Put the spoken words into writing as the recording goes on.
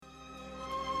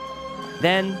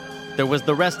Then there was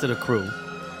the rest of the crew.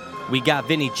 We got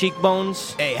Vinny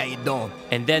Cheekbones. Hey, how you doing?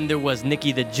 And then there was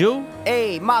Nicky the Jew.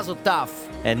 Hey, Mazel Tov.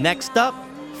 And next up,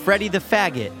 Freddie the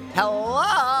Faggot.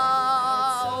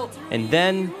 Hello. And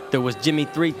then there was Jimmy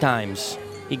 3 times.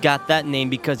 He got that name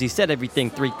because he said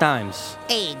everything 3 times.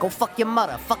 Hey, go fuck your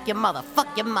mother, fuck your mother,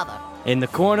 fuck your mother. In the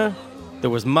corner, there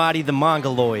was Marty the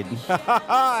Mongoloid.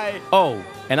 Hi. Oh,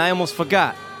 and I almost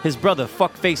forgot, his brother,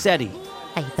 Fuckface Eddie.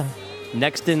 How you doing?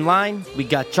 Next in line, we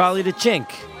got Charlie the Chink.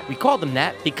 We called him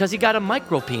that because he got a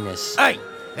micro penis. Hey,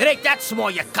 it ain't that small,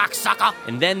 you cocksucker.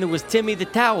 And then there was Timmy the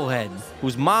Towelhead,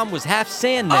 whose mom was half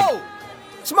sand nigger. Oh,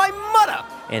 it's my mother.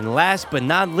 And last but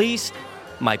not least,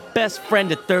 my best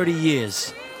friend of 30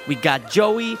 years. We got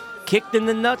Joey, kicked in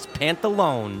the nuts,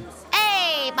 Pantalone.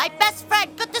 Hey, my best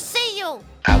friend, good to see you.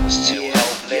 I was too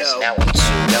hopeless, now I'm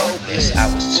too hopeless.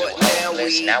 I was too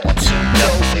hopeless, now I'm too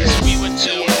dopeless. We were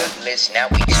too hopeless, now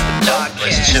we too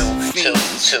dopeless.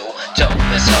 Too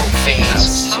dopeless, hope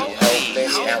fiends. Too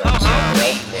hopeless, now I'm too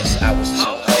hopeless. I was too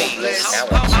hopeless, now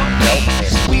I'm too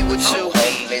dopeless. We were too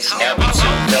hopeless, now we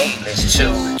too dopeless.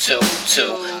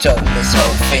 Too dopeless,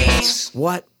 hope fiends.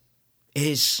 What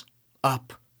is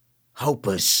up,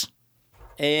 hopers?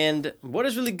 And what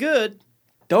is really good,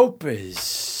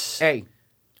 dopers. Hey,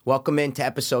 welcome into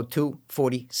episode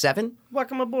 247.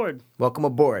 Welcome aboard. Welcome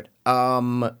aboard.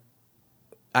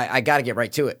 I got to get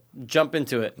right to it. Jump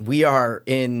into it. We are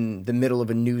in the middle of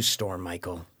a news storm,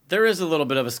 Michael. There is a little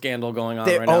bit of a scandal going on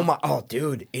right now. Oh,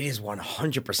 dude, it is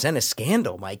 100% a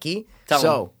scandal, Mikey.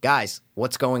 Tell 'em. Guys,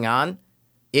 what's going on?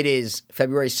 It is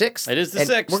February 6th. It is the and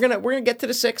 6th. We're gonna get to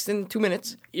the 6th in 2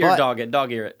 minutes. Dog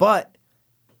ear it. But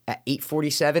at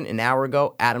 8:47, an hour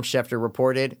ago, Adam Schefter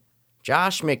reported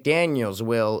Josh McDaniels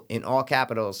will, in all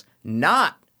capitals,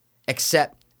 not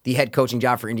accept the head coaching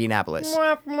job for Indianapolis.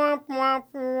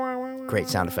 Great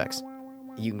sound effects.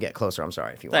 You can get closer. I'm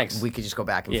sorry if you want. Thanks. We could just go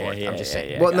back and forth. I'm just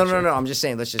saying. yeah, Well, no. gotcha. I'm just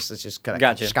saying. Let's just cut it.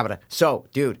 Gotcha. So,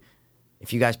 dude,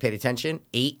 if you guys paid attention,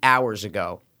 8 hours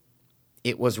ago,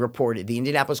 it was reported. The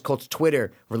Indianapolis Colts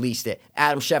Twitter released it.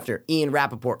 Adam Schefter, Ian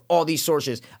Rappaport, all these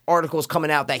sources, articles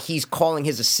coming out that he's calling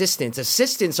his assistants.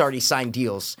 Assistants already signed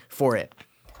deals for it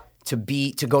to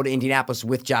go to Indianapolis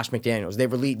with Josh McDaniels.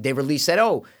 They released said,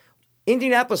 "Oh,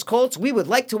 Indianapolis Colts, we would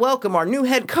like to welcome our new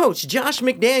head coach, Josh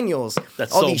McDaniels."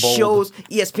 That's all so these bold. shows,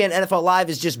 ESPN, NFL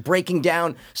Live is just breaking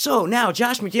down. So now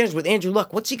Josh McDaniels with Andrew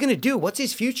Luck. What's he going to do? What's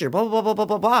his future? Blah, blah, blah, blah,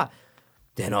 blah, blah.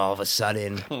 Then all of a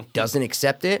sudden, doesn't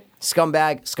accept it.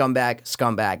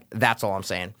 Scumbag. That's all I'm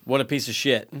saying. What a piece of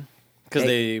shit. Because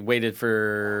they waited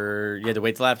for... You had to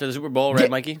wait till after the Super Bowl, right, Yeah,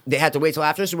 Mikey? They had to wait till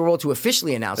after the Super Bowl to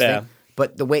officially announce Yeah. it.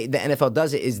 But the way the NFL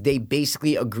does it is they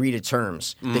basically agree to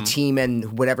terms. The team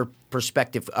and whatever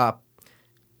perspective.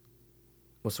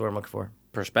 What's the word I'm looking for?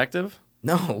 Perspective?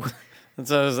 No.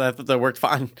 So I thought that worked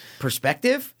fine.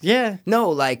 Perspective? Yeah. No,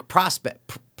 like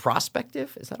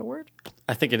prospective? Is that a word?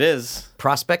 I think it is.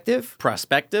 Prospective?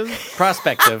 Prospective?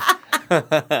 Prospective.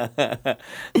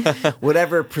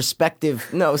 Whatever perspective.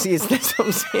 No, see, that's what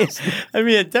I'm saying. I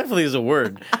mean, it definitely is a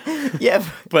word. Yeah.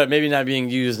 But maybe not being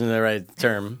used in the right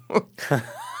term.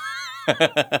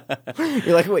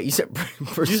 You're like, wait, you said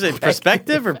Did you say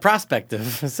perspective or prospective?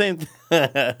 Same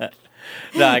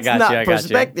No, I got not you.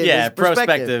 perspective, Yeah, it's perspective.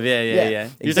 prospective. Yeah. You're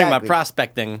talking exactly. about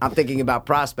prospecting. I'm thinking about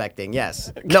prospecting,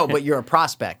 yes. No, but you're a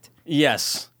prospect.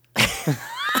 Yes.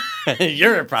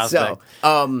 You're a prospect.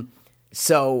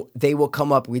 So they will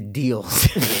come up with deals.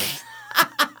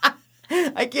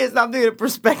 I can't stop thinking of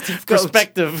perspective coach.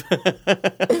 Perspective.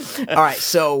 All right,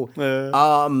 so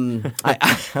I'm done.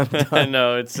 I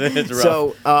know, it's rough.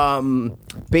 So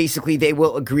basically they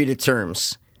will agree to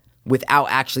terms without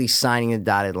actually signing a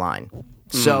dotted line.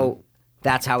 So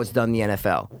that's how it's done in the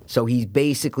NFL. So he's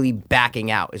basically backing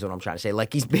out is what I'm trying to say.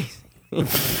 Like he's basically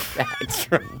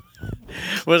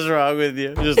What's wrong with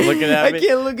you? Just looking at me? I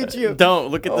can't look at you. Don't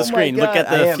look at Oh the my screen. Look God, at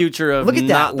I the am. future of Look at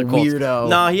not that the Colts. weirdo.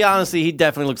 No, he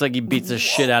definitely looks like he beats the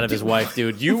shit out of his wife,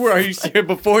 dude. You serious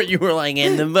before? You were like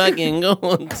in the fucking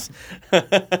Colts.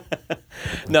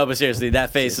 No, but seriously,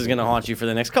 that face is gonna haunt you for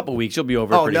the next couple weeks. You'll be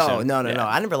over it Oh pretty no, soon. no. Yeah.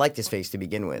 I never liked his face to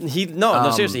begin with. No,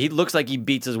 seriously, he looks like he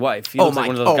beats his wife. He looks like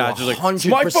one of those guys who's like,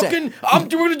 100%. I'm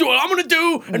gonna do what I'm gonna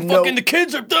do, and No- fucking the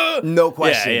kids are No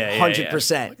question, Yeah.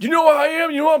 100%. You know what I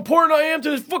am? You know how important I am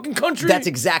to this fucking country? That's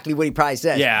exactly what he probably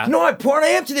says. Yeah. You know how important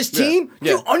I am to this team?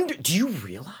 Yeah. Do you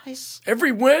realize?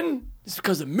 Every win is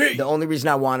because of me. The only reason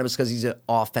I want him is because he's an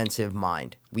offensive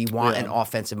mind. We want an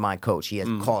offensive mind coach. He has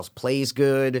calls plays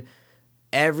good.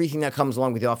 Everything that comes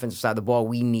along with the offensive side of the ball,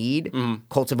 we need.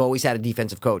 Colts have always had a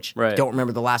defensive coach. Right. Don't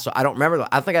remember the last one. I don't remember.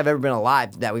 I don't think I've ever been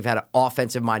alive that we've had an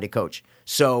offensive-minded coach.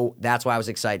 So that's why I was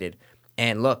excited.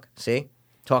 And look, see,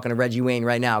 talking to Reggie Wayne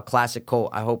right now, classic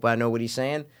Colt. I hope I know what he's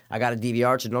saying. I got a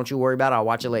DVR, so don't you worry about it. I'll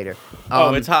watch it later.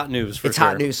 It's hot news for It's sure.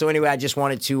 hot news. So anyway, I just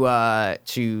wanted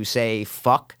to say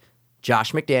fuck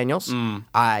Josh McDaniels.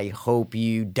 I hope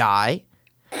you die.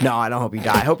 No, I don't hope you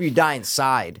die. I hope you die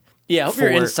inside. Yeah, I hope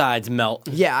your insides melt.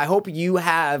 Yeah, I hope you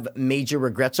have major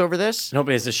regrets over this. I hope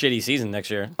it's a shitty season next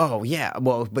year. Oh, yeah.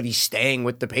 Well, but he's staying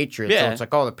with the Patriots. So Yeah. it's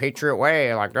like, oh, the Patriot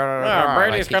way. Like,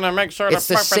 Brady's going to make sure it's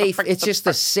the safe. It's just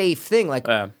a safe thing. Like,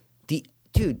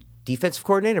 defensive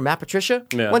coordinator Matt Patricia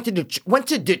went to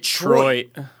Detroit.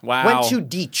 Detroit. Wow. Went to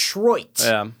Detroit.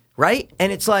 Yeah. Right?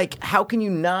 And it's like, how can you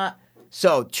not?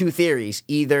 So, two theories.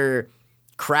 Either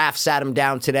Kraft sat him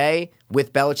down today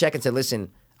with Belichick and said,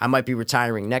 listen, I might be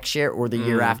retiring next year or the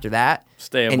year after that.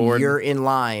 Stay and aboard. you're in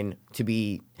line to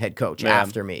be head coach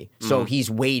after me. So he's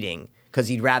waiting because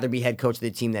he'd rather be head coach of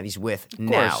the team that he's with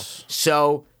now. course.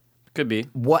 So Could be.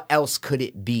 what else could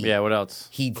it be? Yeah, what else?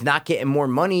 He's not getting more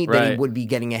money than he Right. would be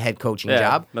getting a head coaching Yeah,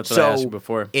 job. that's what I asked you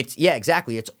before. It's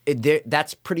exactly.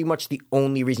 That's pretty much the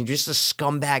only reason. Just a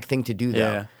scumbag thing to do, though.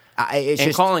 Yeah. It's And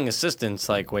just calling assistants,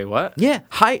 like, wait, what? yeah,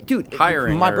 dude.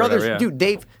 Hiring my or brothers, whatever, yeah. dude.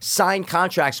 They've signed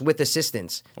contracts with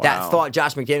assistants that Wow. thought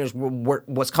Josh McDaniels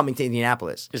was coming to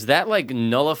Indianapolis. Is that, like,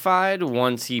 nullified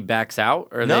once he backs out?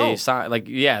 Or No. they sign, like,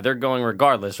 yeah, they're going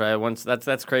regardless, right? Once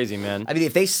That's crazy, man. I mean,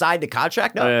 if they signed the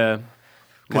contract, no, Yeah.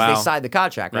 because Wow. they signed the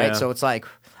contract, right? Yeah. So it's like,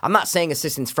 I'm not saying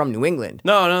assistants from New England.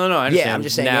 No, I understand. Yeah, I'm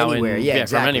just saying Now anywhere. in- Yeah, from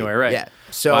exactly. anywhere, right. Yeah.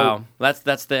 So wow. That's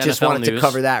the just NFL wanted to news.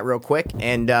 cover that real quick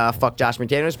and fuck Josh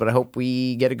McDaniels, but I hope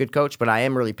we get a good coach. But I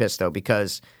am really pissed though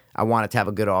because I wanted to have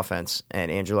a good offense and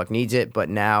Andrew Luck needs it, but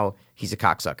now he's a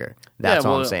cocksucker. That's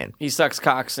all I'm saying. He sucks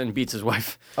cocks and beats his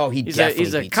wife. Oh, he's definitely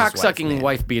he's a beats his wife, cocksucking man.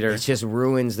 wife beater. It just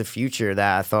ruins the future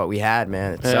that I thought we had,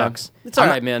 man. It sucks. It's all I'm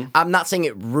right, not- man. I'm not saying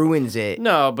it ruins it.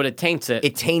 No, but it taints it.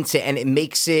 It taints it and it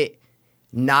makes it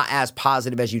not as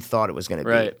positive as you thought it was going to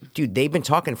be. Right. Dude, they've been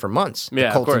talking for months. Yeah, the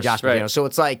of Colts and course, Josh right. McDaniels. So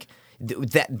it's like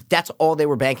that's all they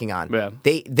were banking on. Yeah.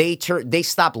 They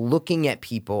stopped looking at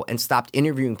people and stopped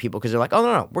interviewing people because they're like, oh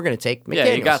no, we're going to take McDaniels.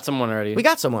 Yeah, you got someone already. We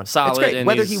got someone. Solid, It's great. and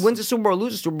Whether he's- he wins a Super Bowl or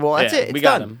loses a Super Bowl, that's Yeah, it. It's we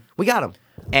got done. him. We got him.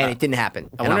 And it didn't happen.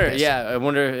 I and I'm wonder. pissed. Yeah, I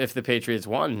wonder if the Patriots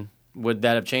won. Would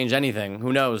that have changed anything?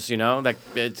 Who knows? You know, that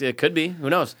it could be. Who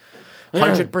knows?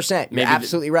 100%. You're Maybe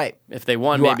absolutely right. If they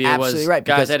won, You are maybe it was absolutely right,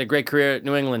 guys because- had a great career at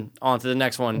New England. On to the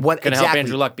next one. What- Gonna help exactly.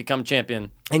 Andrew Luck become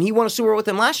champion. And he won a Super Bowl with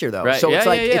them last year, though. Right. So Yeah, it's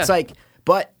like yeah. it's like,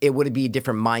 but it would be a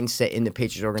different mindset in the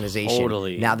Patriots organization.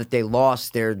 Totally. Now that they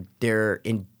lost, they're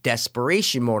in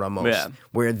desperation mode almost, Yeah.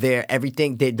 where they're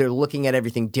looking at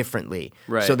everything differently.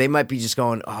 Right. So they might be just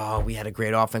going, oh, we had a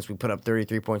great offense. We put up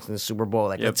 33 points in the Super Bowl.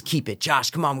 Like, let's keep it.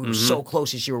 Josh, come on. We were so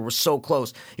close this year. We're so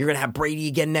close. You're going to have Brady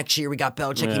again next year. We got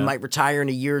Belichick. He might retire in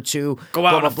a year or two. Go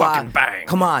out blah, and blah, blah. fucking bang.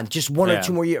 Come on. Just one or Yeah.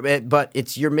 two more years.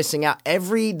 But you're missing out.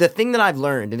 The thing that I've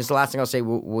learned, and this is the last thing I'll say,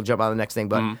 we'll jump on to the next thing,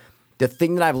 but the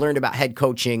thing that I've learned about head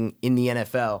coaching in the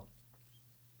NFL,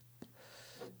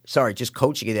 just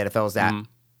coaching in the NFL, is that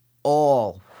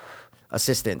all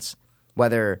assistants,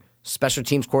 whether special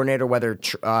teams coordinator, whether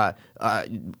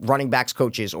running backs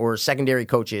coaches or secondary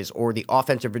coaches or the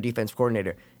offensive or defensive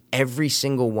coordinator, every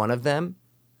single one of them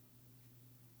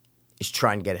is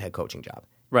trying to get a head coaching job.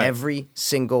 Right. Every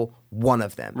single one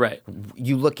of them. Right.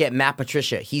 You look at Matt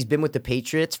Patricia. He's been with the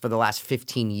Patriots for the last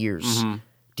 15 years.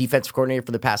 Defensive coordinator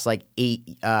for the past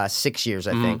 6 years,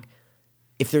 I think.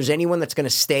 If there's anyone that's going to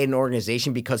stay in an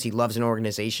organization because he loves an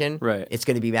organization, Right. it's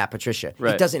going to be Matt Patricia.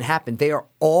 Right. It doesn't happen. They are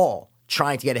all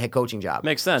trying to get a head coaching job.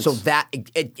 Makes sense. So that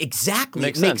exactly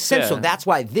Makes makes sense. sense, So yeah. that's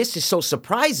why this is so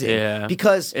surprising. Yeah.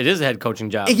 Because It is a head coaching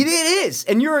job. it is,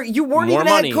 and you weren't More even a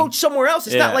money. head coach somewhere else.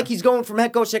 It's Yeah. not like he's going from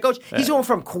head coach to head coach. He's going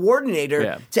from coordinator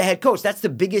Yeah. to head coach. That's the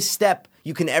biggest step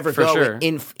you can ever For go sure.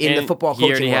 in the And football he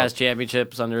coaching already world. has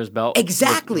championships under his belt.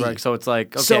 Exactly. Right, so it's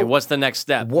like, okay, So, what's the next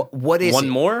step? What is one it?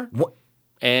 more? What,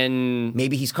 And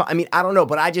maybe he's. I mean, I don't know,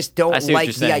 but I just don't I see what like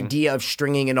you're the saying. idea of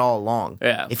stringing it all along.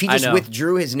 Yeah, If he I just know.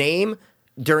 withdrew his name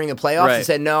during the playoffs and Right.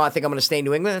 said, "No, I think I'm going to stay in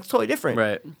New England," that's totally different.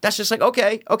 Right. That's just like,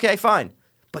 okay, fine.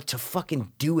 But to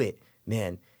fucking do it,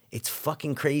 man, it's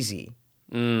fucking crazy.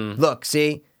 Look,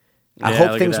 see. I Yeah, hope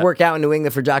look at things that. work out in New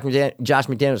England for Josh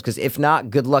McDaniels, because if not,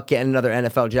 good luck getting another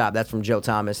NFL job. That's from Joe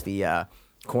Thomas, the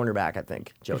cornerback, I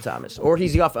think. Joe Thomas. Or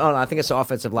he's the I think it's the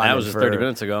offensive lineman. That was just 30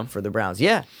 minutes ago. For the Browns.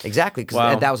 Yeah, exactly. Because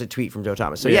Wow. that was a tweet from Joe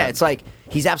Thomas. So yeah, Yeah. it's like,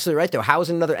 he's absolutely right, though. How is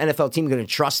another NFL team going to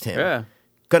trust him? Yeah.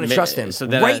 Going to trust him. So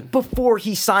then right before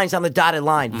he signs on the dotted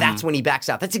line, that's when he backs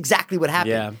out. That's exactly what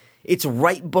happened. Yeah. It's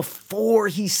right before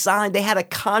he signed. They had a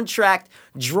contract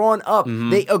drawn up.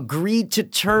 They agreed to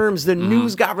terms. The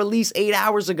news got released 8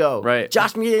 hours ago. Right.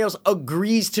 Josh McDaniels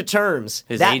agrees to terms.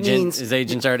 His That agent, means his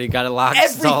agent's already got it locked.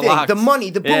 It's all everything. locked. The money,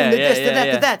 the boom, Yeah, the yeah, this, yeah, the that,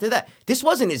 yeah. the that, the that. This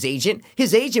wasn't his agent.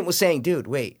 His agent was saying, dude,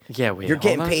 wait. Yeah, wait, You're hold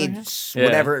getting on a paid second.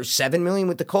 whatever, $7 million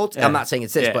with the Colts. Yeah. I'm not saying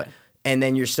it's this, Yeah. but and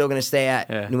then you're still going to stay at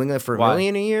Yeah. New England for $1 Why?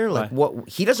 million a year? Like Why? what?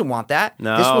 He doesn't want that.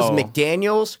 No. This was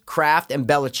McDaniels, Kraft, and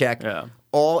Belichick Yeah.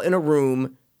 all in a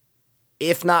room.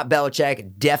 If not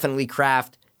Belichick, definitely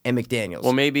Kraft and McDaniels.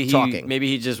 Well, maybe talking.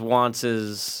 he just wants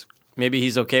his. Maybe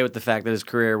he's okay with the fact that his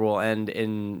career will end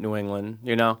in New England.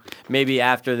 You know, maybe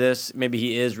after this, maybe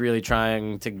he is really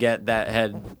trying to get that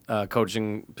head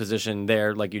coaching position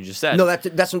there, like you just said. No, that's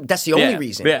the only Yeah,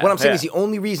 reason. yeah, What I'm saying yeah. is the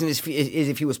only reason is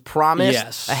if he was promised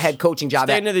Yes. a head coaching job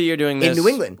Stay into the year doing this in New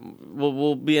England.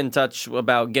 We'll be in touch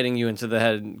about getting you into the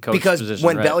head coach Because position.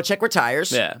 when right? Belichick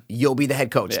retires, Yeah. you'll be the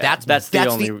head coach. Yeah, That's the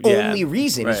only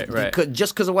reason. is Right.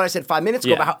 just because of what I said 5 minutes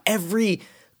ago Yeah. about how every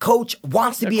coach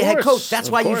wants to Of be a head course, coach. That's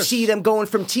of why you course. see them going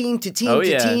from team to team Oh, to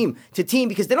yeah. team to team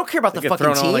because they don't care about the get fucking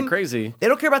thrown team. all like crazy. They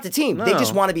don't care about the team. They No.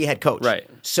 just want to be a head coach. Right.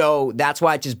 So that's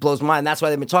why it just blows my mind. That's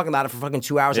why they've been talking about it for fucking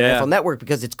 2 hours on Yeah. NFL Network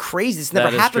because it's crazy. It's never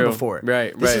That is happened true. before.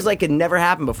 Right, This right. is like it never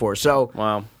happened before. So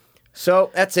Wow.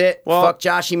 that's it. Well- Fuck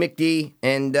Joshy McD,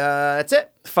 and that's it.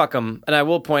 Fuck them. And I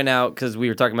will point out, because we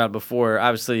were talking about it before,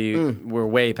 obviously we're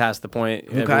way past the point.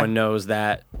 Everyone knows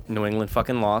that New England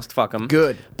fucking lost. Fuck them.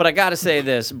 Good. But I got to say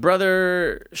this.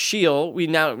 Brother Shield, we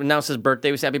now announced his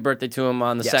birthday. We said happy birthday to him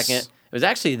on the Yes. 2nd. It was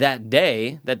actually that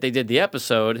day that they did the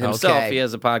episode himself. Okay. He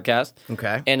has a podcast.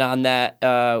 Okay. And on that,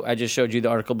 I just showed you the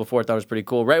article before. I thought it was pretty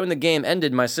cool. Right when the game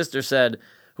ended, my sister said,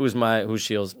 who's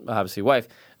Shield's obviously wife,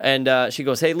 and she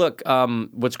goes, "Hey, look,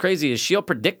 what's crazy is Shield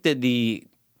predicted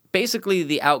basically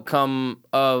the outcome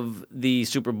of the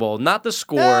Super Bowl, not the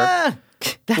score."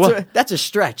 That's a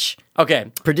stretch.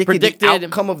 Okay, Predicted the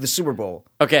outcome of the Super Bowl.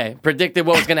 Okay, predicted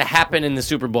what was going to happen in the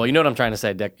Super Bowl. You know what I'm trying to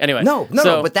say, Dick. Anyway, No,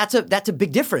 so- but that's a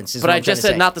big difference. Is But what I I'm trying just to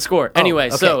said say. not the score. Anyway,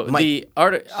 okay. so Mike. the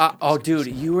art. Oh, dude,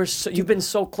 you've been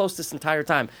so close this entire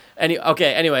time.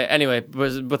 Anyway,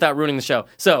 without ruining the show.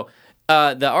 So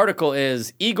the article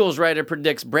is Eagles writer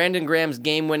predicts Brandon Graham's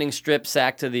game-winning strip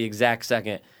sack to the exact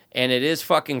second, and it is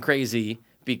fucking crazy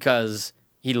because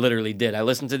he literally did. I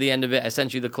listened to the end of it. I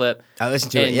sent you the clip. I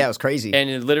listened to it. Yeah, it was crazy. And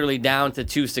it literally down to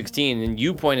 2:16, and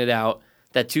you pointed out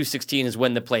that 2:16 is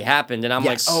when the play happened, and I'm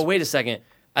Yes. like, oh, wait a second.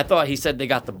 I thought he said they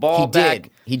got the ball He back.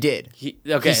 did. He did.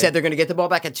 He said they're going to get the ball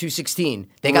back at 2:16.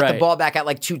 They got the Right. ball back at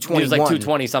like 2:21. It was like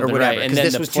 2:20 something, or whatever. right, and 'cause then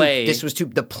this the was play-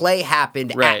 the play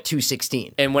happened Right. at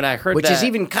 2:16. And when I heard Which that, is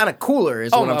even kind of cooler,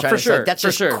 is Oh, what I'm no, trying for to sure, say. That's for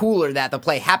just sure. cooler that the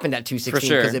play happened at 2:16 For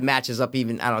sure. because it matches up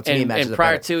even. I don't know. To me, it matches and up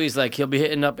prior better. to, he's like, he'll be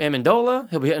hitting up Amendola,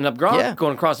 he'll be hitting up Gronk, Yeah.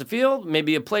 going across the field,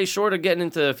 maybe a play short of getting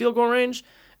into field goal range,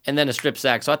 and then a strip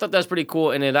sack. So I thought that was pretty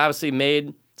cool, and it obviously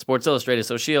made Sports Illustrated.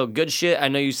 So Shield, good shit. I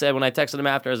know you said when I texted him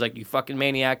after, I was like, you fucking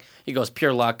maniac. He goes,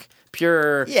 pure luck.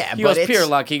 Yeah, he but goes, it's- pure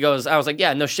luck. He goes, I was like,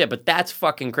 yeah, no shit, but that's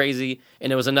fucking crazy,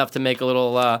 and it was enough to make a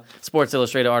little Sports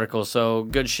Illustrated article. So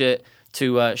good shit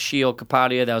to Shield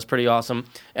Kapadia. That was pretty awesome.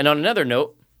 And on another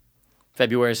note,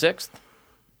 February 6th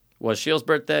was Shield's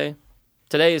birthday.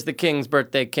 Today is the King's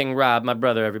birthday, King Rob, my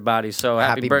brother, everybody. So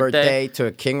happy birthday.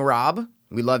 to King Rob.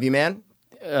 We love you, man.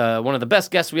 One of the best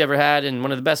guests we ever had and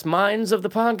one of the best minds of the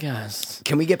podcast.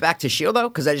 Can we get back to Shield though?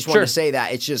 Because I just wanted Sure. to say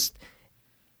that it's just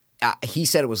he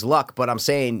said it was luck, but I'm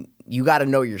saying you got to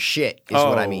know your shit is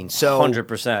what I mean. So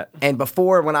 100%. And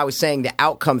before, when I was saying the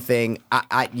outcome thing,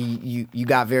 you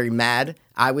got very mad.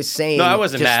 I was saying No, I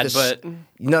wasn't just mad, but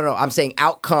no. I'm saying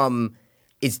outcome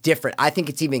is different. I think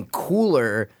it's even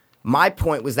cooler. My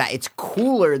point was that it's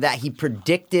cooler that he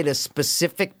predicted a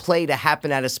specific play to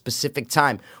happen at a specific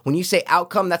time. When you say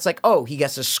outcome, that's like, oh, he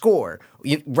gets a score,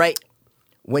 right?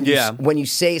 When you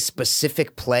say a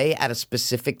specific play at a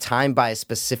specific time by a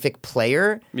specific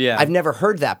player, I've never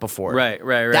heard that before. Right.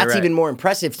 That's even more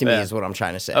impressive to me, Yeah. is what I'm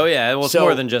trying to say. Oh yeah, well it's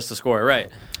more than just the score, right?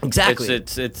 Exactly.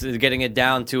 It's getting it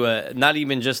down to not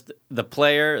even just the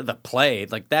player, the play.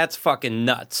 Like that's fucking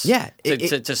nuts. Yeah,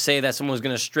 To say that someone was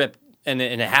going to strip and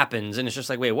it happens and it's just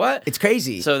like, wait, what? It's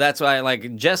crazy. So that's why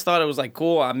like Jess thought it was like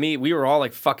cool. We were all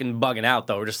like fucking bugging out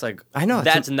though. We're just like, I know,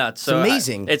 that's nuts. So it's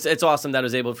amazing. It's awesome that it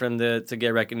was able for him to get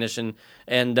recognition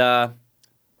and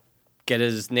get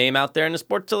his name out there in the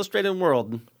Sports Illustrated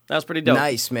world. That was pretty dope.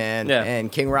 Nice, man. Yeah.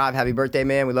 And King Rob, happy birthday,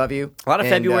 man. We love you. A lot of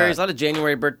And, Februarys, a lot of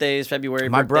January birthdays, February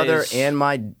my birthdays. brother and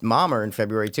my mom are in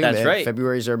February too, That's man. right.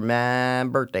 February's are man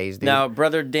birthdays, dude. Now,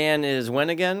 brother Dan is when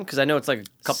again? Because I know it's like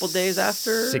a couple days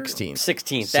after. 16th.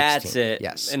 16th. That's it.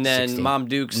 Yes, And then 16th. Mom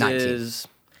Dukes 19th. is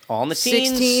All in the teens.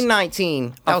 16,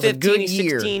 19. That was 15, a good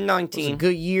year. 16, 19. It was a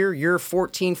good year. You're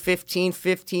 14, 15,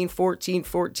 15, 14,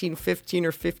 14, 15,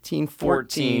 or 15,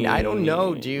 14. I don't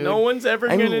know, dude. No one's ever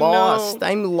I'm gonna lost. know.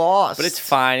 I'm lost. But it's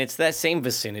fine. It's that same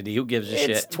vicinity. Who gives a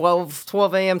It's shit? 12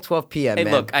 a.m., 12 p.m., Hey,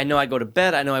 man. look, I know I go to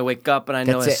bed. I know I wake up, and I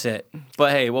know That's I it. sit.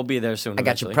 But hey, we'll be there soon. I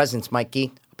got your presents,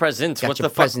 Mikey. presents. Got What's your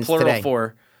the fuck presents plural today.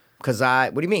 for?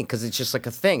 What do you mean? Because it's just like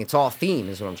a thing. It's all theme,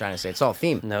 is what I'm trying to say. It's all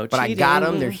theme. No But I got them.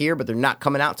 cheating. They're here, but they're not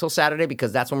coming out till Saturday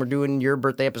because that's when we're doing your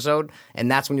birthday episode, and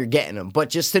that's when you're getting them.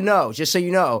 But just so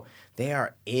you know, they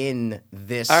are in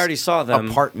this I already saw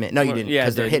them. apartment. No, you didn't, Yeah,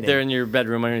 because they're hidden. They're in your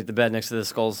bedroom underneath the bed next to the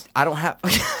skulls. I don't have...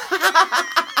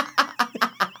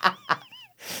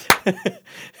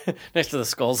 Next to the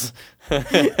skulls.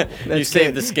 You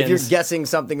saved the skins. If you're guessing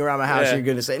something around my house, Yeah. you're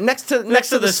going to say next to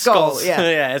the skull. skulls. Yeah,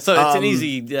 Yeah, so it's an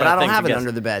easy But I don't thing to have it guess.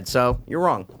 under the bed, so you're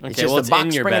wrong. It's Okay, just well, a it's box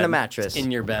in your spring and a bed. mattress. It's in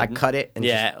your bed. I cut it and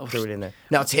Yeah. just threw it in there.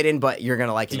 No, it's hidden, but you're going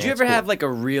to like it. Did man. you It's ever cool. have like a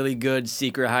really good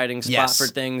secret hiding spot Yes. for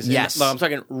things? Yes. No, I'm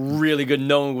talking really good.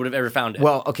 No one would have ever found it.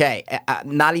 Well, okay,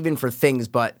 not even for things,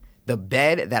 but the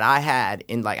bed that I had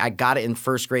I got it in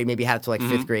first grade, maybe had it till like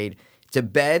Mm-hmm. fifth grade. It's a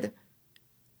bed,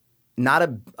 not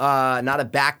a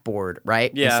backboard,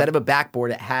 right? Yeah. Instead of a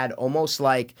backboard, it had almost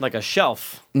like like a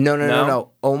shelf.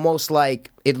 no, almost like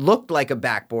it looked like a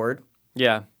backboard,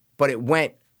 Yeah. but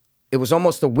it was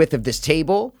almost the width of this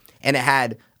table, and it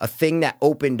had a thing that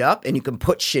opened up, and you can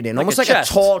put shit in, almost a like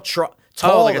chest. a tall trunk.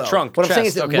 Oh, like a though. trunk What I'm saying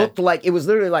is, chest, it okay. looked like it was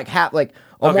literally like almost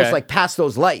Okay. like past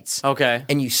those lights. Okay.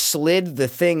 And you slid the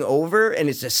thing over, and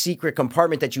it's a secret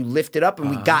compartment that you lifted up, and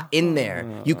we got in there.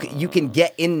 You can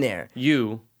get in there.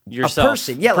 Yourself. A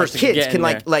person, yeah, Person like kids get in can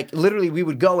there. like literally we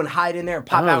would go and hide in there and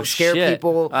pop Oh, out and scare shit.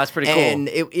 people. Oh, that's pretty cool. And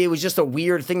it was just a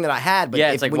weird thing that I had. But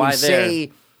Yeah, it's like, when why you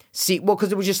there? say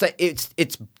because it was just like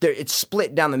it's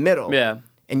split down the middle. Yeah.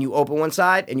 And you open one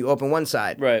side and you open one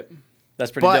side. Right.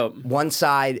 That's pretty But dope. one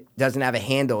side doesn't have a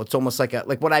handle. It's almost like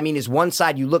what I mean is one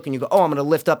side you look and you go, oh, I'm going to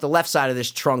lift up the left side of this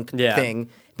trunk Yeah. thing.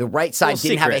 The right side Little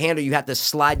didn't have a secret. handle. You had to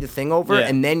slide the thing over Yeah.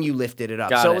 and then you lifted it up.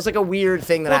 Got so it. it was like a weird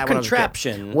thing that Or I had when I was a kid.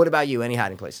 contraption. What about you? Any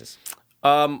hiding places?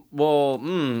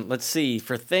 Let's see.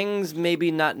 For things,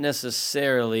 maybe not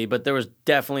necessarily, but there was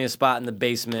definitely a spot in the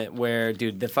basement where,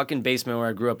 dude, the fucking basement where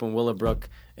I grew up in Willowbrook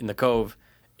in the Cove,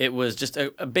 it was just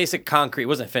a basic concrete. It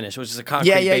wasn't finished. It was just a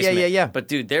concrete basement. Yeah. But,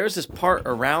 dude, there's this part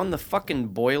around the fucking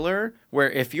boiler where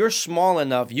if you're small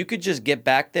enough, you could just get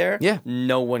back there. Yeah.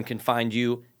 No one can find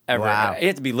you ever. Wow. You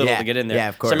have to be little Yeah. to get in there. Yeah,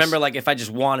 of course. So I remember, like, if I just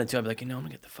wanted to, I'd be like, I'm going to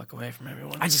get the fuck away from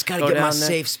everyone. I just gotta Go get my down there.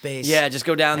 safe space. Yeah, just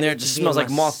go down I there. It need just to be smells in like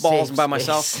my mothballs safe by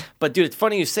myself. space. But dude, it's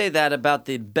funny you say that about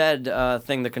the bed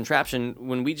thing, the contraption.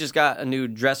 When we just got a new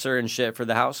dresser and shit for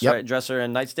the house, Yep. right? Dresser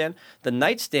and nightstand. The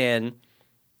nightstand,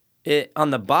 it on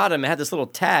the bottom, it had this little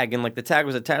tag, and like the tag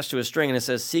was attached to a string, and it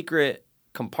says secret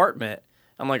compartment.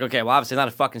 I'm like, okay, well, obviously not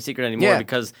a fucking secret anymore Yeah.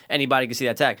 because anybody can see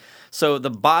that tag. So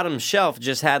the bottom shelf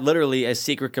just had literally a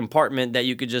secret compartment that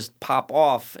you could just pop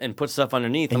off and put stuff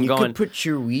underneath. And I'm you going, could put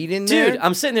your weed in there? dude,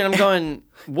 I'm sitting there and I'm going,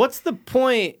 what's the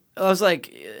point? I was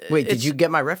like, Wait, did it's- you get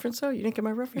my reference, though? You didn't get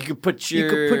my reference? You could put You your.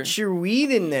 could put your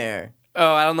weed in there.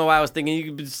 Oh, I don't know why I was thinking you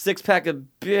could put a 6-pack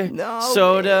of beer, No,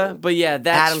 soda, man. but yeah,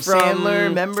 that's Adam from Sandler,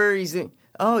 remember?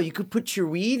 You could put your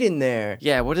weed in there.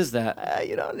 Yeah, what is that?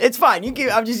 It's fine. You keep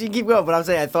going. But I'm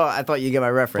saying I thought you get my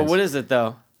reference. But what is it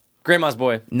though? Grandma's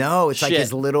Boy. No, it's like Shit.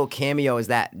 his little cameo is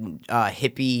that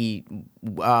hippie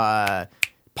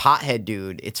pothead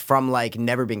dude. It's from like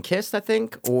Never Been Kissed, I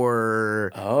think,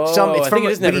 or Oh, It's I from think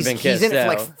it is but Never he's, Been he's Kissed, in it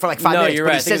yeah. for like 5 No, minutes, you're but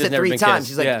right. he I think says it is it Never 3 Been times. Kissed,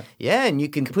 He's like, yeah. yeah, and you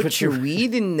can put your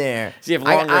weed in there. Does he have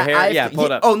longer hair? Yeah, pull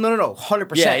it up. Oh no,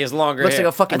 100%. Yeah, he has longer Looks hair.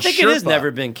 like a fucking I think it is Sherpa.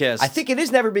 Never Been Kissed. I think it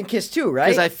is Never Been Kissed too, right?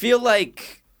 because I feel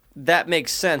like that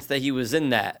makes sense that he was in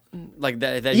that, like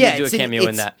that yeah, you do a it's cameo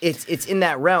in that. It's in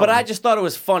that realm. But I just thought it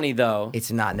was funny though. it's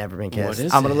not Never Been Kissed. What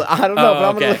is I'm gonna. it? I don't know, but Oh,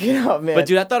 I'm gonna look it up, man. But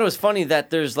dude, I thought it was funny that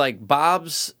there's like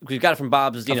Bob's. We got it from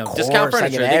Bob's, discount course, I furniture.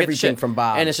 get They the everything shit. from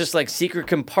Bob's. and it's just like secret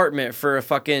compartment for a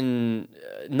fucking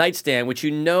nightstand, which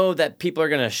that people are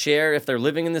gonna share if they're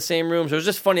living in the same room. So it was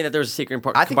just funny that there was a secret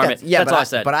I think compartment. that's all I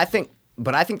said.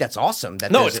 But I think that's awesome.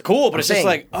 That no, there's it's cool, but I'm it's just saying-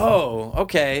 like, oh,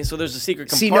 okay. So there's a secret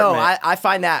See, compartment. no, I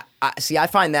find that. I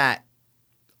find that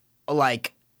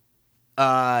like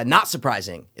not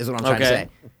surprising is what I'm trying to Okay.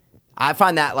 say. I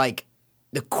find that like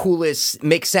the coolest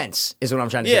makes sense is what I'm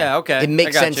trying to say. Yeah, okay. It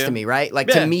makes I got sense you. to me, right? Like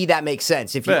Yeah. to me that makes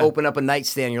sense. If you Yeah. open up a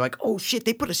nightstand, you're like, oh shit,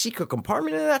 they put a secret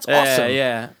compartment in there. That's Yeah, awesome.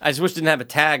 yeah. I just wish it didn't have a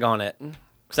tag on it.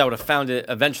 Because I would have found it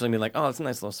eventually and been like, oh, that's a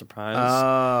nice little surprise. Oh,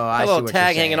 I a see little what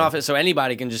tag you're hanging saying. off it so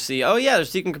anybody can just see, oh, yeah, there's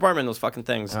a secret compartment in those fucking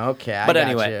things. Okay, I But got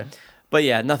anyway. you. But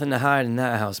yeah, nothing to hide in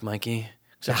that house, Mikey.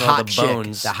 Except for all hot the chick.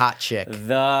 bones. The hot chick.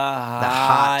 The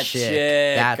hot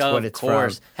chick. That's of what it's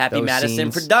course. from. Happy Those Madison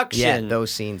scenes. production. Yeah,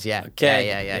 those scenes. Yeah. Okay,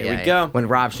 Yeah. here we go. When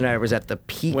Rob Schneider was at the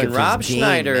peak When of Rob his game,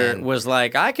 Schneider man. was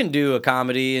like, I can do a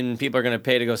comedy and people are going to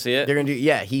pay to go see it. They're gonna do.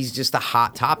 Yeah, he's just a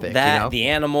hot topic. That, you know? The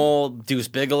Animal, Deuce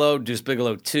Bigelow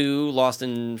 2, Lost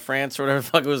in France, or whatever the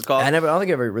fuck it was called. I don't think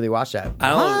I ever really watched that.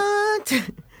 I What?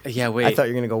 Yeah, wait. I thought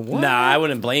you were gonna go. What? Nah, I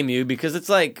wouldn't blame you because it's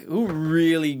like, who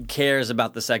really cares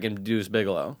about the second Deuce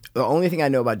Bigelow? The only thing I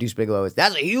know about Deuce Bigelow is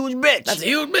that's a huge bitch. That's a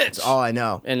huge bitch. That's all I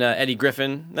know. And Eddie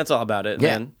Griffin, that's all about it,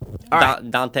 Yeah. man. All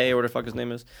right. Dante, or whatever the fuck his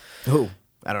name is. Who?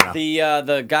 I don't know.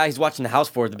 The guy he's watching the house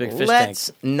for, the big fish Let's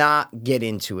tank. not get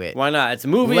into it. Why not? It's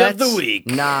movie Let's of the week.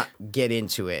 not get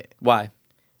into it. Why?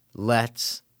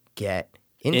 Let's get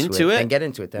into Into it. it? And get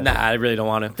into it then. Nah, I really don't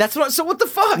want to. That's what. So what the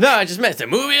fuck? No, I just meant it's a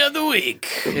movie of the week.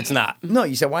 It's not. No,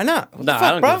 you said why not? What No, the fuck,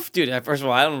 I don't bro? dude, first of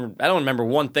all, I don't remember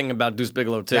one thing about Deuce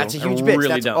Bigelow 2. That's a huge I bitch. really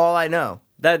That's don't. all I know.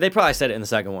 They probably said it in the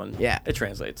second one. Yeah. It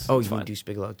translates. Oh, It's you fine. mean Deuce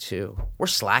Bigelow too? We're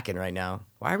slacking right now.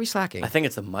 Why are we slacking? I think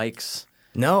it's the mics.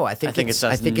 No, I think think it's it's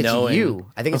us knowing.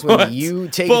 you. I think it's when What? you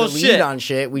take the Bullshit. lead on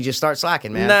shit, we just start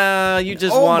slacking, man. Nah, you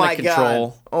just Oh want my to control.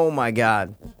 god. Oh my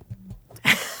god.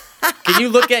 Can you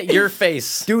look at your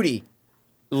face? Duty.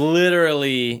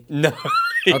 Literally, no.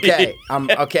 Okay. I'm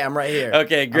right here.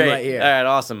 Okay, great. I'm right here. All right,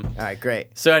 awesome. All right,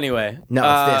 great. So anyway, No,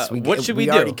 it's this. what should we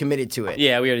do? already committed to it.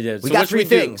 Yeah, we already did. We So got what should we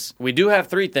 3 do? things. We do have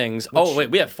 3 things. Oh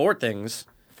wait, we have 4 things.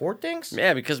 4 things?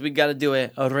 Yeah, because we got to do a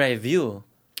review.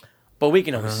 But we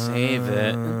can always save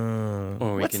it,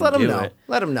 or we Let's can let them do know. it.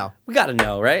 Let them know. We got to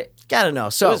know, right? Gotta know.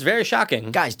 It So, was very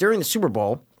shocking. guys, during the Super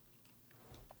Bowl,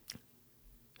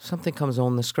 something comes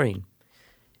on the screen,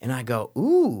 and I go,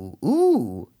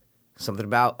 ooh, something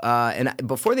about.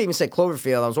 Before they even said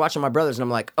Cloverfield, I was watching my brothers, and I'm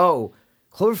like, oh,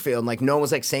 Cloverfield. And, like, no one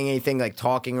was like saying anything, like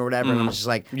talking or whatever, and I was just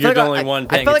like, You're I felt the like only one I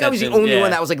paying felt like I was the attention. only Yeah.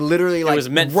 one that was like literally like was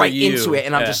meant for right you. into it,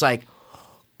 and I'm Yeah. just like.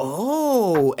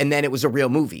 Oh, and then it was a real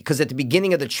movie because at the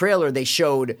beginning of the trailer they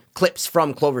showed clips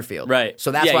from Cloverfield. Right. So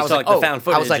that's Yeah, why I you was saw, like, like, the oh, found I was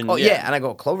footage like, and- oh yeah. yeah, and I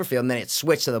go Cloverfield, and then it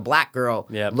switched to the black girl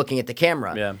Yep. looking at the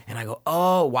camera. Yeah. And I go,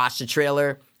 oh, watch the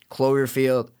trailer,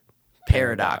 Cloverfield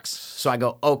Paradox. So I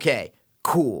go, okay,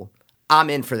 cool, I'm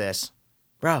in for this,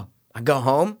 bro. I go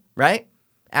home right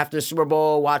after the Super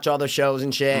Bowl, watch all the shows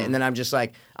and shit, and then I'm just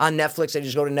like on Netflix. I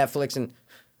just go to Netflix and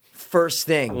first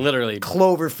thing, Literally.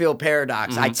 Cloverfield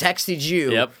Paradox. I texted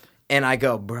you. Yep. And I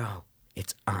go, bro,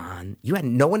 it's on.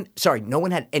 No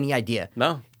one had any idea.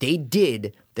 No. They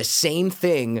did the same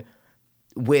thing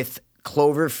with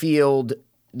Cloverfield,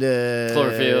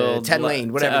 Cloverfield, 10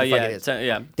 Lane, whatever the fuck yeah, it is.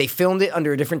 yeah. They filmed it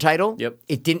under a different title. Yep.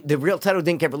 The real title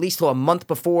didn't get released till a month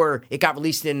before it got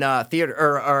released in theater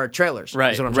or trailers.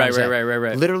 Right, is what I'm trying to say.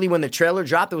 right. Literally, when the trailer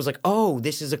dropped, it was like, oh,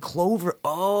 this is a Clover.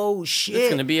 Oh shit, It's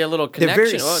gonna be a little They're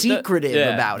very connection. Oh, secretive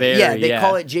yeah, about very, it. Yeah, they yeah.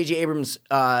 call it J.J. Abrams'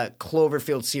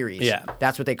 Cloverfield series. Yeah.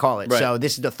 That's what they call it. Right. So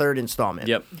this is the 3rd installment.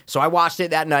 Yep. So I watched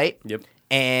it that night. Yep.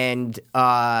 And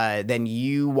then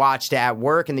you watched it at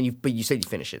work, and then you said you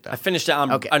finished it though. I finished it on.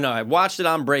 Okay. I know I watched it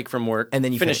on break from work, And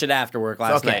then you finished it finished- after work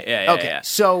last okay. night. Yeah. okay.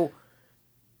 So,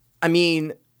 I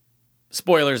mean,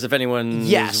 Spoilers if anyone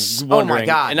Yes. is Oh my wondering.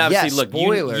 God. And obviously, Yes, look,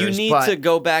 spoilers, you need but- to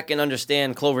go back and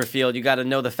understand Cloverfield. You got to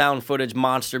know the found footage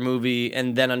monster movie,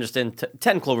 and then understand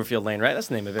 10 Cloverfield Lane. Right? That's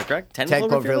the name of it, correct? 10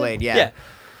 Cloverfield Lane, yeah. Yeah.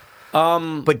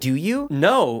 but do you?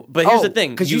 No, but here's Oh, the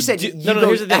thing. 'cause you said do, you no, go-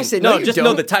 here's the thing. I said, no, you just know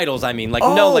don't. the titles. I mean, like,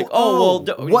 no, like,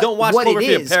 don't watch what it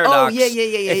Cloverfield is. Paradox. Oh, yeah, if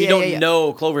you yeah, don't yeah.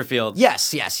 know Cloverfield.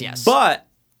 Yes. But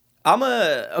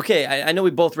I know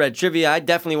we both read trivia. I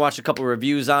definitely watched a couple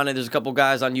reviews on it. There's a couple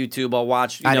guys on YouTube I'll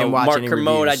watch. I didn't watch Mark any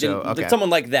Kermode. reviews, I didn't. so, okay. Someone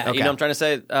like that. Okay. You know what I'm trying to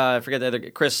say? I forget the other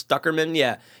Chris Stuckerman.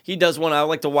 Yeah, he does one I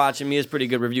like to watch, and he has pretty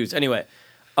good reviews. Anyway,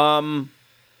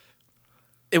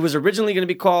 it was originally going to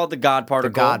be called The God Particle.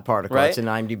 The God Particle. right? It's in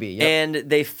IMDb. Yep. And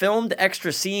they filmed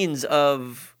extra scenes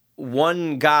of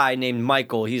one guy named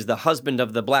Michael. He's the husband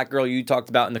of the black girl you talked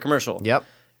about in the commercial. Yep.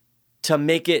 To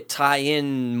make it tie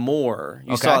in more.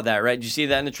 You Okay. saw that, right? Did you see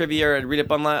that in the trivia or read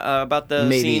up online about the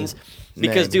Maybe. scenes?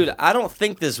 Because, Maybe. dude, I don't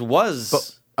think this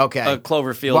was Okay. a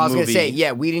Cloverfield Well, I was movie. gonna say,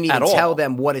 yeah, we didn't even at all. tell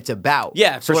them what it's about.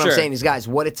 Yeah, So for what I'm sure. saying is, guys,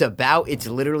 what it's about, it's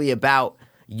literally about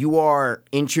you are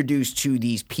introduced to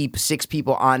these 6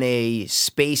 people on a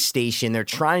space station. They're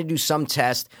trying to do some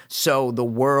test so the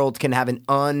world can have an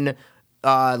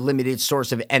unlimited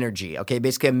source of energy. Okay,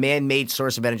 basically a man-made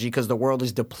source of energy because the world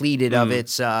is depleted of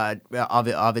its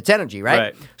energy. Right?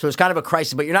 Right. So it's kind of a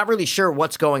crisis, but you're not really sure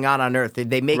what's going on Earth.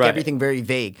 They make Right. everything very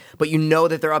vague, but you know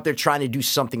that they're up there trying to do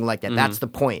something like that. That's the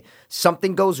point.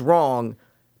 Something goes wrong.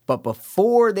 But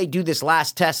before they do this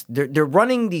last test, they're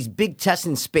running these big tests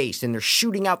in space, and they're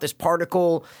shooting out this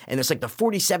particle, and it's like the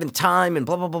 47th time, and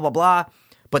blah, blah, blah, blah, blah.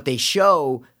 But they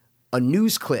show a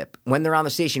news clip when they're on the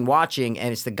station watching,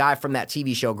 and it's the guy from that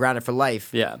TV show, Grounded for Life.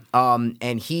 Yeah.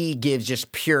 And he gives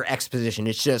just pure exposition.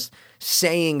 It's just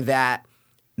saying that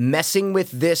messing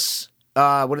with this,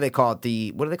 what do they call it?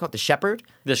 The Shepherd?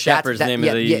 The Shepherd's name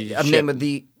of the ship. Name of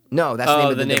the... No, that's the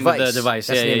name of the device. Of the device.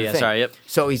 That's the name of the Yeah. thing. Sorry, yep.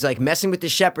 So he's like, messing with the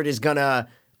Shepherd is going to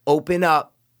open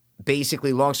up,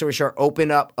 basically, long story short,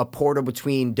 open up a portal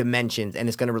between dimensions, and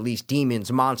it's going to release demons,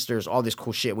 monsters, all this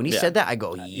cool shit. When he said that, I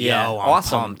go, yo, I'm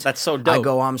awesome. pumped. That's so dope. I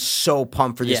go, I'm so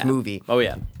pumped for this movie. Oh,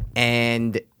 yeah.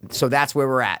 And so that's where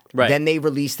we're at. Right. Then they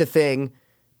release the thing.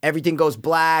 Everything goes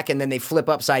black, and then they flip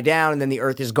upside down, and then the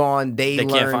Earth is gone. They can't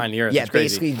learn, find the Earth. Yeah, It's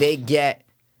crazy. basically, they get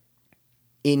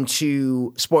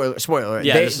into spoiler.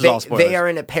 Yeah, they, this is all spoilers. They are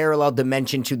in a parallel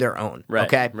dimension to their own. Right,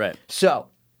 Okay, right. So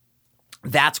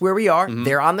that's where we are. Mm-hmm.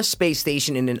 They're on the space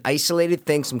station in an isolated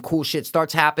thing. Some cool shit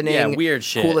starts happening. Yeah, weird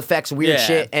shit. Cool effects, weird Yeah.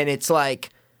 shit, and it's like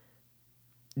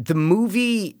the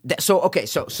movie. So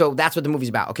that's what the movie's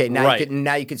about. Okay, now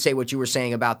Right. you could say what you were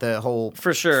saying about the whole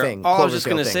For sure. thing. All I was just Cloverfield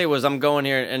going to thing. say was I'm going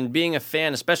here and being a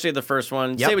fan, especially of the first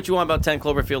one. Yep. Say what you want about 10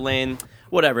 Cloverfield Lane,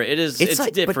 whatever. It's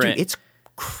like, different. But dude, it's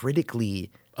critically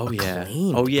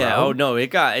acclaimed, Oh yeah. bro. Oh no, it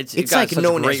got It's got like such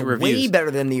known great as reviews. way better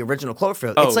than the original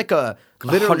Cloverfield. Oh, it's like a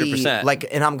literally 100%. like,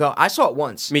 and I'm going. I saw it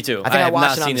once. Me too. I think I I have watched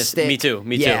not it on seen the this- stick. me too,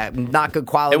 me too. Yeah, not good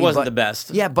quality. It wasn't but- the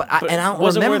best. Yeah, but I don't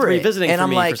wasn't worth remember it. revisiting and for I'm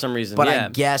me like, for some reason. But Yeah. I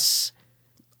guess,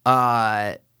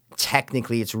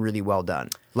 technically, it's really well done.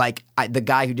 Like the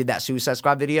guy who did that Suicide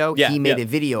Squad video, Yeah, he made yeah. a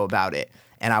video about it,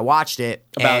 and I watched it.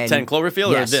 About and- 10 Cloverfield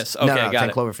or yes. this? No, Okay, no, got 10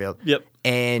 it. Cloverfield. Yep.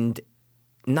 And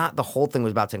not the whole thing was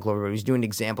about 10 Cloverfield. He was doing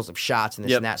examples of shots and this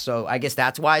Yep. and that. So I guess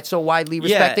that's why it's so widely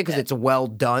respected, because it's well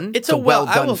done. It's a I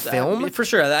well-done will- film. for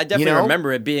sure. I definitely know?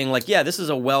 remember it being like, yeah, this is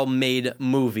a well-made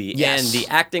movie, Yes. and the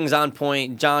acting's on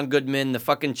point. John Goodman, the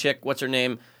fucking chick, what's her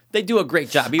name? They do a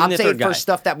great job. Even I'm the saying third guy. for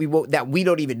stuff that we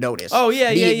don't even notice. Oh, yeah,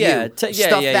 Me yeah, and yeah. you. Yeah,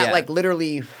 Stuff yeah, that yeah. like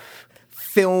literally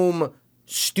film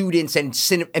students and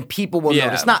and people will Yeah.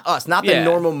 notice. Not us. Not the Yeah.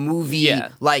 normal movie Yeah.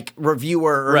 like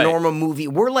reviewer or Right. normal movie.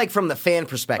 We're like from the fan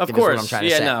perspective. Of course. is what I'm trying to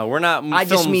yeah, say. no, we're not I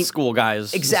just film mean- school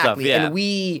guys. Exactly. And stuff. Yeah. And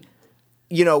we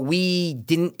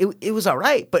didn't. It was all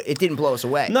right, but it didn't blow us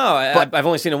away. No, But- I've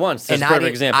only seen it once. That's and a I perfect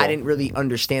didn't, example. I didn't really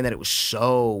understand that it was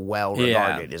so well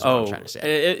regarded. Is what I'm trying to say.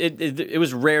 It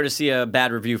was rare to see a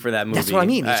bad review for that movie. That's what I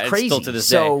mean. It's crazy. Still to this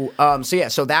day.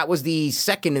 So that was the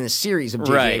second in the series of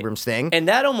J.J. Right. Abrams thing. And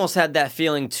that almost had that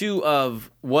feeling too of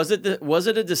was it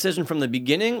a decision from the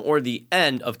beginning or the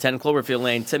end of 10 Cloverfield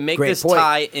Lane to make Great this point.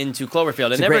 tie into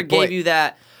Cloverfield? It a never great gave point. you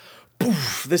that.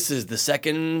 Poof, this is the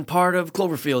second part of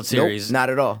Cloverfield series. Nope, not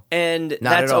at all. And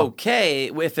Not that's at all. okay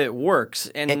if it works.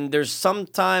 And there's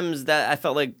sometimes that I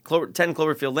felt like 10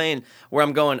 Cloverfield Lane where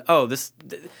I'm going, oh, this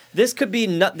could be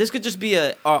this could just be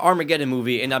a Armageddon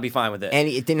movie, and I'll be fine with it. And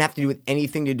it didn't have to do with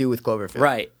anything to do with Cloverfield.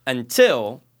 Right.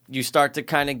 Until you start to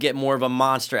kind of get more of a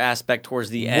monster aspect towards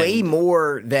the end. Way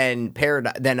more than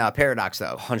Paradox,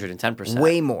 though. 110%.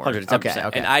 Way more. 110%.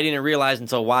 Okay. And I didn't realize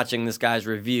until watching this guy's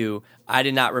review, I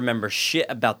did not remember shit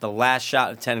about the last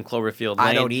shot of 10 Cloverfield Lane.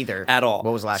 I don't either. At all.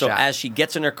 What was the last so shot? as she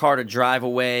gets in her car to drive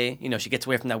away, she gets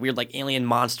away from that weird like alien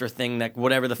monster thing, that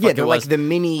whatever the fuck Yeah, it they're was. like the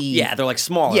mini. Yeah, they're like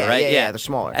smaller, Yeah, right? yeah, they're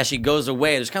smaller. As she goes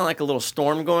away, there's kind of like a little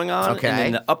storm going on. Okay. And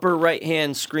in the upper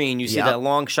right-hand screen, you see Yep. that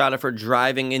long shot of her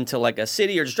driving into like a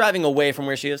city or just driving away from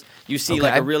where she is. You see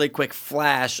like Okay. a really quick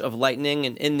flash of lightning,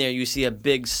 and in there you see a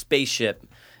big spaceship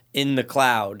in the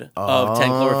cloud of 10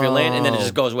 Cloverfield Lane, and then it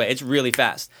just goes away. It's really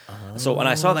fast. So when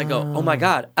I saw that, I go, oh my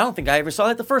God, I don't think I ever saw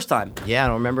that the first time. Yeah, I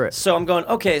don't remember it. So I'm going,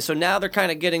 okay, so now they're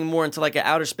kind of getting more into like an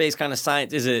outer space kind of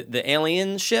science. Is it the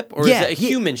alien ship or Yeah, is it a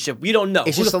human ship? We don't know.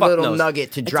 It's Who just the a fuck little knows?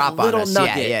 nugget to It's drop a little on us.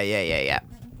 nugget. Yeah.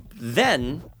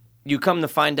 Then you come to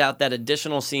find out that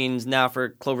additional scenes now for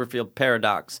Cloverfield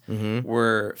Paradox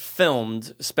were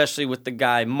filmed, especially with the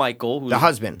guy Michael, who's The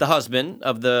husband. the husband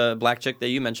of the black chick that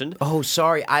you mentioned. Oh,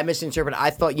 sorry, I misinterpreted.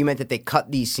 I thought you meant that they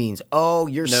cut these scenes. Oh,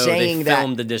 you're No, saying they that.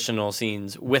 filmed additional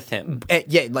scenes with him.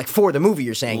 Yeah, like for the movie,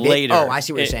 you're saying. Later. I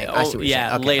see what you're saying. I see what you're yeah,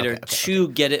 saying. Okay, later okay. to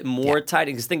get it more tight.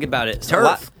 Because think about it. It's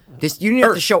Earth. You didn't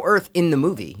have to show Earth in the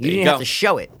movie. You didn't have to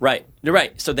show it. Right. You're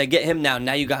right. So they get him now.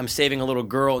 Now you got him saving a little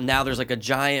girl. Now there's like a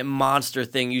giant monster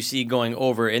thing you see going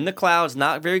over in the clouds.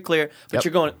 Not very clear. But Yep.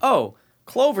 you're going, oh,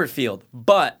 Cloverfield.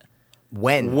 But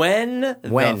When?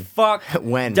 the fuck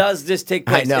When? does this take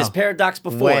place? I know. Is Paradox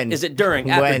before? When? Is it during?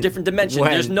 After? When? Different dimension?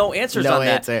 When? There's no answers No on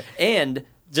that. answer. And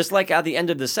just like at the end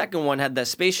of the second one had that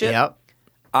spaceship. Yep.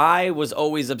 I was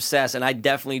always obsessed, and I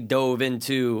definitely dove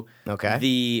into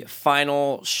the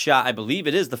final shot. I believe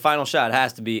it is the final shot. It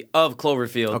has to be of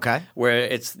Cloverfield. Okay, where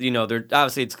it's they're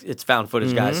obviously it's found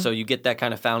footage, guys. So you get that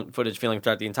kind of found footage feeling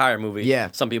throughout the entire movie. Yeah.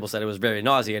 Some people said it was very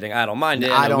nauseating. I don't mind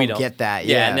it. I don't get that.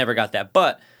 Yeah, I never got that.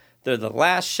 But the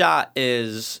last shot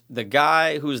is the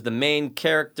guy who's the main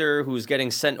character who's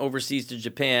getting sent overseas to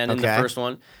Japan in the first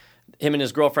one. Him and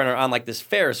his girlfriend are on like this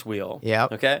Ferris wheel. Yeah.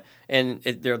 Okay. And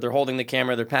they're holding the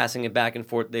camera. They're passing it back and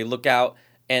forth. They look out,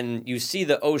 and you see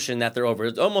the ocean that they're over.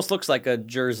 It almost looks like a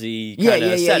Jersey kind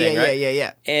of setting, right?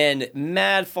 Yeah. And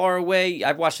mad far away,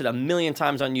 I've watched it a million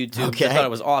times on YouTube. Okay. I thought it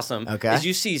was awesome. Okay. Is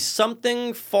you see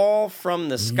something fall from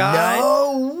the sky.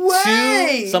 No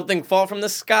way! Something fall from the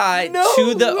sky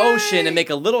to the ocean and make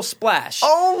a little splash.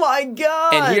 Oh my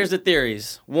God! And here's the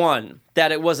theories. One,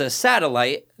 that it was a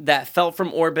satellite that fell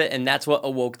from orbit, and that's what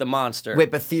awoke the monster.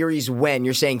 Wait, but theories when?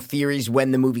 You're saying theories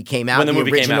when the movie came out? When the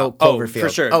movie came out. Cloverfield. Oh, for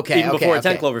sure. Okay, Even before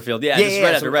 10 Cloverfield. Yeah, just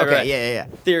right after, right. Yeah.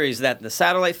 Theories that the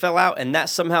satellite fell out, and that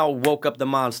somehow woke up the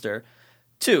monster.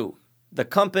 2, the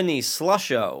company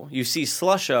Slusho. You see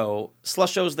Slusho.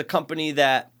 Slusho's the company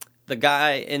that the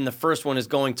guy in the first one is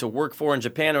going to work for in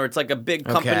Japan, or it's like a big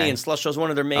company, and Slusho's one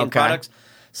of their main products.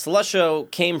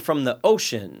 Slusho came from the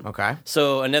ocean. Okay.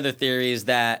 So another theory is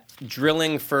that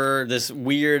drilling for this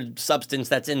weird substance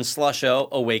that's in Slusho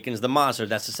awakens the monster.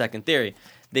 That's the second theory.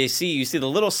 You see the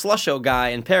little Slusho guy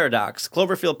in Paradox,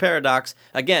 Cloverfield Paradox.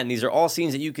 Again, these are all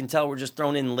scenes that you can tell were just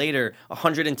thrown in later,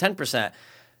 110%.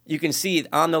 You can see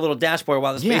on the little dashboard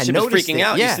while the spaceship is freaking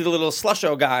out. You see the little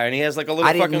Slusho guy, and he has like a little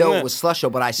I didn't know it was Slusho,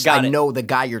 but I know the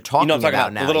guy you're talking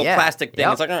about now. The little plastic thing.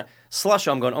 It's like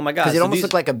Slusho. I'm going, oh my God. Because it almost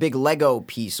looked like a big Lego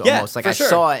piece almost. Like I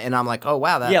saw it, and I'm like, oh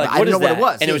wow. I didn't know what it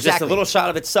was. And it was just a little shot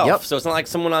of itself. Yep. So it's not like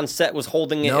someone on set was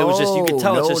holding it. It was just, you could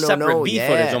tell it's just separate B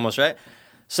footage almost, right?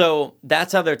 So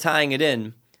that's how they're tying it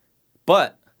in.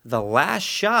 But the last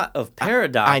shot of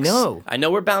Paradox. I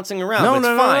know we're bouncing around, but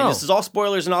it's fine. This is all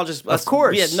spoilers, and I'll just. Of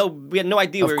course. We had no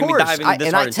idea we were going to be diving into this.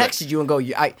 And I texted you and go,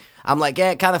 I'm like,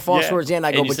 it kind of falls towards the end.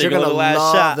 I go, but you're going to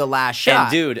love the last shot.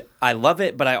 And dude, I love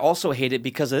it, but I also hate it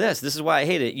because of this. This is why I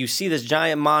hate it. You see this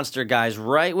giant monster, guys,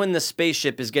 right when the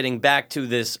spaceship is getting back to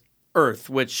this Earth,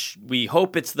 which we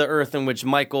hope it's the Earth in which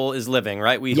Michael is living,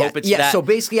 right? We hope it's that. So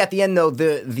basically, at the end, though,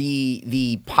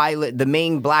 the pilot, the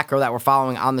main black girl that we're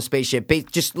following on the spaceship,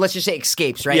 let's just say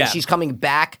escapes, right? Yeah. And she's coming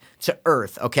back to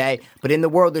Earth, okay? But in the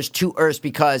world, there's 2 Earths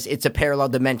because it's a parallel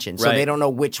dimension, so they don't know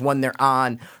which one they're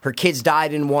on. Her kids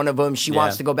died in one of them. She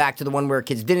wants to go back to the one where her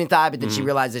kids didn't die, but then she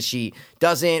realizes she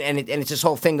doesn't, and it's this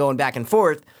whole thing going back and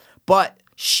forth. But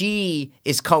she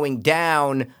is going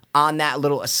down on that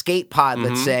little escape pod,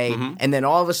 let's say, and then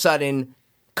all of a sudden,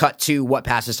 cut to what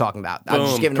Pass is talking about. Boom, I'm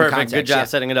just giving them context. Good job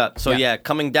setting it up. So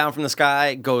coming down from the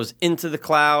sky, goes into the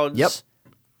clouds. Yep.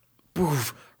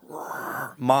 Boof.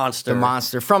 Monster. The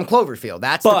monster from Cloverfield.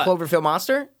 That's the Cloverfield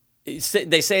monster? They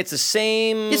say it's the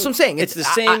same. That's what I'm saying. It's the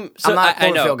same. I'm not a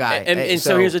Cloverfield guy. And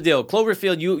so here's the deal.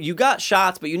 Cloverfield, you got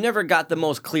shots, but you never got the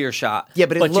most clear shot. Yeah,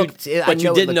 but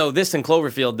you did know this in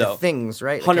Cloverfield, though. Things,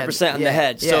 right? 100% on the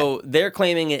head. Yeah. So they're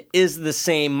claiming it is the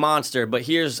same monster, but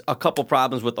here's a couple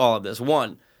problems with all of this.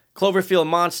 One, Cloverfield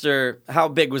monster, how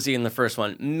big was he in the first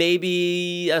one?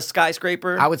 Maybe a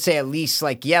skyscraper? I would say at least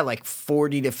like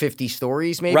 40 to 50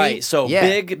 stories maybe. Right, so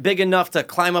big enough to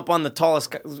climb up on the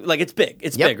tallest, like it's big.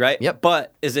 It's big, right? Yep.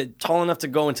 But is it tall enough to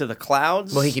go into the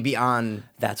clouds? Well, he could be on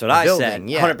That's what I said,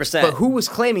 100%. But who was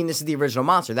claiming this is the original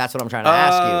monster? That's what I'm trying to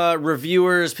ask you.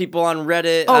 Reviewers, people on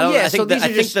Reddit. I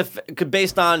think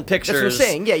based on pictures. That's what I'm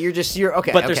saying. Yeah, you're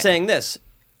okay. But they're saying this.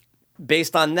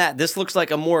 Based on that, this looks like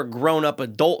a more grown-up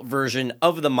adult version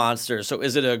of the monster. So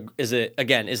is it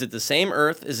the same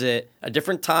Earth? Is it a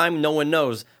different time? No one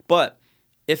knows. But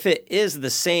if it is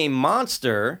the same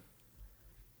monster,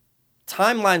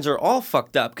 timelines are all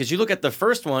fucked up. Because you look at the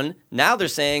first one, now they're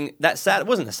saying that it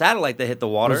wasn't a satellite that hit the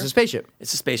water. It was a spaceship.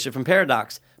 It's a spaceship from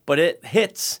Paradox. But it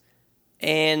hits,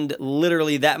 and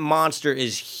literally that monster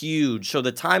is huge. So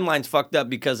the timeline's fucked up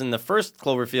because in the first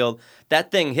Cloverfield, that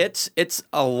thing hits, it's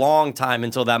a long time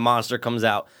until that monster comes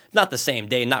out. Not the same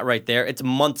day, not right there. It's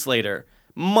months later.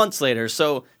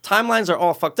 So timelines are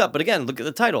all fucked up. But again, look at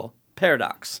the title,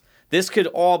 Paradox. This could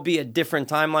all be a different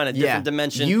timeline, a different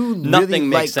dimension. Nothing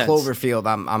makes sense. Cloverfield.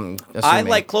 I'm assuming. I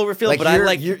like Cloverfield,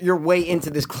 but you're way into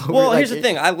this Cloverfield. Well, here's the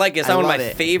thing. I like it. It's not one of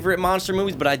my favorite monster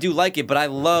movies, but I do like it. But I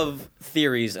love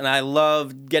theories, and I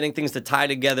love getting things to tie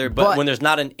together. But when there's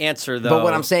not an answer, though. But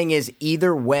what I'm saying is,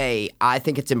 either way, I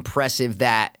think it's impressive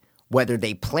that whether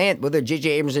J.J.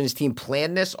 Abrams and his team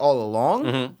planned this all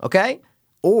along, okay,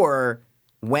 or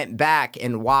went back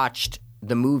and watched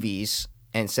the movies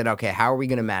and said, okay, how are we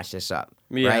going to match this up?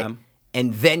 Yeah. Right?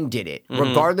 And then did it,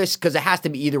 regardless, because it has to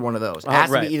be either one of those. It has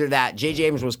to right. be either that J.J.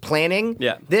 Abrams was planning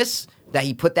this, that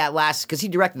he put that last, because he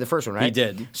directed the first one, right? He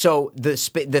did. So the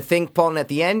thing falling at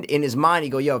the end, in his mind, he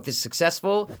go, yo, if this is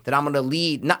successful, then I'm going to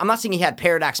lead. I'm not saying he had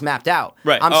Paradox mapped out.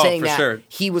 Right. I'm saying for that sure.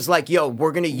 he was like, yo,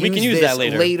 we're going to use use this that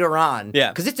later. on. Yeah.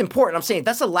 Because it's important. I'm saying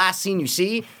that's the last scene you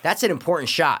see. That's an important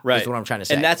shot, Right. is what I'm trying to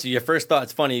say. And that's your first thought.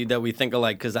 It's funny that we think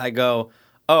alike because I go,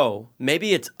 oh,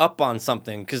 maybe it's up on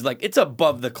something because like it's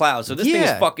above the clouds. So this thing is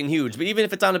Yeah. fucking huge. But even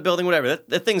if it's on a building, whatever,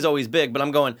 that thing's always big. But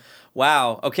I'm going,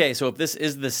 wow, okay, so if this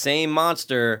is the same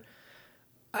monster,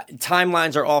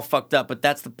 timelines are all fucked up. But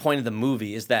that's the point of the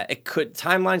movie is that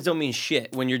timelines don't mean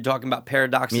shit when you're talking about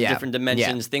paradoxes, Yeah. different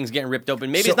dimensions, things getting ripped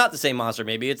open. Maybe So- it's not the same monster.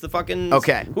 Maybe it's the fucking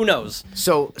Okay. Who knows?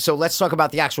 So let's talk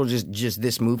about the actual just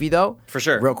this movie though. For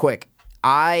sure. Real quick.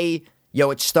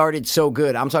 It started so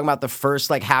good. I'm talking about the first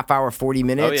like half hour, 40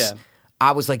 minutes. Oh, yeah.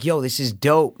 I was like, yo, this is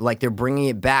dope. Like they're bringing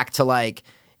it back to like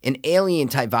an alien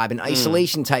type vibe, an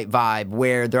isolation type vibe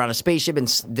where they're on a spaceship and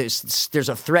there's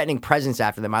a threatening presence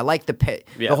after them. I like the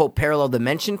whole parallel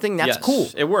dimension thing. That's Yes, cool.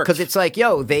 it works. Because it's like,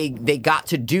 yo, they got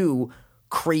to do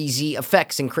crazy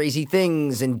effects and crazy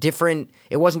things and different.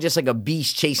 It wasn't just like a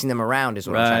beast chasing them around is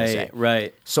what I'm trying to say.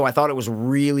 Right. So I thought it was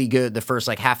really good the first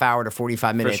like half hour to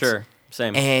 45 minutes. For sure.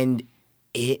 Same. And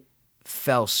it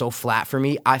fell so flat for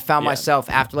me. I found myself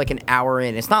after like an hour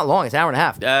in. It's not long. It's an hour and a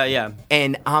half. Yeah.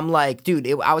 And I'm like, dude,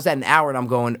 I was at an hour and I'm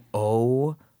going,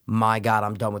 oh my God,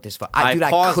 I'm done with this. I I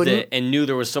paused couldn't. it and knew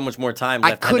there was so much more time I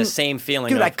left. I had couldn't. the same feeling.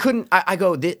 Dude, of, I couldn't. I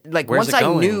go, like, Where's once it I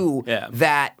going? knew Yeah.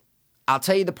 that, I'll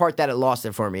tell you the part that it lost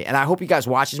it for me. And I hope you guys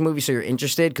watch this movie so you're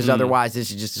interested, because otherwise this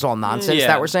is just it's all nonsense Yeah.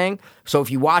 that we're saying. So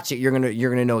if you watch it, you're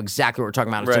gonna know exactly what we're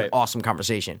talking about. It's an Right. awesome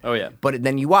conversation. Oh, yeah. But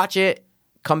then you watch it,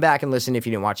 come back and listen if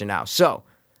you didn't watch it now. So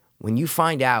when you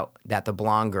find out that the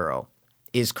blonde girl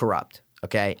is corrupt,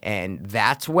 okay, and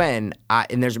that's when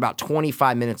and there's about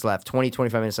 25 minutes left,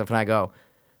 25 minutes left, and I go,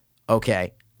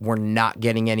 okay, we're not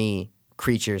getting any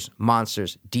creatures,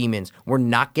 monsters, demons. We're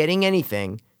not getting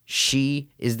anything. She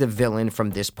is the villain from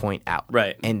this point out.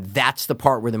 Right. And that's the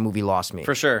part where the movie lost me.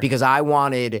 For sure. Because I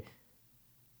wanted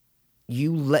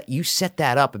you set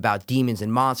that up about demons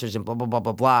and monsters and blah, blah, blah,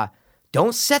 blah, blah.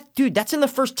 Don't set, dude, that's in the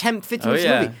first 10, 15 minutes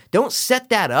of the movie. Don't set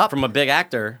that up. from a big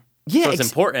actor. Yeah, so it's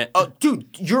important. Dude,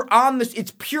 you're on this.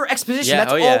 It's pure exposition. Yeah,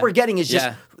 That's oh, all yeah. we're getting is just,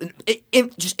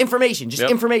 just information, Yep.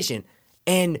 information,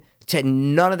 and to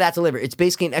none of that delivered. It's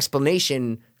basically an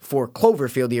explanation for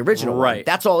Cloverfield, the original one. Right.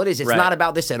 That's all it is. It's Right. not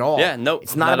about this at all. Yeah, nope,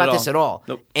 it's not not at about this all. at all.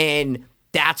 Nope. And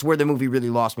that's where the movie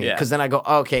really lost me. Yeah. Because then I go,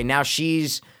 okay, now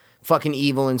she's fucking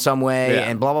evil in some way, Yeah.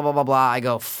 and blah blah blah blah blah. I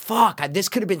go, fuck, this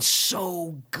could have been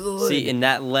so good. See, and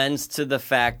that lends to the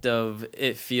fact of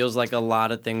it feels like a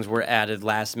lot of things were added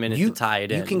last minute to tie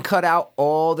it in. You can cut out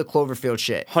all the Cloverfield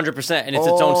shit. 100%, and it's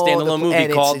its own All standalone the- movie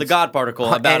and called The it's- God Particle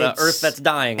and about an it's- Earth that's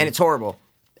dying, and it's horrible.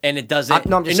 and it doesn't.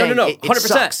 I'm just no, saying, no, it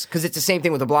 100%. because it's the same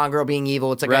thing with the blonde girl being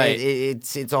evil. It's like Right.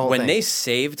 it's a whole When thing. they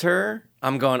saved her,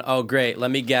 I'm going, oh great.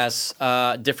 Let me guess.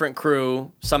 Different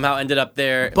crew somehow ended up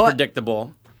there. But-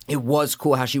 Predictable. It was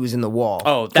cool how she was in the wall.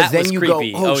 Oh, 'Cause that then was you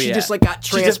creepy. Go, Oh, she yeah. just like got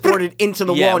She just- transported into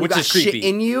the Yeah, wall and you which got is creepy. shit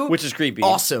in you. Which is creepy.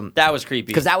 Awesome. That was creepy.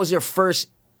 Because that was their first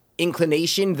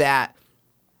inclination that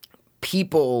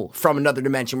people from another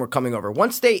dimension were coming over.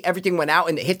 Once everything went out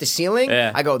and it hit the ceiling,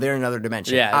 Yeah. I go, they're in another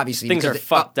dimension. Yeah, obviously. things because are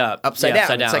fucked up. Upside Yeah, down.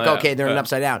 upside It's down, like, yeah, okay, they're in yeah,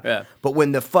 upside down. yeah. But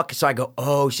when so I go,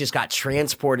 oh, she just got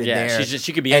transported Yeah, there.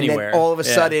 she could be and anywhere. then all of a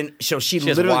Yeah. sudden, so she She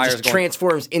has literally wires just going-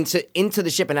 transforms into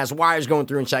the ship and has wires going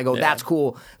through. And so I go, that's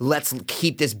cool. Let's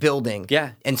keep this building.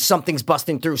 Yeah. And something's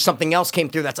busting through. Something else came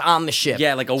through that's on the ship.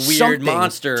 Yeah, like a weird Something.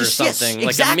 monster or Yes, something. Like a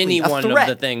exactly. mini one of threat.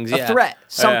 the things, A yeah. threat. Yeah.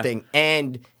 Something.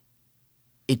 And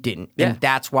it didn't. Yeah. And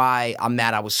that's why I'm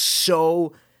mad. I was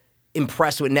so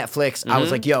impressed with Netflix. I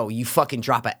was like, yo, you fucking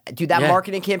drop it. Dude, that Mm-hmm. Yeah.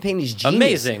 marketing campaign is genius.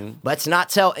 Amazing. Let's not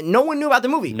tell. No one knew about the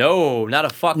movie. No, not a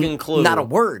fucking clue. Not a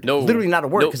word. No. Literally not a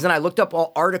word. Nope. Because then I looked up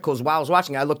all articles while I was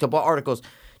watching. I looked up all articles.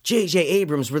 J.J.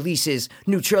 Abrams releases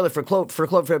new trailer for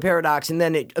Cloverfield Paradox, and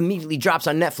then it immediately drops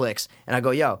on Netflix. And I go,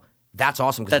 yo, that's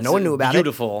awesome because That's no one knew about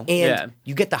beautiful. it. And Yeah.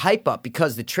 you get the hype up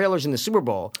because the trailer's in the Super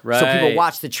Bowl. So Right. people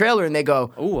watch the trailer and they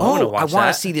go, Ooh, I wanna I watch want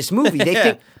that." to see this movie.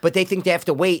 They think they have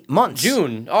to wait months.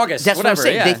 June, August, That's whatever. what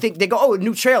I'm saying. Yeah. They go, oh, a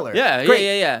new trailer. Yeah,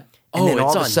 Great. yeah. And Oh, then it's all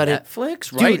of on a sudden,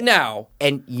 Netflix right Dude, now.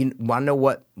 And you want to know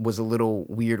what was a little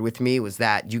weird with me was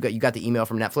that you got the email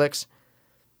from Netflix.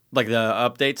 Like the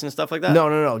updates and stuff like that?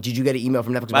 No. Did you get an email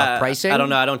from Netflix about pricing? I don't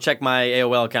know. I don't check my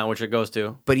AOL account, which it goes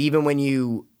to. But even when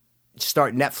you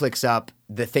start Netflix up,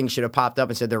 the thing should have popped up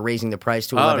and said they're raising the price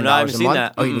to $11 Oh, no, I haven't a seen month.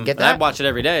 that. Oh, you didn't get that? I watch it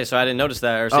every day, so I didn't notice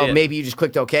that or see Oh, it. maybe you just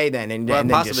clicked OK then and then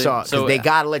possibly. just saw it. Because So, they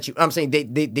got to let you. I'm saying they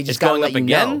just got to going let up you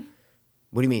again? know.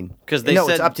 What do you mean? 'Cause they no,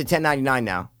 said- it's up to $10.99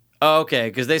 now. Oh, okay,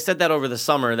 because they said that over the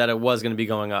summer that it was going to be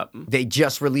going up. They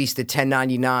just released the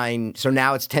 $10.99, so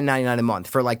now it's $10.99 a month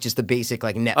for like just the basic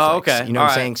like Netflix. Oh, okay. You know All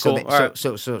what I'm right, saying? So, cool. All right.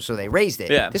 so they raised it.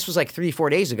 Yeah. This was like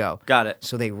 3-4 days ago. Got it.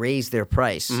 So they raised their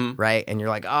price, right? And you're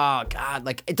like, oh god,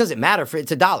 like it doesn't matter for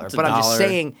it's $1. But I'm just $1.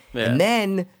 saying. Yeah. And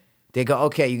then they go,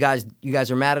 okay, you guys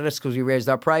are mad at us because we raised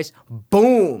our price.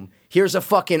 Boom. Here's a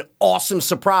fucking awesome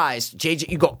surprise. JJ,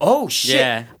 you go, oh shit.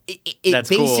 Yeah. It That's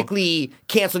cool. basically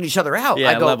canceled each other out. Yeah,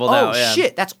 I go, leveled oh out, yeah.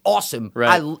 shit, that's awesome.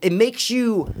 Right. It makes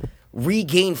you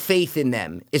regain faith in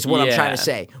them is what I'm Yeah. trying to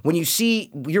say. When you see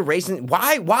you're raising,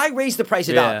 why raise the price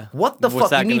 $1? Yeah. What the What's fuck?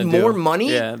 that You need gonna do? more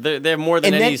money? Yeah, they're more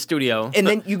than And any then- studio. And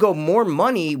then you go, more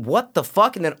money? What the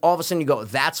fuck? And then all of a sudden you go,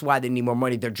 that's why they need more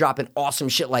money. They're dropping awesome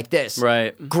shit like this.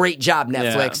 Right. Great job,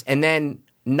 Netflix. Yeah. And then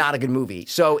not a good movie.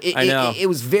 So I know. it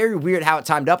was very weird how it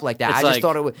timed up like that. It's I just like,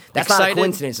 thought it was, that's not a excited,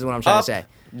 coincidence is what I'm trying up, to say.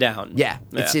 Down. Yeah,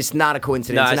 it's just not a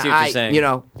coincidence. No, I And see what you're saying. You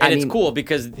know, and I it's mean, cool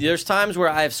because there's times where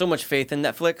I have so much faith in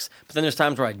Netflix, but then there's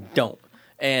times where I don't.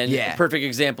 And Yeah. a perfect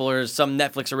example are some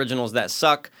Netflix originals that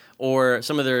suck, or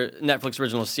some of their Netflix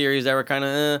original series that were kind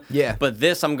of Yeah. But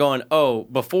this, I'm going,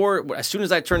 as soon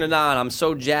as I turn it on, I'm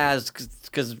so jazzed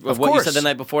because of what you course. said the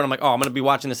night before, and I'm like, I'm going to be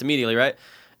watching this immediately, right?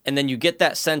 And then you get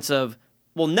that sense of,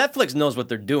 well, Netflix knows what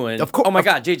they're doing. Of course. Oh my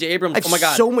God, J.J. Abrams. I have Oh my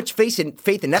God. so much faith in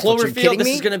Netflix. Are you Cloverfield, kidding this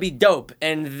me? is going to be dope.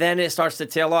 And then it starts to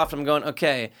tail off. I'm going,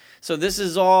 okay, so this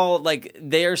is all like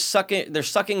they're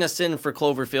sucking us in for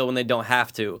Cloverfield when they don't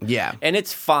have to. Yeah. And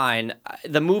it's fine.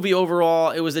 The movie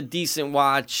overall, it was a decent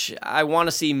watch. I want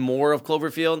to see more of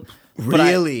Cloverfield. But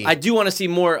Really? I do want to see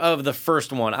more of the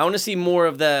first one. I want to see more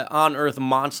of the on-Earth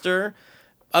monster.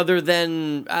 Other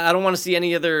than, I don't want to see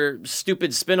any other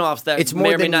stupid spin-offs that It's may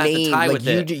more or may than not have to name. tie Like with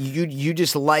it. you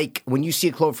just like when you see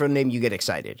a Cloverfield name, you get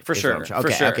excited. For is sure. what I'm saying. For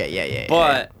Okay. sure. Okay. Yeah.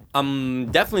 But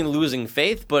I'm definitely losing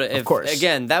faith. But if, course.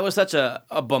 again, that was such a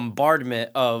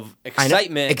bombardment of I know.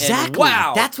 excitement. Exactly. And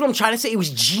wow. That's what I'm trying to say. It was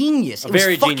genius. It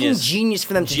Very was fucking genius. genius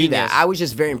for them to do that. Genius. I was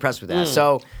just very impressed with that.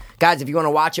 So, guys, if you want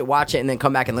to watch it, and then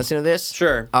come back and listen to this.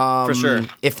 Sure. For sure.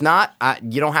 If not,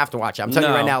 you don't have to watch it. I'm telling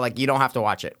you No. right now, like you don't have to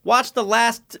watch it. Watch the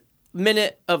last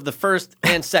minute of the first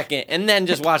and second, and then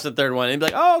just watch the third one and be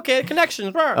like, oh, okay,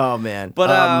 connections. Oh man.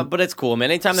 But it's cool,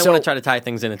 man. Anytime they so- want to try to tie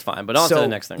things in, it's fine. But on to the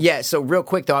next thing. Yeah, so real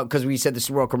quick though, because we said this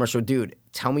Super Bowl commercial, dude,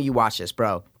 tell me you watched this,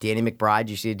 bro. Danny McBride,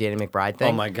 you see the Danny McBride thing?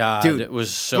 Oh my God. Dude, It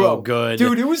was so bro, good.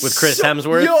 Dude, it was with Chris so-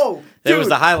 Hemsworth. Yo, That was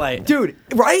dude, the highlight. Dude,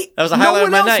 right? That was the highlight no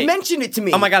of my one else night. mentioned it to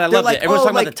me. Oh my God, I They're loved it. Everyone's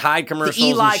talking about the Tide commercials The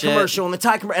Eli and shit. commercial and the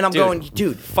Tide commercial. And I'm Dude, going,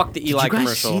 dude. fuck the Eli did you guys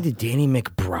commercial. see the Danny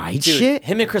McBride Dude, shit?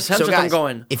 him and Chris So Hemsworth, I'm guys,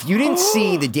 going, if you didn't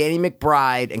see the Danny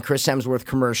McBride and Chris Hemsworth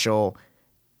commercial,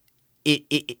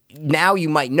 it now you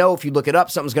might know if you look it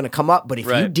up, something's going to come up. But if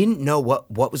you Right. didn't know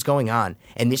what was going on,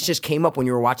 and this just came up when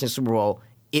you were watching the Super Bowl,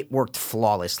 it worked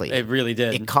flawlessly. It really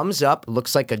did. It comes up,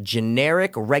 looks like a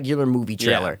generic, regular movie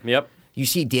trailer. Yeah, yep. You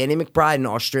see Danny McBride in an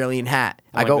Australian hat.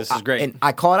 I like, go, this is great. and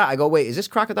I call it out. I go, wait, is this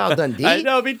Crocodile Dundee? I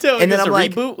know, me too. And then It's I'm a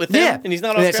like, reboot with him, yeah. and he's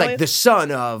not And it's Australian? like the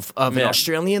son of an Yeah.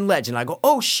 Australian legend. I go,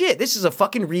 oh shit, this is a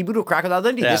fucking reboot of Crocodile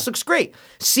Dundee. Yeah. This looks great.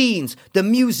 Scenes, the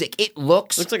music, it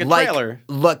looks like a trailer.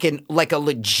 looking like a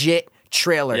legit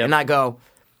trailer. Yep. And I go,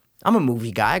 I'm a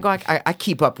movie guy. I go, I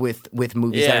keep up with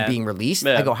movies that Yeah. are being released.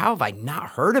 Yeah. I go, how have I not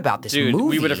heard about this Dude,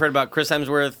 movie? we would have heard about Chris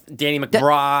Hemsworth, Danny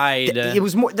McBride. It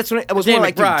was more. That's what it was Danny more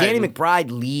like. Dude, McBride. Danny McBride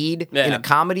lead in Yeah. a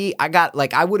comedy.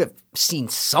 I would have seen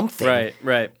something.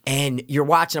 Right. And you're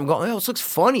watching. I'm going. Oh, this looks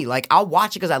funny. Like I'll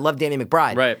watch it because I love Danny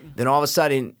McBride. Right. Then all of a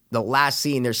sudden, the last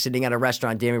scene, they're sitting at a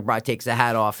restaurant. Danny McBride takes the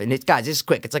hat off, and it's guys. This is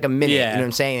quick. It's like a minute. Yeah. You know what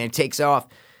I'm saying? And it takes off,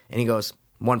 and he goes,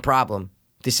 "One problem.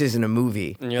 This isn't a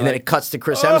movie." And, you're then like, it cuts to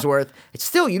Chris Hemsworth. It's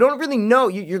still you don't really know.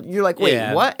 You're like, wait,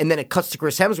 Yeah. what? And then it cuts to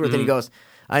Chris Hemsworth, and he goes,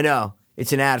 "I know."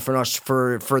 It's an ad for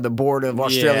the board of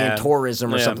Australian Yeah.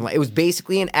 tourism or Yeah. something like. It was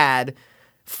basically an ad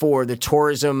for the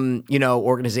tourism,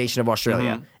 organization of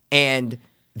Australia, Mm-hmm. and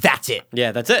that's it.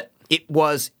 Yeah, that's it. It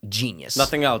was genius.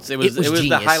 Nothing else. It was the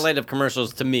genius. highlight of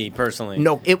commercials to me personally.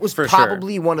 No, it was For sure.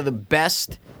 probably one of the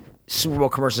best Super Bowl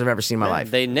commercials I've ever seen in my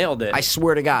life. They nailed it. I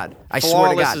swear to God. I swear to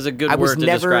Flawless God. is a good I was word to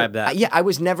never, describe that. Yeah, I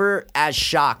was never as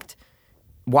shocked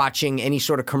watching any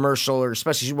sort of commercial or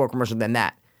especially Super Bowl commercial than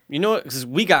that. You know what? Because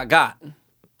we got.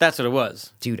 That's what it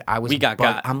was. Dude, I was. We got.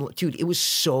 Dude, it was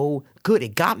so good.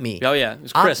 It got me. Oh, yeah. It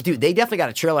was crisp. Dude, they definitely got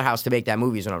a trailer house to make that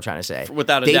movie. Is what I'm trying to say.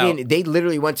 Without a doubt. They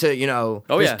literally went to Oh,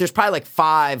 yeah. There's probably like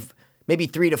 5, maybe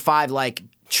 3 to 5 like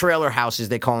trailer houses,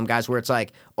 they call them, guys, where it's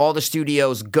like all the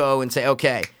studios go and say,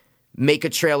 okay, make a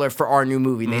trailer for our new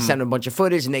movie. And they send them a bunch of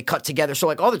footage and they cut together. So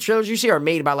like all the trailers you see are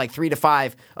made by like 3 to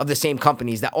 5 of the same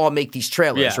companies that all make these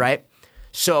trailers, right?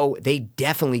 So they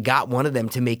definitely got one of them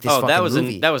to make this fucking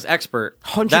movie. That was expert.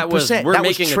 100%. That was, we're That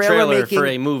was making a trailer trailer making. for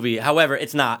a movie. However,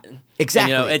 it's not.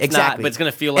 Exactly. You know, it's exactly. not, but it's going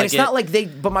to feel like and it's not like they,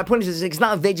 but my point is, it's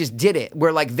not like they just did it,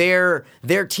 where like their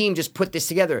team just put this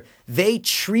together. They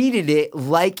treated it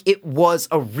like it was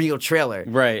a real trailer.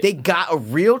 Right. They got a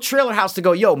real trailer house to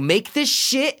go, yo, make this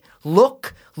shit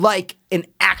look like an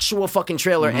actual fucking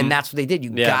trailer, and that's what they did.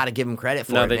 You gotta give them credit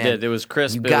for it. No, they man. did. It was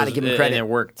crisp. You gotta give them credit. And it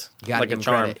worked Gotta like give a 'em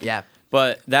charm. credit, yeah.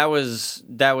 But that was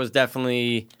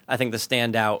definitely, I think, the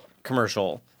standout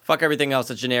commercial. Fuck everything else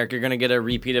that's generic. You're gonna get a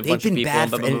repeat of a They've bunch of been people. bad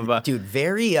Blah, for, blah, blah, blah. dude.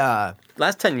 Very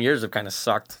Last 10 years have kind of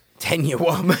sucked. 10-year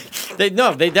woman. They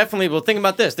definitely. Well, think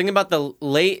about this. Think about the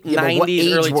late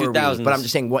 '90s, early 2000s. But I'm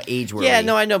just saying, what age were we? Yeah,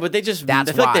 no, I know, but they just.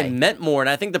 That's I feel like why. they meant more, and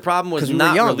I think the problem was 'Cause we were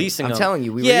not young. releasing I'm them. telling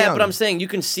you, we were Yeah, young. but I'm saying you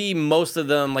can see most of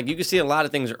them. Like you can see a lot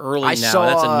of things early I now. saw,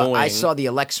 That's annoying. I saw the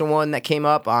Alexa one that came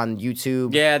up on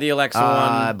YouTube. Yeah, the Alexa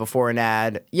one. Before an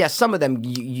ad. Yeah, some of them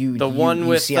you The one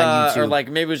with, see on YouTube. or like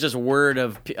maybe it was just word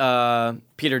of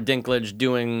Peter Dinklage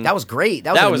doing. That was great.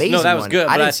 That was an amazing no, that was one. good. I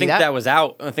But didn't I see think that. that was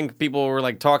out. I think people were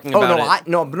like talking Oh about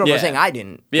no, it. but Yeah. I'm saying I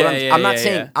didn't. Yeah, But yeah, I'm not yeah,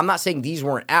 saying yeah. I'm not saying these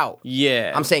weren't out.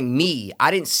 Yeah, I'm saying me.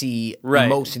 I didn't see right.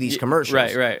 most of these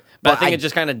commercials. Right. But I think it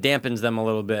just kind of dampens them a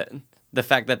little bit. The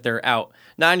fact that they're out.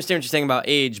 Now I understand what you're saying about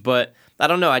age, but I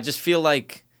don't know. I just feel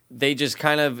like they just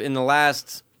kind of in the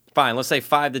last. Fine, let's say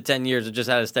 5 to 10 years, it just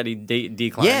had a steady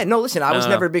decline. Yeah, no, listen, I was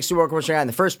No. never a big Super Bowl commercial guy in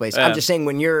the first place. I'm just saying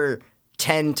when you're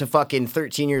 10 to fucking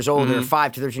 13 years old Mm-hmm. or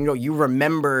 5 to 13 years old, you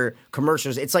remember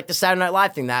commercials. It's like the Saturday Night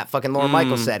Live thing that fucking Lauren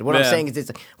Michaels said. What I'm yeah. saying is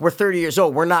it's we're 30 years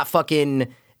old. We're not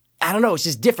fucking... I don't know. It's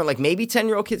just different. Like maybe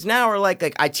 10-year-old kids now are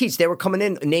like I teach. They were coming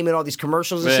in naming all these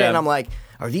commercials and shit, Yeah. and I'm like,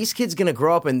 are these kids gonna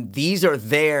grow up and these are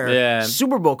their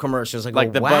Super Bowl commercials?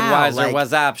 Like the wow, Budweiser like,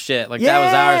 What's Up shit. Like yeah, that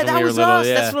was ours when that we were was little. us.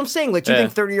 Yeah. That's what I'm saying. Like, do you Yeah.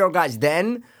 think 30-year-old guys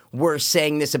then were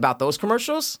saying this about those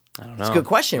commercials? I don't know. It's a good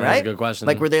question, That's a right? good question.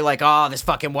 Like, were they like, oh, this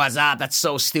fucking What's Up? That's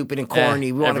so stupid and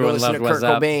corny. We want to go everyone listen to loved Kurt What's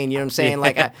Up. Cobain. You know what I'm saying?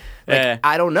 Yeah. Yeah.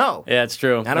 I don't know. Yeah, it's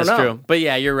true. I don't That's know. true. But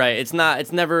yeah, you're right. It's not.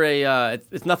 It's never a.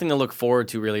 It's nothing to look forward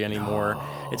to really anymore.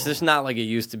 It's just not like it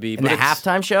used to be. And but the it's-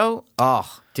 halftime show, oh,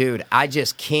 dude, I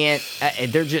just can't.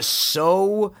 They're just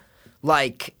so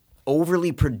like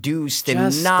overly produced and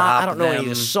Just not. I stop don't know any of the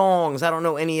them. songs. I don't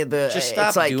know any of the. Just it's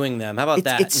stop like, doing them. How about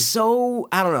that? It's so.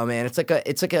 I don't know, man.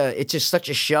 It's just such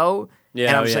a show. Yeah,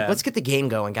 and I'm oh, just yeah. like, let's get the game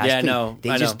going, guys. Yeah, please. no,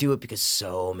 They I just know. do it because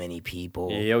so many people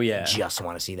Yeah, oh, yeah. just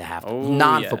want to see the halftime. Oh,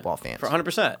 Non-football yeah. fans. For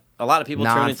 100%. A lot of people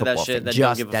turn into that Non-football shit fans. that Just,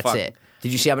 don't give a that's fuck. it.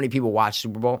 Did you see how many people watched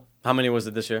Super Bowl? How many was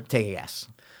it this year? Take a guess.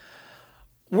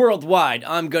 Worldwide,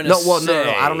 I'm gonna No, say. well, no.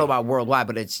 I don't know about worldwide,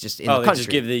 but it's just in Oh, the they country. just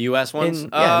give the U.S. ones? in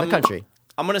the country.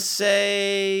 I'm gonna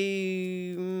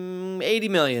say 80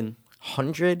 million.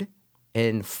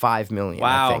 105 million,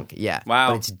 Wow. I think. Yeah. Wow.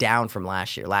 But it's down from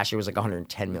last year. Last year was like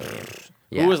 110 million.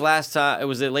 Yeah. Who was last time?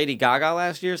 Was it Lady Gaga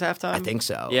last year's halftime? I think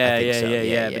so. Yeah, I think yeah, so.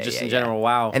 yeah. But just in general,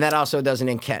 wow. And that also doesn't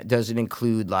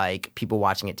include like people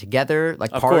watching it together,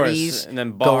 like Of parties, course. And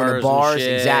then going to bars and bars,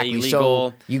 shit, exactly. illegal.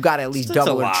 So you got to at least That's a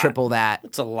double or lot. triple that.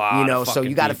 It's a lot You know, of so fucking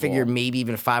you got to people. figure maybe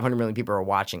even 500 million people are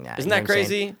watching that. Isn't You know that what I'm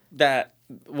saying? crazy? That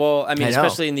well, I mean, I know.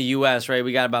 especially in the U.S., right?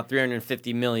 We got about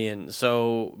 350 million,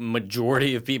 so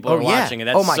majority of people Oh are yeah. watching it.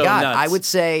 That's oh my so god. nuts. I would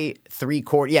say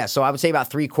 3/4. Yeah. So I would say about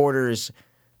 3/4.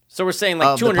 So we're saying like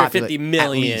Of the 250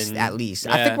 million. At least.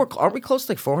 Yeah. I think aren't we close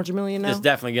to like 400 million now? It's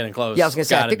definitely getting close. Yeah, I was gonna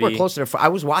say. I Gotta think we're be. closer to. I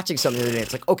was watching something the other day.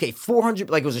 It's like, okay, 400.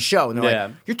 Like it was a show, and they're Yeah.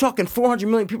 like, "You're talking 400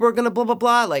 million people are gonna blah blah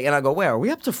blah." Like, and I go, "Where are we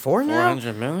up to 4 now?"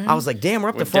 400 million? I was like, "Damn, we're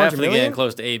up We're to 400 definitely million." getting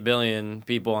close to 8 billion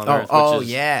people on Oh, Earth. oh which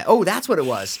is, yeah. Oh, that's what it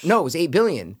was. No, it was 8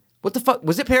 billion. What the fuck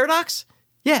was it? Paradox?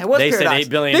 Yeah, it was. They Paradox. said 8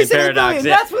 billion They in said 8 Paradox. billion.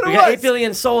 Yeah. That's what it we was. got 8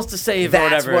 billion souls to save or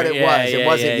That's whatever. what it Yeah, was. yeah, It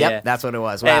wasn't. yeah, Yep, yeah. that's what it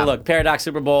was. Hey, Wow. look, Paradox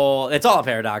Super Bowl. It's all a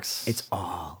paradox. It's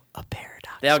all a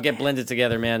paradox. They all get blended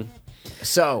together, man.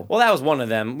 So Well, that was one of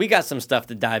them. We got some stuff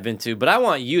to dive into, but I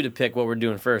want you to pick what we're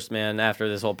doing first, man, after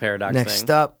this whole paradox next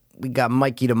thing. up, we got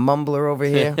Mikey the Mumbler over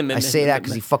here. I say that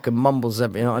because he fucking mumbles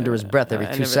under his breath every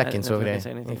I 2 never- seconds I over never there.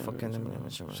 say anything. Hey,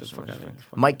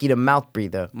 Mikey the mouth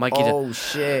breather. Mikey the- Oh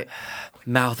shit.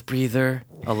 Mouth breather,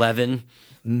 11.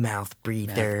 Mouth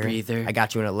breather. Mouth breather. I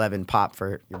got you an 11 pop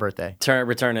for your birthday.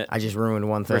 Return it. I just ruined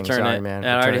one thing. Return Sorry, it. man.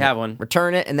 I already Return it. have one.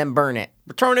 Return it and then burn it.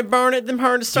 Return it, burn it, then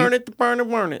burn it, burn it,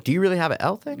 burn it. Do you really have an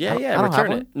L thing? Yeah, I yeah, don't have return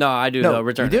one. it. No, I do, No, though.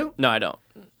 Return you it. do? No, I don't.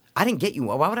 I didn't get you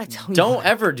one. Why would I tell you? Don't that?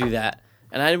 ever do that.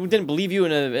 And I didn't believe you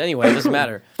anyway. It doesn't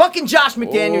matter. Fucking Josh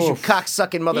McDaniels, you Oof.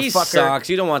 cocksucking motherfucker. He sucks.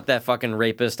 You don't want that fucking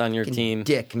rapist on your team.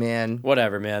 Dick, man.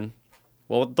 Whatever, man.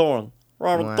 What we're doing?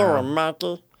 What we're Wow. doing,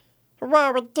 Mikey?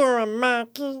 What we're doing,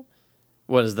 Mikey?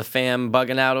 What is the fam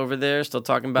bugging out over there? Still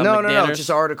talking about No, McDaniels? just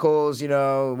articles,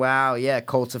 wow, yeah,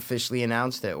 Colts officially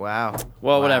announced it, wow.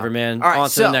 Well, Wow. whatever, man. All right, On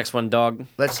to so, the next one, dog.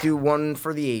 Let's do one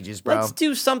for the ages, bro. Let's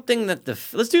do something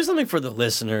let's do something for the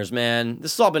listeners, man.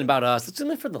 This has all been about us. Let's do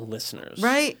something for the listeners.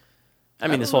 Right? I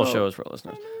mean, this whole show is for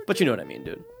listeners. But you know what I mean,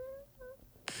 dude.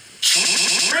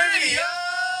 Trivia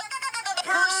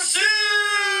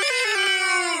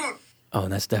Pursuit! Oh,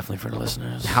 and that's definitely for the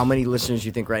listeners. How many listeners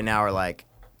you think right now are like,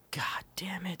 God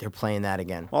damn it, they're playing that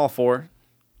again? All 4.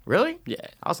 Really? Yeah.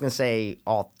 I was going to say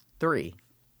all 3.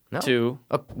 No. 2.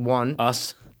 1.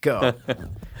 Us. Go.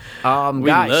 We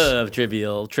Guys, love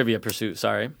Trivia Pursuit.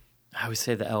 Sorry. I always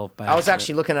say the L by I was accident.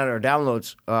 actually looking at our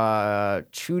downloads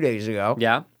 2 days ago.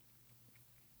 Yeah?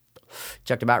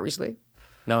 Checked them out recently.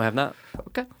 No, I have not.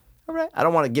 Okay. All right. I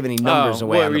don't want to give any numbers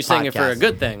away Well, on were the you saying it for a podcast.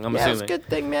 good thing? I'm Yeah, assuming. it's a good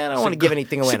thing, man. I don't want to give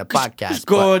anything away on a podcast. It's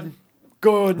but good.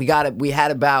 Good. We got it. We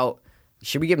had about.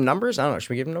 Should we give them numbers? I don't know.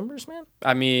 Should we give them numbers, man?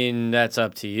 I mean, that's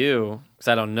up to you because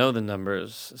I don't know the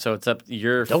numbers. So it's up to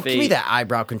your Don't fate. give me that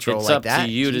eyebrow control It's like up that.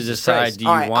 to you to Jesus decide. Christ. Do you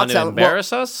All right, want I'll to tell-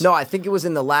 embarrass well, us? No, I think it was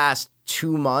in the last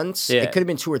 2 months. Yeah. It could have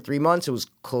been 2 or 3 months. It was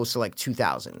close to like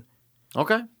 2,000.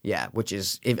 Okay. Yeah, which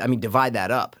is, divide that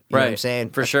up. You know what I'm Right. saying?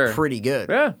 For That's sure. Pretty good.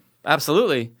 Yeah,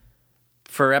 absolutely.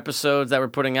 For episodes that we're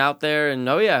putting out there, and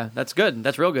oh yeah, that's good.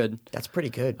 That's real good. That's pretty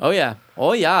good. Oh yeah.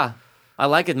 Oh yeah. I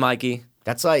like it, Mikey.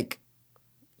 That's like,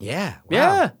 yeah. Wow.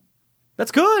 Yeah.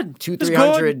 That's good.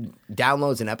 200-300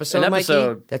 downloads an episode, An Mikey?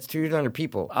 episode. That's 300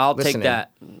 people. I'll listening. take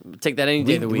that. Take that any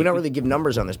day of the week. We don't really give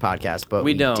numbers on this podcast, but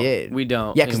We we don't. did. We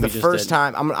don't, Yeah, because and the we just first did.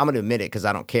 time, I'm going to admit it because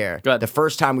I don't care. Go ahead. The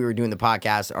first time we were doing the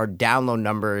podcast, our download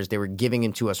numbers, they were giving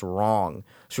them to us wrong.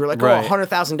 So we were like, Right.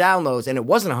 100,000 downloads, and it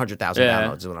wasn't 100,000 Yeah.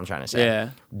 downloads is what I'm trying to say. Yeah.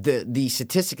 The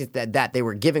statistics that they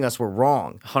were giving us were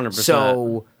wrong.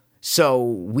 100%. So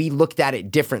we looked at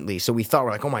it differently. So we thought, we're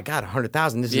like, oh my God,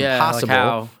 100,000, this is Yeah, like impossible.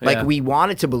 how? Yeah. We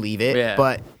wanted to believe it, Yeah.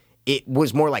 but it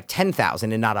was more like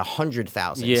 10,000 and not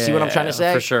 100,000. See what I'm trying to Yeah,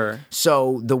 say? for sure.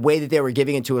 So the way that they were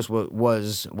giving it to us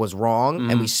was wrong,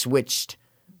 and we switched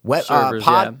Servers,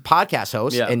 yeah. podcast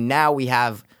hosts, Yeah. and now we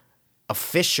have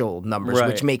official numbers, Right.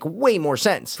 which make way more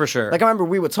sense. For sure. Like I remember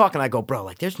we were talking, I go, bro,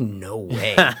 like there's no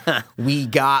way we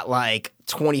got like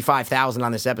 25,000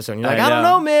 on this episode. And you're like, I I don't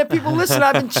know. know, man. People listen.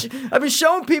 I've been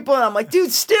showing people, and I'm like, dude,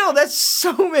 still, that's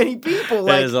so many people.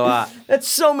 Like, is a lot. That's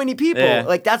so many people. Yeah.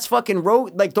 Like that's fucking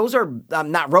Like those are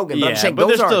not Rogan, but I'm Yeah, saying but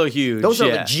those they're are still huge, Those are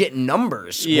yeah. legit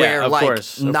numbers. Yeah, where of like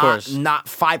course, of not course.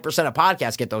 5% of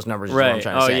podcasts get those numbers. Is what I'm Right.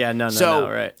 trying to Oh, say. yeah, no,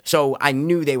 right. So I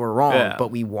knew they were wrong, Yeah.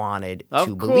 but we wanted Of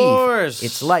to believe. course.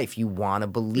 It's life. You want to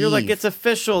believe. You're like, it's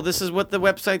official. This is what the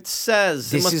website says.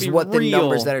 It This must is be what the real.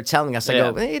 numbers that are telling us. I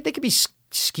Yeah. go, they could be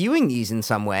skewing these in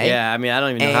some way. Yeah, I mean, I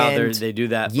don't even know how And- they do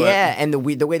that. But Yeah, and the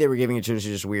way they were giving it to us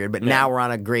is just weird. But now we're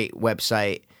on a great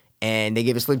website, and they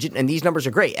give us legit. And these numbers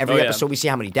are great. Every Oh, yeah. episode, we see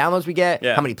how many downloads we get,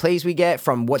 Yeah. how many plays we get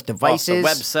from what off devices. the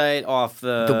website, off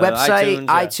the website,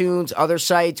 iTunes, yeah. other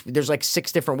sites. There's like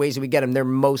 6 different ways that we get them. They're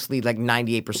mostly like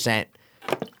 98%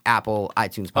 Apple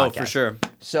iTunes podcast. Oh, for sure.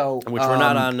 So, Which we're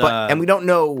not on, and we don't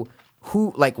know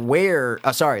who, like, where.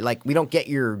 Like we don't get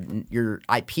your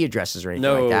IP addresses or anything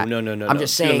No, like that. no. I'm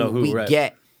just You don't saying know who, we right.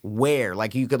 get where.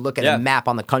 Like you could look at Yeah. a map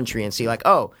on the country and see, like,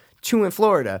 2 in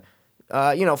Florida,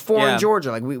 4 Yeah. in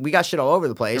Georgia. Like we got shit all over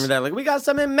the place. Remember that? Like, we got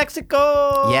some in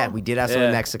Mexico. Yeah, we did have some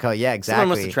in Mexico. Yeah, exactly.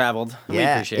 Someone must have traveled. We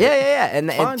Yeah, appreciate yeah, it. And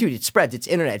Fun. dude, it spreads. It's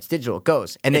internet. It's digital. It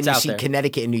goes. And then It's you out see there.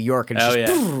 Connecticut and New York, and Oh, it yeah.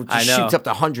 just I know. shoots up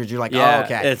to hundreds. You're like, Yeah,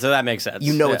 oh, okay. So that makes sense.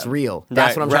 You know Yeah. it's real.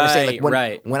 That's Right, what I'm trying to say. Like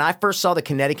right. when I first saw the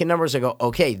Connecticut numbers, I go,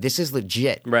 okay, this is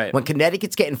legit. Right. When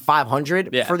Connecticut's getting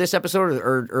 500 Yeah. for this episode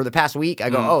or the past week, I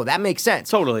go, oh, that makes sense.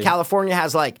 Totally. California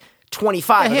has like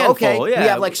 25. A I go, okay, handful, yeah. we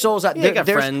have like souls out You there. got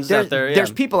There's friends out there, yeah. There's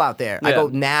people out there. I Yeah. go,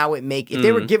 now if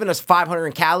they were giving us 500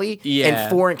 in Cali Yeah. and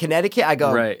 4 in Connecticut, I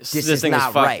go, Right. this This is thing not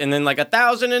is fucked. right. And then like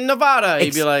 1,000 in Nevada.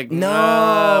 You'd be like,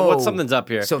 no. what? Something's up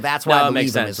here. So that's why I it believe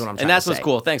makes them sense. is what I'm And trying that's to what's say.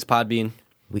 cool. Thanks, Podbean.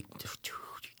 We,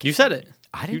 You said it.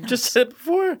 I did You not just said it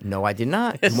before. no, I did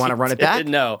not. Yes, You want to run it back?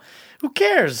 No. Who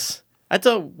cares? What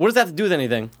does that have to do with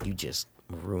anything? You just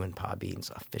ruined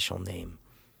Podbean's official name.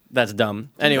 That's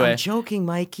dumb. Anyway. I'm joking,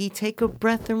 Mikey. Take a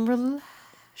breath and relax.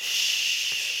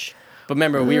 But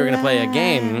remember, we were going to play a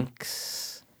game.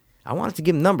 I wanted to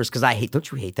give them numbers because I hate. Don't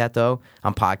you hate that though?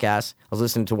 On podcasts, I was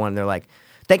listening to one. And they're like,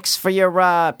 thanks for your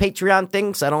Patreon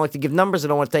things. I don't like to give numbers. I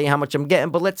don't want to tell you how much I'm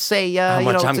getting, but let's say,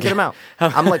 much it's I'm a good amount.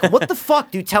 I'm like, what the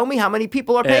fuck, dude? Tell me how many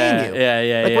people are paying you.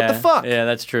 Yeah. Like, what the fuck? Yeah,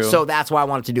 that's true. So that's why I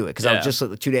wanted to do it, because I Yeah. was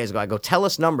just 2 days ago. I go, tell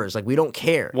us numbers. Like, we don't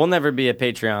care. We'll never be a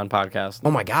Patreon podcast.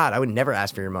 Oh my God, I would never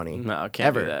ask for your money. No, can't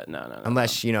ever. do that. No.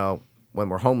 Unless, when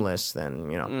we're homeless, then,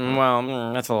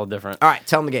 Well, that's a little different. All right,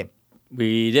 tell them the game.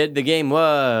 The game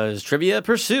was Trivia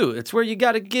Pursuit. It's where you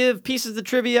got to give pieces of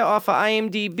trivia off of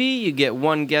IMDb. You get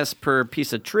one guess per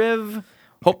piece of triv.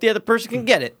 Hope the other person can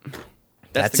get it.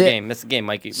 That's the it. game. That's the game,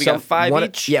 Mikey. We got 5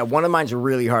 each. Yeah, one of mine's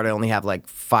really hard. I only have like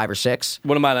 5 or 6.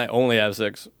 One of mine, I only have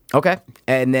 6. Okay.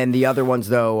 And then the other ones,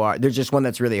 though, there's just one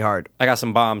that's really hard. I got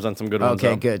some bombs on some good ones.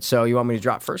 Okay, though. good. So you want me to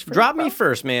drop first? Drop me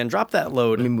first, man. Drop that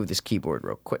load. Let me move this keyboard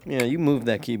real quick. Yeah, you move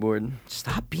that keyboard.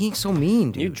 Stop being so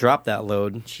mean, dude. You drop that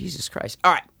load. Jesus Christ.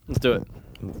 All right. Let's do it.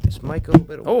 Move this mic a little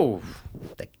bit. Oh,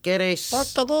 Te quieres.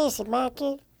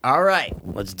 All right.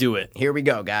 let's do it. Here we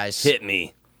go, guys. Hit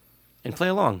me. And play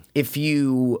along. If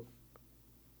you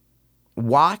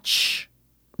watch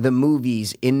the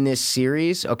movies in this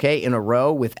series, okay, in a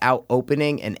row without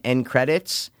opening and end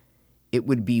credits, it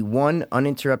would be one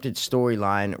uninterrupted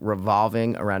storyline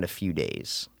revolving around a few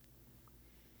days.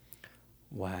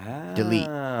 Wow. Delete.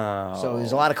 So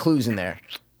there's a lot of clues in there.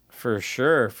 For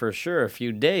sure. A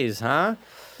few days, huh?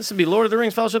 This would be Lord of the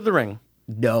Rings, Fellowship of the Ring.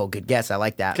 No, good guess. I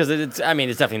like that. Because it's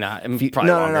definitely not. Probably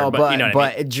no, longer, but you know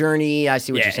what I mean. Journey, I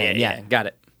see what you're saying. Yeah. Got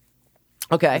it.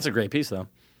 Okay. That's a great piece, though.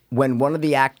 When one of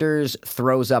the actors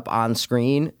throws up on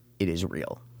screen, it is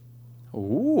real.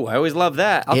 Ooh, I always love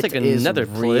that. I'll take another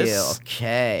real. quiz.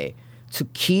 Okay. To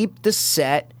keep the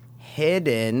set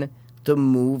hidden, the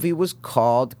movie was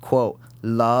called, quote,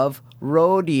 Love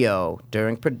Rodeo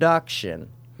during production.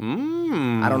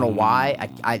 I don't know why.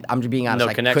 I'm just being honest.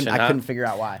 No connection, I huh? couldn't figure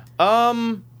out why.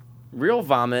 Real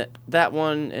Vomit, that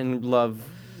one, and Love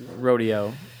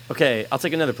Rodeo. Okay, I'll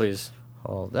take another, please.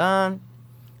 Hold on.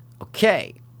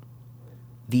 Okay.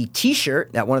 The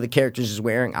T-shirt that one of the characters is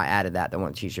wearing, I added that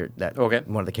one T-shirt that Okay.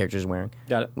 one of the characters is wearing.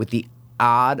 Got it. With the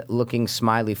odd-looking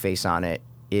smiley face on it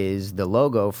is the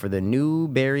logo for the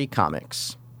Newberry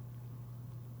Comics.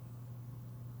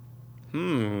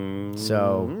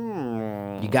 So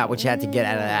you got what you had to get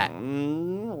out of that.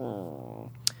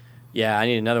 Yeah, I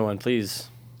need another one, please.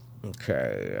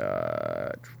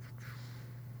 Okay.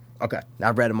 Okay.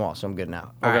 I've read them all, so I'm good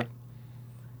now. All Okay. right.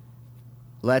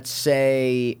 Let's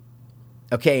say,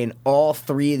 okay, in all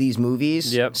 3 of these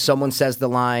movies, Yep. someone says the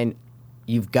line,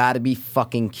 "You've got to be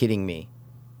fucking kidding me."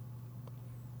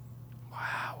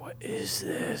 What is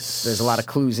this? There's a lot of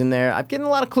clues in there. I've given a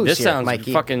lot of clues This here, sounds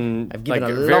Mikey. fucking I've given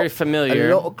like a very lot-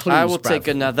 familiar. a lot of clues, I will bruv. take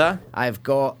another. I've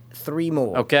got 3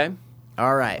 more. Okay.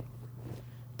 All right.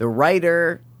 The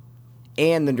writer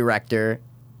and the director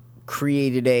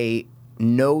created a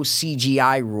no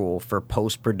CGI rule for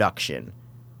post-production.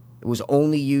 It was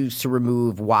only used to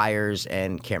remove wires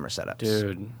and camera setups.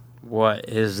 Dude, what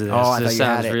is this? Oh, I this thought you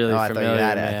had sounds it. really Oh, I thought you familiar,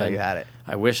 had it. man. I thought you had it.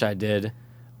 I wish I did.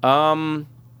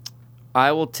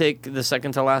 I will take the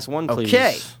second to last one, please.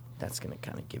 Okay. That's going to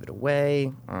kind of give it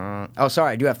away. Oh,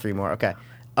 sorry. I do have 3 more. Okay.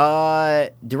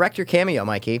 Director cameo,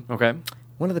 Mikey. Okay.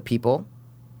 One of the people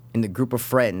in the group of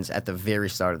friends at the very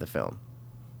start of the film.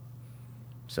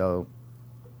 So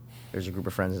there's a group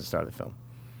of friends at the start of the film.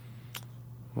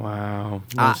 Wow.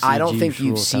 I don't CG think you've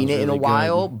rule seen sounds it in a really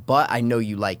while, good. but I know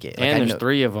you like it. Like, And I there's know-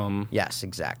 3 of them. Yes,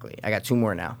 exactly. I got 2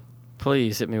 more now.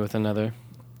 Please hit me with another.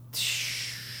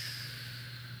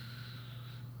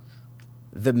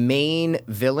 The main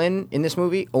villain in this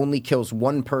movie only kills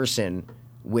one person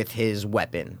with his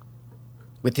weapon.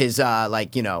 With his,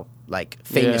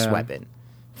 famous Yeah. weapon.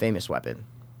 Famous weapon.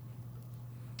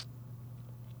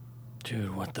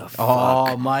 Dude, what the fuck?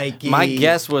 Oh, Mikey. My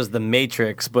guess was The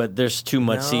Matrix, but there's too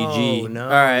much CG. No, All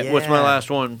right, what's my yeah. last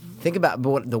one? Think about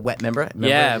the wet, remember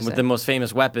Yeah, what you with said? the most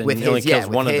famous weapon. with he only his, kills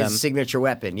with one of his them. signature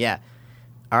weapon. Yeah.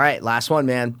 All right, last one,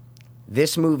 man.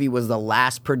 This movie was the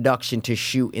last production to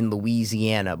shoot in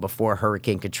Louisiana before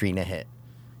Hurricane Katrina hit.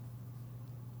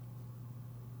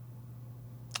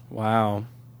 Wow,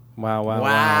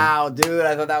 Dude!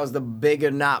 I thought that was the big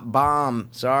or not bomb.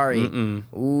 Sorry.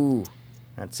 Ooh,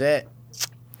 that's it.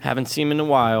 Haven't seen him in a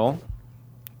while.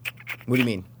 What do you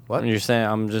mean? What? You're saying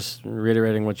I'm just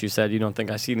reiterating what you said. You don't think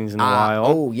I've seen these in a while.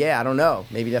 Oh yeah, I don't know.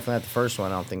 Maybe definitely not the first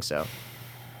one. I don't think so.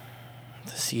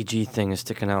 The CG thing is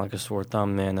sticking out like a sore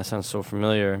thumb, man. That sounds so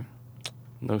familiar.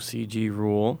 No CG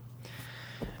rule.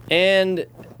 And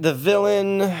the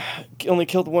villain only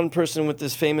killed one person with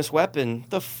this famous weapon.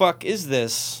 The fuck is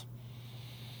this?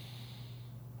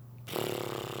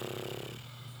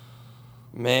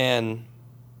 Man.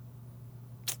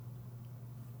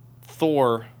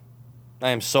 Thor. I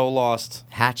am so lost.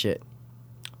 Hatchet.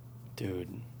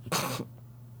 Dude.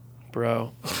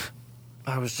 Bro.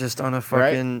 I was just on a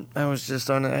Right? I was just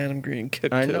on an Adam Green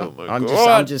kick. I know. Oh my I'm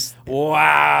God. just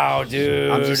Wow, dude.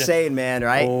 I'm just saying, man,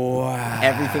 right? Wow.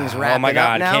 Everything's wrapping Oh my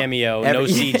God, up now. cameo, no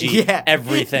CG, yeah.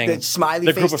 everything. The smiley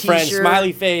the face group of friends, t-shirt,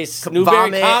 smiley face, Newberry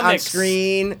vomit on Comics.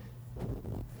 screen.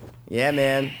 Yeah,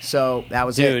 man. So that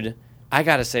was Dude, it. I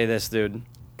gotta say this, dude.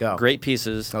 Go. Great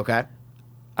pieces. Okay.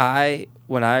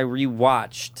 When I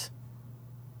rewatched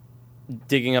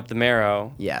Digging Up the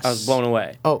Marrow, Yes. I was blown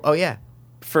away Oh yeah.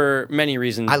 for many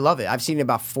reasons. I love it. I've seen it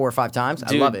about 4 or 5 times.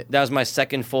 Dude, I love it. That was my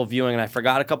second full viewing, and I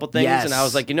forgot a couple things, Yes. and I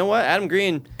was like, you know what, Adam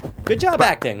Green, good job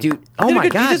acting, Dude, He oh did a my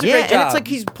good- he God, does a yeah, great and job. it's like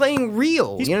he's playing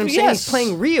real. He's- You know what I'm saying? yes. He's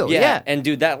playing real. Yeah. And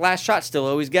dude, that last shot still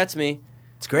always gets me.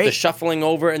 It's great. The shuffling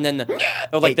over, and then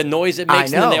the noise it I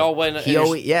makes, know. and then they all went. He and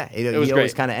always, yeah, he was always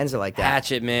great. kind of ends it like that.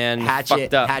 Hatchet, man, Hatchet,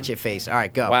 fucked up. hatchet face. All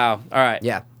right, go. Wow. All right.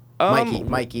 Yeah. Um,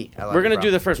 Mikey. I love we're you, gonna bro. do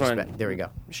the first one. Respect. There we go.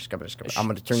 I'm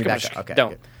gonna turn you back up. Okay. Don't.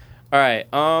 good. All right.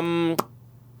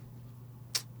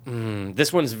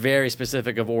 This one's very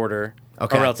specific of order,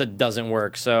 Okay. or else it doesn't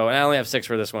work. So, and I only have 6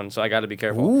 for this one, so I got to be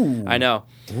careful. Ooh. I know.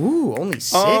 Ooh, only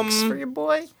 6 for your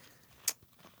boy.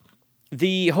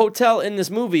 The hotel in this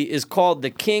movie is called the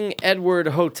King Edward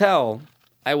Hotel.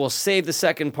 I will save the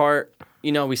second part.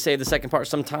 You know, we save the second part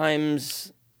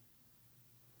sometimes.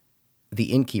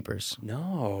 The Innkeepers.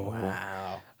 No.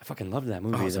 Wow. I fucking loved that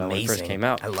movie Oh, it's though, when it first amazing. came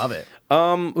out. I love it.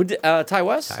 Ty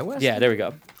West? Ty West? Yeah, there we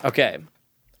go. Okay.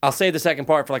 I'll save the second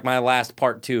part for like my last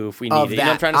part 2 if we need Of it. that. You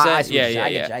know what I'm trying to say? I see what you're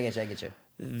saying. yeah. I get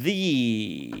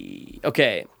you.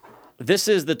 Okay. This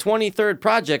is the 23rd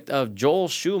project of Joel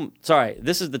Schumacher. Sorry,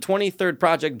 this is the 23rd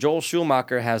project Joel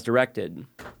Schumacher has directed.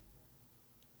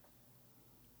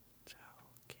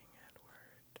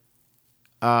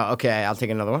 Okay, I'll take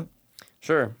another one.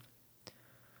 Sure.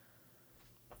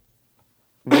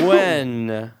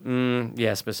 When,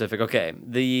 specific. Okay.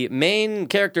 The main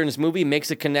character in this movie makes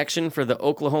a connection for the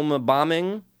Oklahoma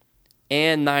bombing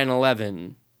and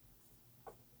 9/11.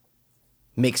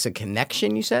 Makes a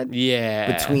connection, you said?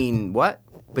 Yeah. Between what?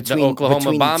 the Oklahoma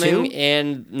between bombing the two?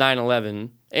 and 9/11.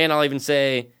 And I'll even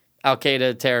say Al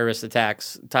Qaeda terrorist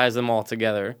attacks, ties them all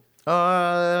together.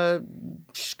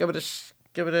 Just give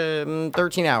it a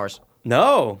 13 hours.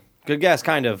 No. Good guess,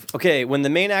 kind of. Okay, when the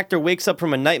main actor wakes up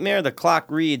from a nightmare, the clock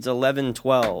reads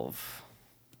 11:12.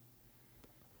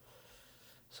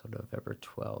 So November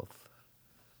 12th.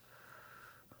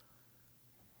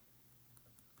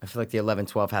 I feel like the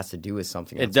 11/12 has to do with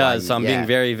something. It That's why does, so I'm being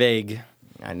very vague.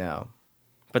 I know.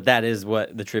 But that is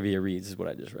what the trivia reads, is what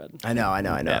I just read. I know.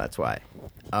 Yeah. That's why.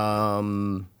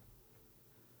 All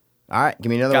right, give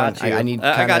me another Got one. you. I need.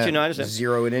 I got kinda you. No, I understand.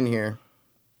 Zero it in here.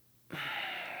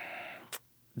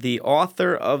 The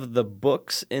author of the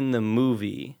books in the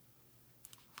movie,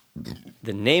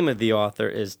 the name of the author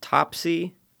is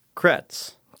Topsy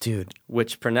Kretz, Dude,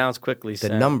 which pronounced quickly the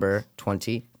sounds- number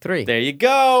 23. There you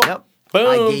go. Yep. Boom.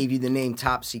 I gave you the name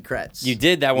Top Secrets. You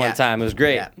did that one Yeah. time. It was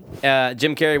great.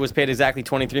 Jim Carrey was paid exactly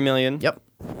 $23 million. Yep.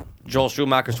 Joel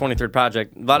Schumacher's 23rd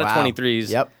project. A lot of Wow. 23s.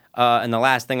 Yep. And the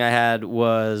last thing I had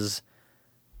was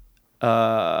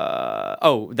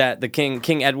that the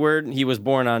King Edward, he was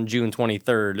born on June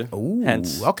 23rd. Ooh,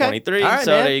 hence okay. 23. All right,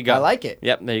 so man. there you go. I like it.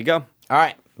 Yep, there you go. All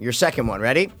right, your second one.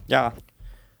 Ready? Yeah.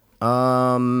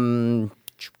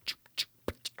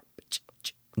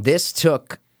 This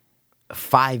took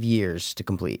 5 years to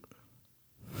complete.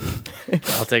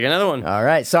 I'll take another one. All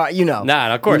right, so you know.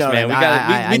 Nah, of course, You know man. We that. got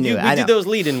I we knew do, it. we I do know. those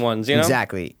lead-in ones, you know?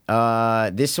 Exactly.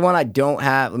 This one I don't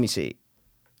have. Let me see.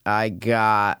 I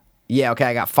got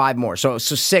 5 more. So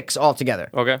 6 altogether.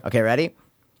 Okay. Okay, ready?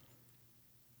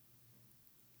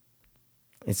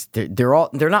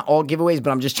 They're not all giveaways,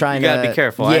 but I'm just trying You gotta to be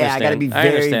careful. I Yeah, I gotta be understand.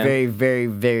 I very, understand. very, very,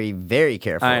 very, very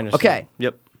careful. I understand. Okay.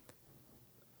 Yep.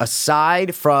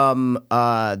 Aside from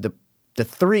the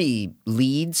 3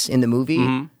 leads in the movie,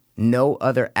 Mm-hmm. no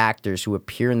other actors who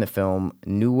appear in the film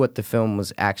knew what the film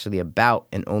was actually about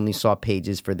and only saw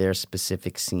pages for their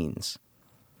specific scenes.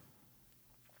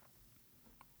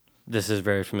 This is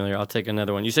very familiar. I'll take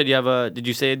another one. You said you have did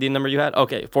you say the number you had?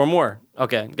 Okay, 4 more.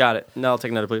 Okay, got it. No, I'll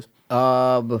take another, please.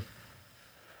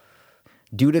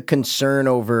 Due to concern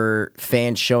over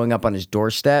fans showing up on his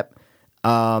doorstep,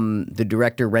 the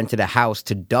director rented a house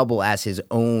to double as his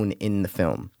own in the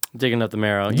film. Digging up the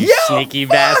marrow. You Yo, sneaky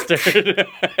fuck! bastard.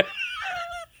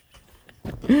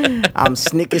 I'm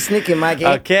snicky, Mikey.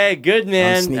 Okay, good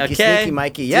man. I'm sneaky, okay, sneaky,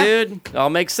 Mikey. Yeah. dude, all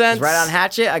makes sense. Right on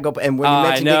Hatchet, I go, and when Oh, you I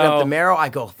mentioned digging up know. the marrow, I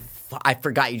go, I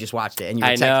forgot you just watched it, and you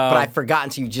were I texting, know. but I forgot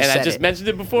until you just And said I just it. mentioned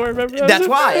it before. Remember? That's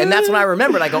why, and that's when I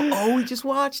remembered. I go, oh, we just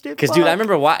watched it. Because, dude, I fuck.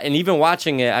 remember and even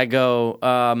watching it, I go,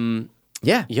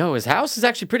 Yeah. yo, his house is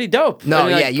actually pretty dope. No,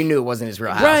 And, like, yeah, you knew it wasn't his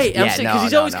real house. Right, Yeah, I'm saying no, because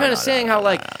he's no, always no, kind no, of saying no, how no,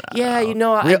 like,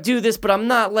 I Real- do this, but I'm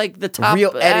not like the top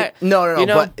Real edit. No, you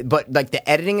know? but like the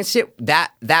editing and shit,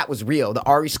 that was real. The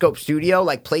Ari Scope studio,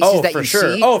 like places that for you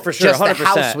sure. see. Oh, for sure. Just 100%. the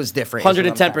house was different. is what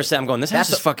I'm 110%. saying. I'm going, this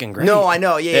house is fucking great. No, I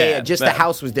know. Yeah. Just but- the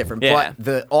house was different. Yeah. But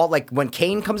the all like when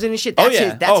Kane comes in and shit, Oh that's yeah,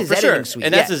 his, that's his for editing sure. suite.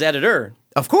 And that's Yeah. his editor.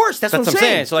 Of course, that's what I'm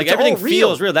saying. So like It's everything all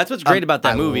feels real. That's what's great about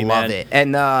that movie, I love man. it.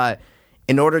 And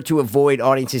in order to avoid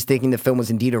audiences thinking the film was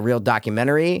indeed a real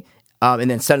documentary, and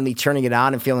then suddenly turning it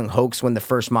on and feeling hoaxed when the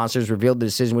first monsters revealed, the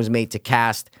decision was made to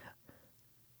cast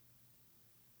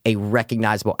a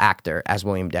recognizable actor as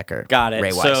William Decker. Got it.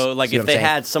 Ray Wise. So like See what if I'm they saying?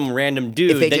 had some random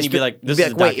dude, If they then just you'd be like, this be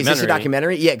is a wait, is this a documentary?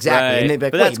 documentary? Yeah, exactly. Right. And they'd be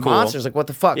like, But wait, that's cool. monsters, like what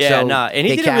the fuck? Yeah, so nah. And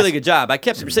he they did a really cast- good job. I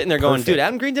kept sitting there going, Perfect. dude,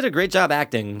 Adam Green did a great job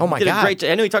acting. Oh my He did God. a great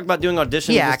I know he talked about doing auditions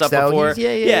He and acts, stuff though. before.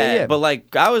 He's- yeah. But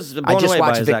like I was blown I just away by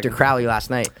watched his Victor acting. Crowley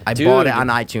last night. I Dude. bought it on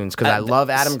iTunes because I Uh,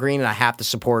 love Adam Green and I have to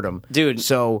support him. Dude,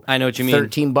 So I know what you mean.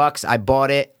 $13. I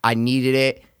bought it. I needed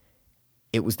it.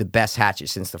 It was the best Hatchet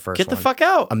since the first Get one. the fuck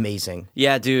out. Amazing.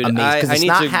 Yeah, dude. Amazing. Because I it's need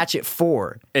not to Hatchet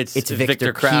 4. It's Victor. Victor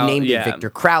He Crow- named yeah. it Victor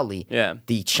Crowley. Yeah.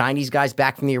 The Chinese guys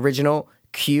back from the original,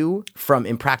 Q from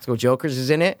Impractical Jokers is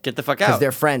in it. Get the fuck Because out.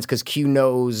 they're friends. Because Q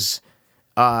knows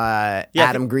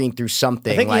Adam Green through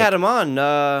something. I think like, he had him on 100%.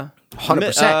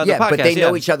 the Yeah, but podcast, they know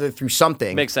yeah. each other through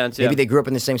something. Makes sense, Maybe yeah. they grew up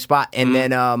in the same spot. And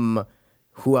then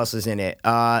who else is in it?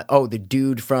 The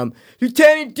dude from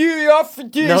Lieutenant Dewey off for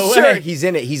dinner. No sir. way. He's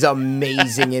in it. He's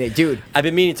amazing in it, dude. I've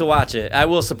been meaning to watch it. I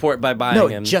will support by buying No,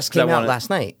 him. it just 'cause I came out want it. last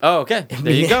night. Oh, okay.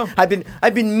 There you go. I've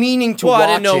been meaning to Well, watch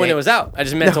I didn't know it. when it was out. I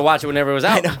just meant to watch it whenever it was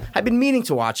I out. know. I've been meaning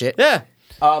to watch it. Yeah.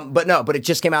 But it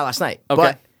just came out last night. Okay.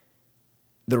 But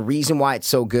the reason why it's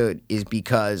so good is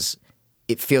because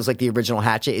it feels like the original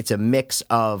Hatchet. It's a mix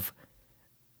of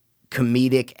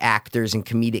comedic actors and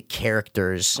comedic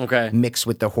characters Okay. mixed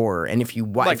with the horror. And if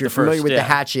Like if you're the familiar first, with the yeah.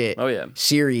 Hatchet Oh, yeah.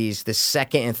 series, the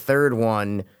second and third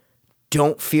one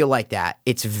don't feel like that.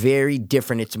 It's very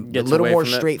different. It's a Gets little away more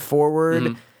from it.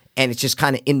 straightforward. And it's just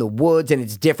kind of in the woods and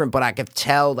it's different, but I could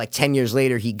tell like 10 years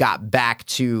later he got back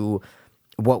to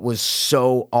what was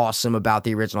so awesome about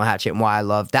the original Hatchet and why I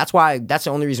love. That's the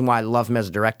only reason why I love him as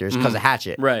a director is because of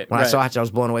Hatchet. Right, When I right. saw Hatchet, I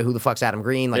was blown away. Who the fuck's Adam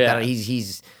Green? Like Yeah. that.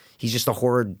 He's just a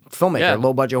horror filmmaker, Yeah.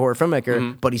 low budget horror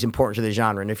filmmaker, but he's important to the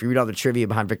genre. And if you read all the trivia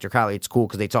behind Victor Crowley, it's cool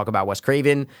because they talk about Wes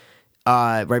Craven.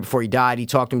 Right before he died, he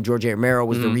talked to him. George A. Romero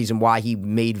was the reason why he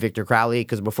made Victor Crowley.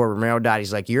 Because before Romero died,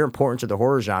 he's like, "You're important to the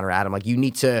horror genre, Adam. Like, you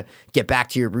need to get back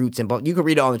to your roots." And but you can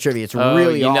read it all in the trivia. It's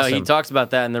really you know, awesome. he talks about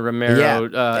that in the Romero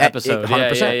Yeah. episode.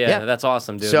 100%, Yeah. yeah. That's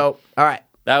awesome, dude. So, all right,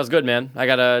 that was good, man. I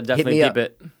gotta definitely me keep up.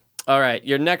 it. All right,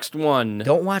 your next one.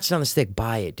 don't watch it on the stick.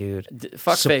 Buy it, dude.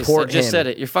 Fuckface. I Support just him. said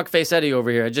it. You're fuckface Eddie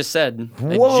over here. I just said.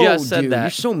 Whoa, I just said dude, that. you're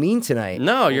so mean tonight.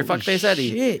 No, you're Holy fuckface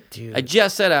Eddie. Shit, dude. I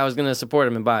just said I was going to support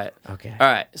him and buy it. Okay. All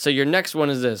right. So your next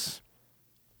one is this.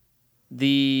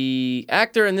 The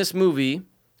actor in this movie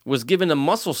was given a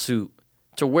muscle suit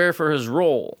to wear for his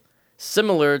role,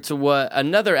 similar to what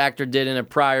another actor did in a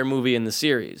prior movie in the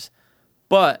series.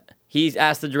 But he's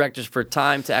asked the directors for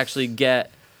time to actually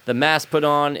get the mask put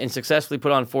on and successfully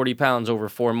put on 40 pounds over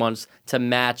 4 months to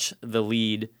match the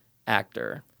lead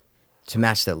actor. To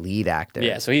match the lead actor.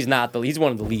 Yeah, so he's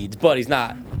one of the leads, but he's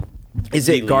not. Is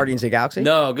the it lead. Guardians of the Galaxy?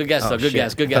 No, good guess Oh, though. Good shit.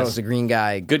 guess. Good I thought guess. it was the green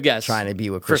guy. Good guess. Trying to be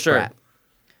with Chris for sure. Pratt.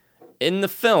 In the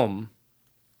film,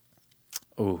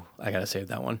 ooh, I gotta save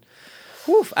that one.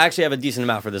 Whew, I actually have a decent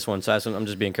amount for this one, so I'm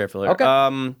just being careful here.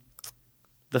 Okay.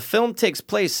 The film takes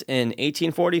place in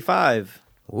 1845,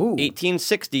 Ooh.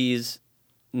 1860s,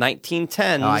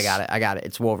 1910s. Oh, I got it.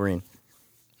 It's Wolverine.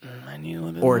 I need a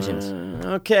little bit Origins.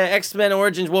 more. Okay, X-Men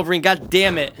Origins Wolverine. God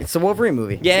damn it. It's the Wolverine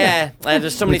movie. Yeah,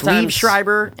 there's so many With times. Liev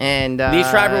Schreiber and Liev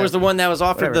Schreiber was the one that was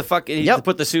offered whatever. the fuck to Yep.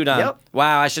 put the suit on. Yep.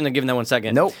 Wow, I shouldn't have given that 1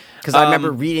 second. Nope. Because I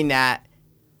remember reading that,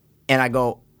 and I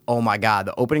go, "Oh my god,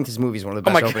 the opening to this movie is one of the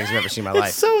Oh best my openings God. I've ever seen in my life."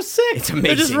 It's so sick. It's They're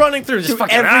just amazing. running through, just Dude,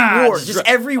 fucking every war, just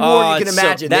every war you can it's so-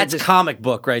 imagine. They're That's just- comic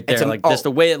book right there. It's Like oh. just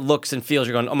the way it looks and feels.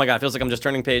 You're going, oh my god, it feels like I'm just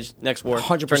turning page. Next war,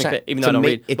 100%. turning page, even though I don't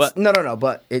read. It's, But no,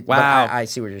 but it, Wow. but I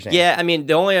see what you're saying. yeah, I mean,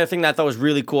 the only other thing that I thought was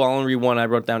really cool, I'll only read one. I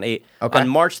wrote down 8. Okay. On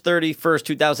March 31st,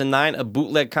 2009, a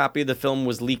bootleg copy of the film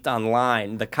was leaked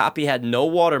online. The copy had no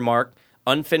watermark,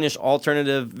 unfinished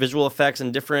alternative visual effects,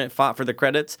 and different font for the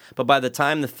credits. But by the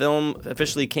time the film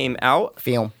officially came out,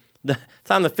 Film. the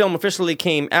time the film officially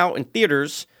came out in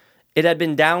theaters, It had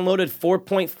been downloaded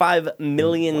 4.5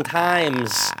 million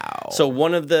times. So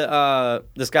one of the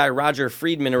this guy Roger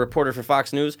Friedman, a reporter for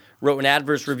Fox News, wrote an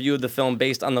adverse review of the film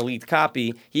based on the leaked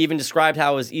copy. He even described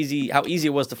how easy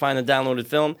it was to find the downloaded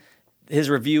film. His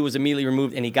review was immediately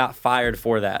removed, and he got fired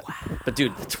for that. Wow. But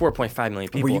dude, it's 4.5 million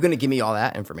people. Were you going to give me all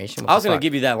that information? I was going to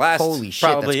give you that last. Holy shit,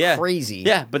 probably, that's crazy.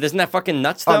 Yeah, but isn't that fucking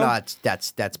nuts, though? Oh no,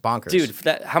 that's bonkers, dude.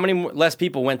 How many less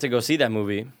people went to go see that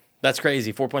movie? That's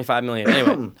crazy. 4.5 million.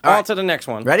 Anyway, on to the next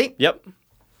one. Ready? Yep.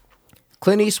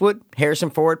 Clint Eastwood, Harrison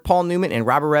Ford, Paul Newman, and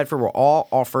Robert Redford were all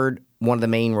offered one of the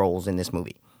main roles in this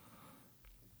movie.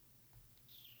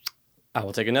 I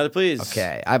will take another, please.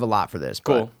 Okay, I have a lot for this.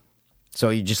 Cool. But, so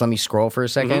you just let me scroll for a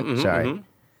second? Sorry.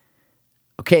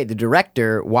 Okay, the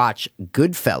director watched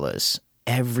Goodfellas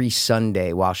every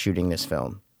Sunday while shooting this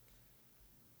film.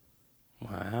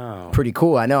 Wow. Pretty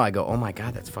cool. I know. I go, oh my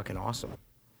God, that's fucking awesome.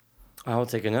 I will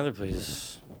take another,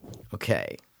 please.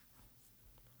 Okay.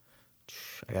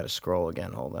 I got to scroll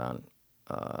again. Hold on.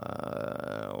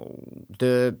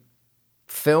 The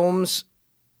film's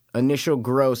initial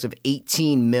gross of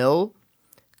 18 mil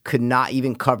could not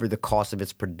even cover the cost of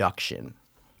its production.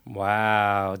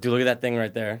 Wow. Dude, look at that thing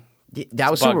right there. That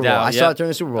was Super Bowl. I saw it during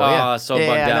the Super Bowl. Yeah. So bugged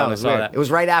out. I saw that. It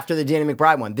was right after the Danny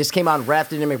McBride one. This came out right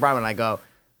after Danny McBride one. And I go,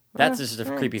 that's just a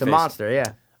creepy it's face. a monster,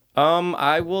 yeah.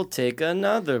 I will take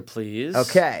another, please.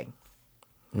 Okay.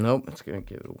 Nope, it's going to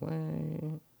give it away.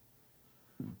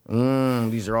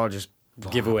 These are all just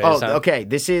giveaways. Oh, huh? okay.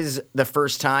 This is the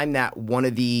first time that one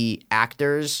of the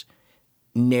actors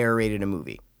narrated a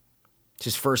movie. It's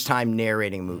his first time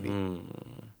narrating a movie.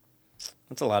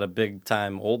 That's a lot of big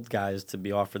time old guys to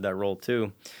be offered that role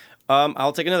too.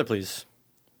 I'll take another, please.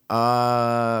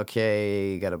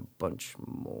 Okay, got a bunch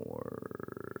more.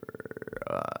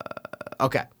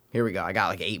 Okay, here we go. I got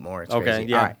like 8 more. It's okay, crazy.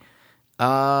 yeah.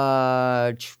 All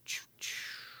right.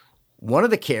 One of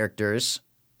the characters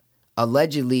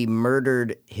allegedly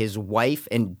murdered his wife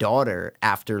and daughter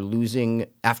after a losing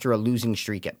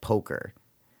streak at poker.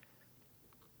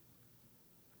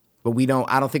 But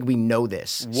I don't think we know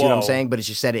this. See what I'm saying? But it's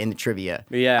just said it in the trivia.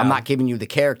 Yeah. I'm not giving you the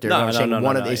character. No, I'm saying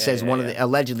it says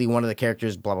allegedly one of the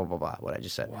characters, blah, blah, blah, blah, what I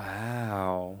just said.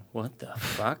 Wow. What the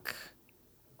fuck?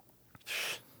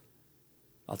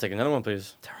 I'll take another one,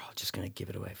 please. They're all just going to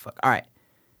give it away. Fuck. All right.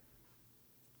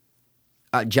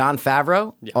 Jon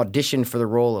Favreau auditioned for the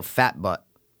role of Fat Butt.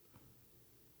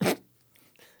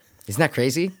 Isn't that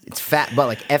crazy? It's Fat Butt,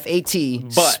 like F-A-T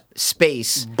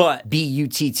space Butt.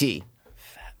 B-U-T-T.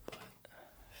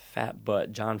 Fat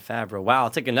Butt, Jon Favreau. Wow, I'll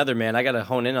take another, man. I got to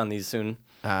hone in on these soon.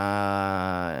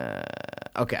 Okay.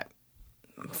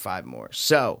 5 more.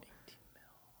 So,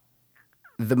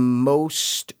 the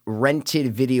most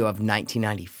rented video of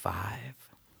 1995.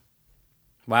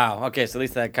 Wow. Okay, so at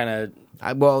least that kind of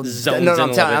I'm zones telling in a little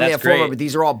bit. I'm That's former, great. but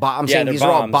these are all bombs. they're These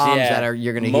are all bombs yeah. that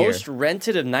you're going to hear. Most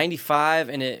rented of 95,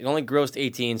 and it only grossed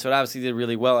 18, so it obviously did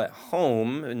really well at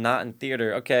home, not in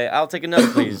theater. Okay, I'll take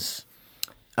another, please.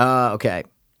 Okay.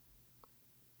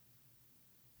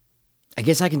 I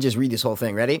guess I can just read this whole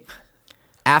thing. Ready?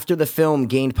 After the film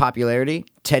gained popularity,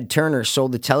 Ted Turner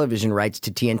sold the television rights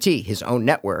to TNT, his own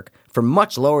network, for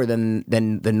much lower than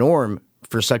the norm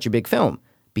for such a big film.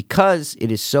 Because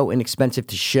it is so inexpensive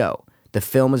to show, the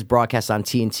film is broadcast on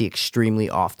TNT extremely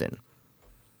often.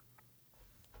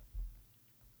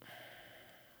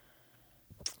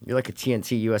 You're like a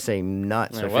TNT USA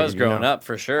nut. So I was growing up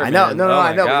for sure. I know. Man. No, Oh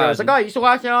I know. God. I was like, oh, you used to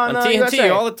watch it on TNT USA.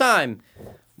 all the time.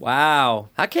 Wow.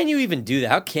 How can you even do that?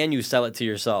 How can you sell it to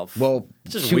yourself? Well,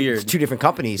 it's just two weird. 2 different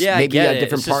companies. Yeah, Maybe I you get have it.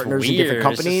 different It's just partners in weird.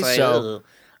 different It's just companies. like, So,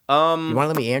 ugh. you want to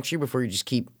let me answer you before you just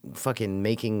keep fucking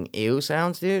making ew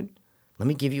sounds, dude? Let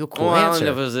me give you a cool Well, I don't answer.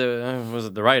 know if was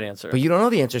it the right answer. But you don't know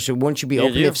the answer, so wouldn't you be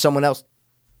open you. if someone else?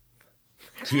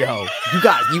 Yo, you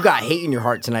got hate in your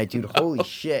heart tonight, dude. Holy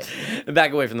shit.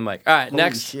 Back away from the mic. All right, Holy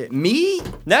next. shit. Me?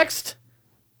 Next.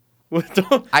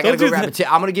 I gotta go grab a tissue.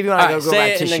 I'm gonna give you one. All I right, gotta go say grab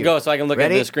it tissue. and then go so I can look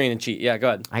Ready? at the screen and cheat. Yeah, go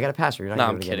ahead. I got a password. You're No, not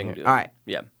I'm gonna kidding, get it dude. All right.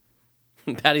 Yeah.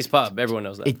 Patty's Pub. Everyone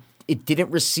knows that. It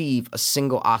didn't receive a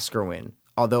single Oscar win,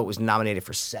 although it was nominated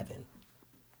for 7.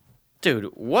 Dude,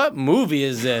 what movie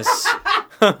is this?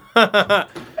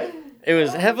 It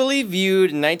was heavily viewed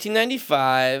in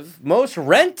 1995. Most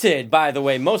rented, by the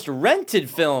way. Most rented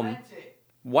film.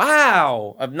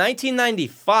 Wow. Of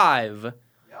 1995. Yep.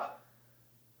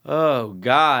 Oh,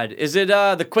 God. Is it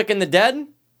The Quick and the Dead? No.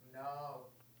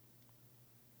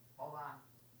 Hold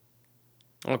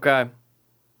on. Okay.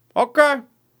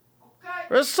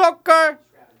 It's okay.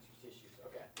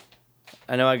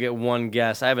 I know I get one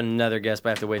guess. I have another guess, but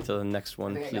I have to wait till the next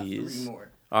one, please. I got 3 more.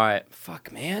 All right.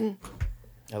 Fuck, man.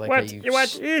 I like What how you,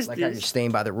 is like how you're this?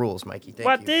 staying by the rules, Mikey. Thank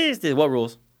What you. is this? What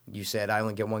rules? You said I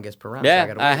only get one guess per round.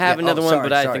 Yeah, so I have another one,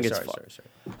 but I think it's fun.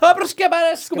 Hopper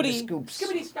skibbity Skibbity scoobity scoops.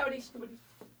 skibbity scoobity skibbity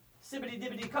sibbity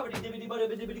dibbity cubbity dibbity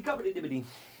bubbity dibbity cubbity dibbity.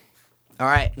 All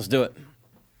right. Let's do it.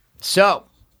 So,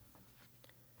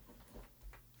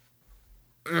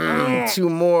 two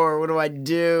more. What do I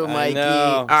do, Mikey?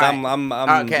 know. All right. I'm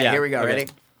okay, yeah, here we go. okay. Ready?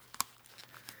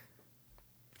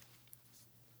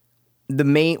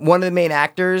 One of the main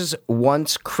actors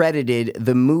once credited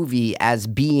the movie as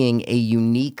being a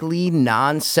uniquely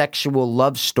non-sexual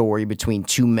love story between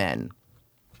two men.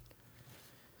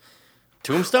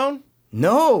 Tombstone?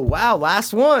 No, wow,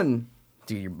 last one.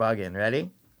 Dude, you're bugging.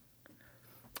 Ready?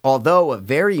 Although a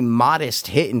very modest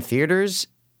hit in theaters,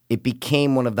 it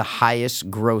became one of the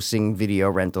highest grossing video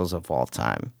rentals of all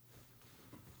time.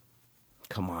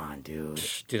 Come on, dude.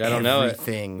 Dude, I don't know it.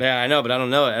 Everything. Yeah, I know, but I don't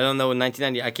know it. I don't know in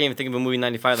 1990. I can't even think of a movie in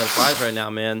 95 that applies right now,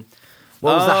 man.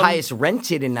 What was the highest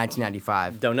rented in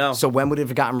 1995? Don't know. So when would it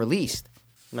have gotten released?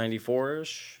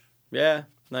 94-ish? Yeah,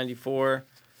 94.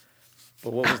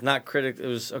 But what was not critic? It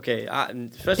was, okay,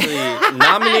 especially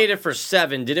nominated for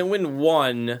 7, didn't win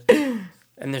 1.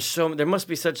 And there must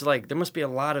be a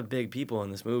lot of big people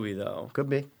in this movie, though. Could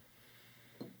be.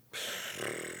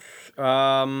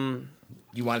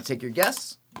 You want to take your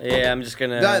guess? Yeah, I'm just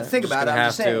gonna Think about it. I'm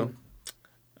just saying.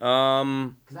 To.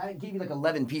 Because I gave you like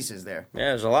 11 pieces there. Yeah,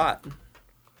 there's a lot.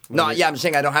 No, yeah, I'm just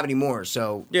saying I don't have any more.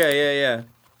 So Yeah.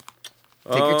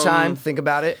 take your time. Think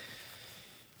about it.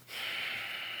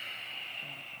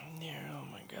 Yeah, oh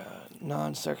my god,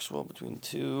 non-sexual between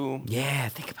two. Yeah,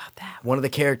 think about that. One of the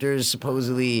characters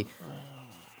supposedly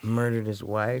murdered his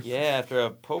wife Yeah, after a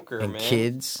poker, and man.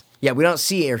 kids. Yeah, we don't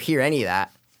see or hear any of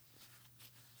that.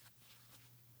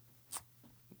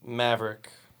 Maverick.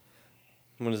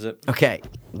 What is it? Okay,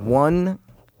 one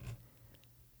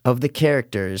of the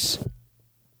characters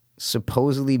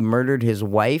supposedly murdered his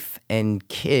wife and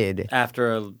kid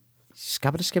After a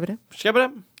Skibidi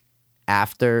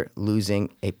after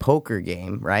losing a poker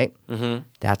game, right? Mm-hmm.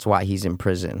 That's why he's in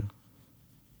prison.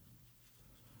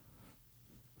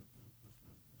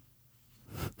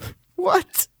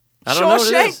 What? I don't know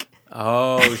what it is. Shawshank?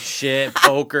 Oh shit!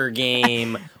 Poker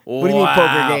game. What do you mean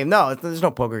poker game? No, there's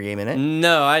no poker game in it.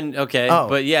 No, okay, Oh.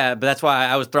 but that's why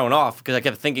I was thrown off because I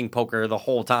kept thinking poker the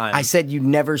whole time. I said you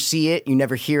never see it, you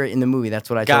never hear it in the movie. That's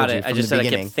what I got told you it. from I just the said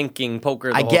beginning. I kept thinking poker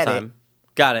the I whole get it. time.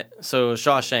 Got it. So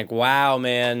Shawshank. Wow,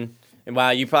 man. And wow,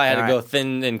 you probably had to All go right.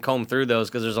 thin and comb through those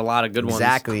because there's a lot of good ones.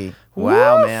 Exactly.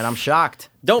 Wow, man, I'm shocked.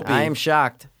 Don't be. I am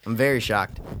shocked. I'm very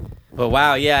shocked. But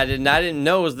wow, yeah, I didn't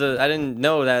know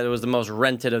that it was the most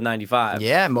rented of 95.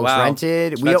 Yeah, most Wow.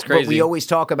 rented. That's crazy. But we always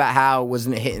talk about how it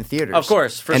wasn't a hit in theaters. Of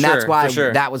course, for and sure. that's why for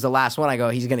sure. that was the last one. I go,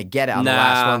 he's going to get it on the Nah,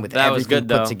 last one with that everything was good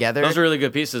though. put together. Those are really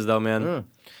good pieces though, man.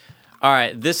 All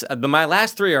right, my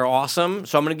last 3 are awesome.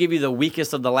 So I'm going to give you the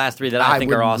weakest of the last 3 that I think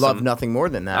would are awesome. love nothing more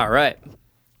than that. All right.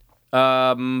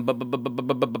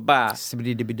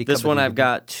 This one I've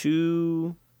got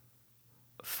 2,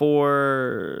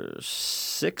 4,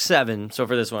 6, 7. So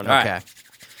for this one, all Okay. right.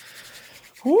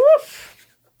 Woof.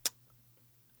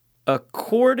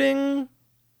 According,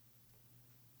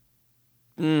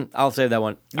 I'll save that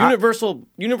one.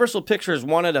 Universal Pictures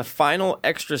wanted a final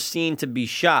extra scene to be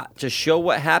shot to show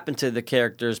what happened to the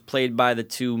characters played by the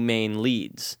 2 main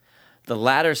leads. The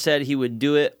latter said he would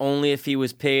do it only if he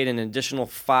was paid an additional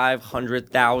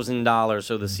 $500,000,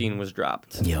 so the scene was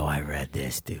dropped. Yo, I read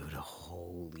this, dude.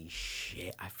 Holy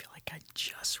shit. I feel like I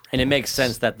just read And it makes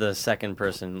sense that the second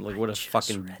person, like, what a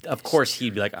fucking. Of course,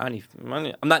 he'd be like, I need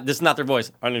money. I'm not. This is not their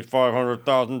voice. I need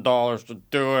 $500,000 to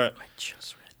do it. I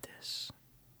just read this.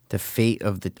 The fate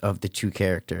of the 2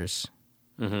 characters.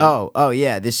 Mm-hmm. Oh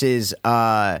yeah. This is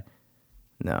no.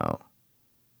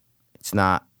 It's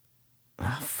not.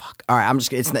 Oh, fuck. All right, I'm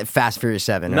just. It's not Fast Furious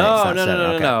 7. Right? No, It's not no, 7. no,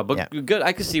 no, Okay. no. But Yeah. good.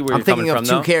 I can see where I'm you're coming thinking from. of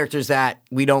 2 though. characters that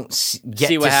we don't get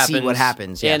See what to happens. see what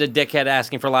happens. Yeah. And a dickhead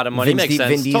asking for a lot of money makes sense.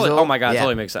 Vin Totally, Diesel. oh my god, Yeah.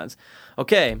 totally makes sense.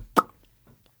 Okay,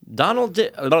 Donald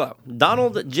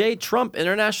J. Trump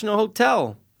International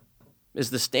Hotel is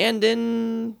the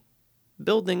stand-in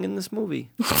building in this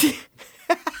movie,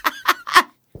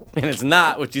 and it's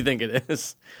not what you think it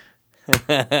is.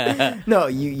 No,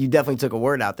 you definitely took a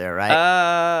word out there,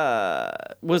 right?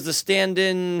 Was the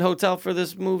stand-in hotel for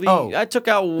this movie? Oh. I took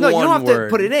out No, one you don't have word. to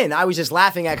put it in. I was just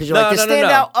laughing at because you're No, like the no, no, no.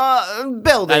 standout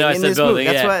building I know I in said this building.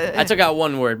 movie. That's Yeah, what I took out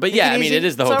one word, but Take yeah, it I mean easy. it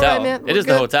is the It's all hotel. right, man. It We're is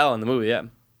the good. hotel in the movie. Yeah.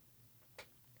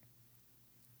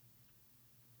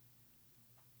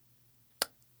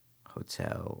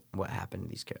 hotel. What happened to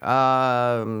these characters?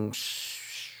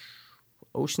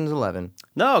 Ocean's 11.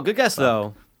 No, good guess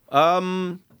though.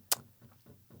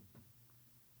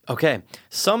 Okay.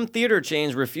 Some theater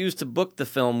chains refused to book the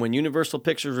film when Universal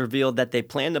Pictures revealed that they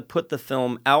plan to put the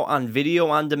film out on video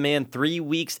on demand 3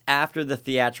 weeks after the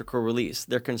theatrical release.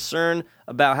 Their concern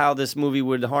about how this movie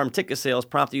would harm ticket sales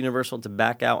prompted Universal to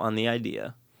back out on the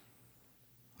idea.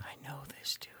 I know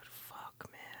this, dude. Fuck,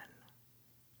 man.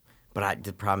 But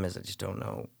the problem is I just don't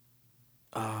know.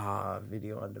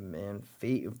 Video on demand.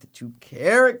 Fate of the two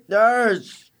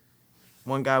characters.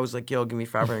 One guy was like, yo, give me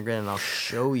 $500,000 and I'll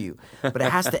show you. But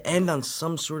it has to end on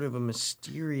some sort of a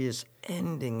mysterious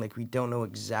ending. Like, we don't know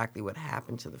exactly what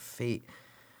happened to the fate.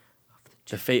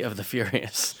 The Fate of the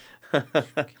Furious.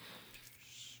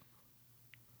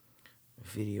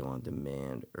 Video on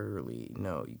demand early.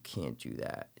 No, you can't do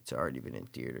that. It's already been in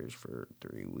theaters for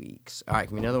 3 weeks. All right,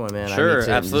 give me another one, man. Sure, I need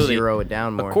to absolutely. zero it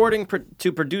down more. According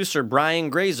to producer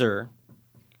Brian Grazer,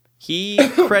 he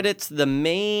credits the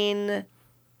main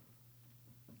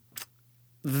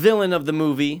villain of the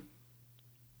movie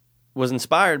was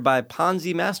inspired by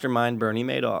Ponzi mastermind Bernie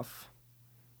Madoff.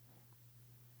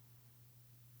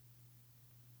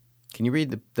 Can you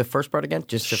read the first part again?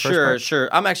 Just the first Sure, part? sure.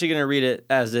 I'm actually going to read it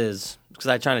as is because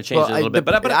I'm trying to change it a little bit.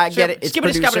 But I get it. It's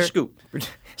producer. Scoop.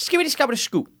 Skibbity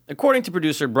scoop. According to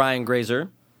producer Brian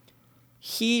Grazer,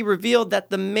 he revealed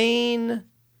that the main,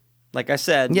 like I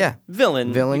said,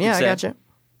 villain. Villain, you could yeah, I say. gotcha.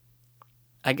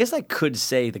 I guess I could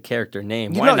say the character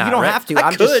name. You Why know, not? you don't right? have to.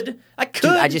 I could.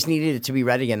 Dude, I just needed it to be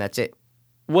read again. That's it.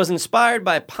 Was inspired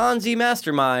by Ponzi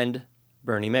mastermind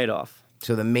Bernie Madoff.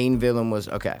 So the main villain was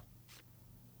okay.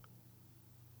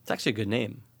 It's actually a good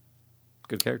name.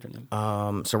 Good character name.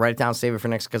 So write it down, save it for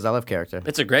next because I love character.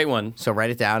 It's a great one. So write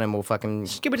it down and we'll fucking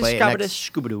Skibbity play it scobbity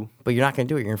next. scooby-doo. But you're not gonna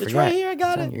do it. You're gonna It's forget. right here. I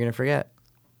got it. You're gonna forget.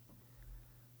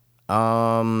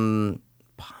 Ponzi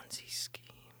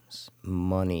schemes,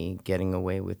 money, getting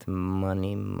away with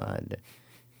money, mud,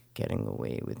 getting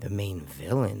away with the main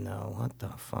villain though. What the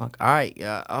fuck? All right.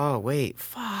 Oh wait.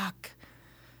 Fuck.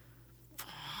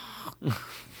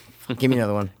 Give me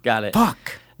another one. Got it.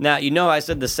 Fuck. Now, you know I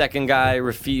said the second guy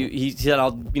refused. He said,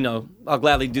 I'll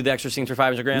gladly do the extra scenes for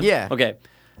 $500,000. Yeah. Okay.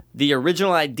 The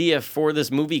original idea for this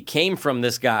movie came from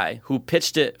this guy who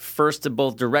pitched it first to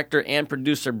both director and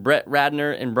producer Brett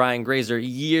Ratner and Brian Grazer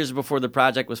years before the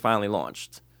project was finally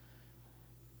launched.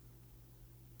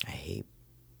 I hate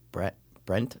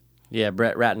Brent. Yeah,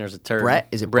 Brett Ratner's a turd. Brett?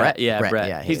 Is it Brett? Yeah, Brett, Brett.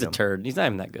 yeah, I He's hate a him. turd. He's not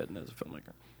even that good as a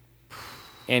filmmaker.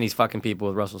 And he's fucking people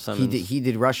with Russell Simmons. He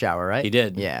did Rush Hour, right? He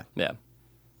did. Yeah. Yeah.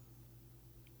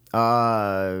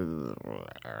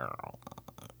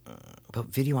 But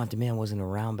video on demand wasn't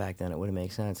around back then. It wouldn't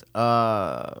make sense.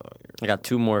 I got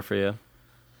two more for you.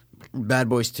 Bad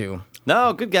Boys 2.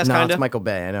 No, good guess, No, kind it's of. Michael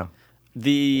Bay. I know.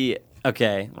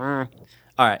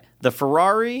 All right. The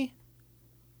Ferrari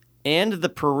and the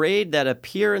parade that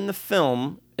appear in the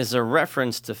film is a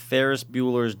reference to Ferris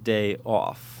Bueller's Day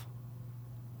Off.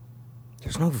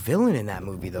 There's no villain in that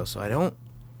movie though, so I don't.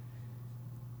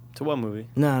 To what movie?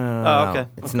 No. Oh, okay.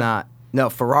 It's not. No,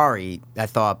 Ferrari. I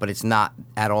thought, but it's not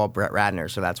at all Brett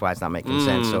Ratner, so that's why it's not making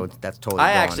sense. So that's totally.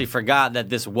 I gone. actually forgot that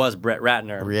this was Brett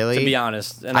Ratner. Really? To be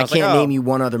honest. And I was can't like, oh, name you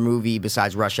one other movie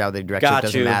besides Rush Hour they directed. It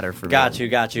doesn't matter for me. Got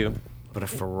you. But a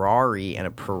Ferrari and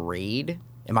a parade.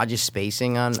 Am I just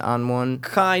spacing on one?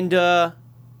 Kinda.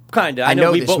 I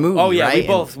know we this both. movie, Oh yeah,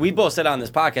 right? we both said on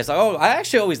this podcast. Like, oh, I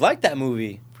actually always liked that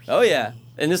movie. Oh yeah,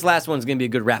 and this last one's gonna be a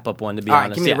good wrap up one to be All right,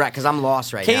 honest. give me yeah. the rap because I'm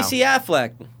lost right Casey now.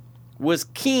 Affleck was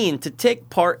keen to take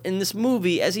part in this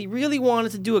movie as he really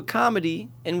wanted to do a comedy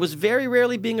and was very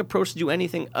rarely being approached to do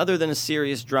anything other than a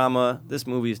serious drama. This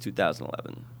movie is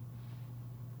 2011.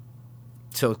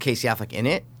 So Casey Affleck in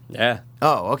it? Yeah,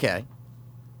 Oh, okay.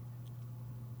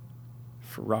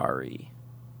 Ferrari.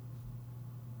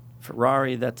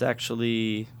 That's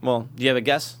actually well. Do you have a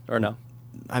guess or no?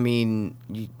 I mean,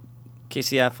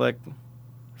 Casey Affleck,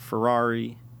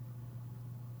 Ferrari,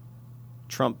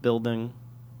 Trump building.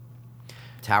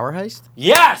 Tower Heist?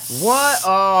 Yes. What?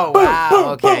 Oh,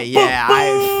 wow. Okay, yeah.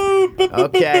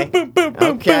 Okay.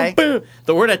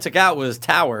 The word I took out was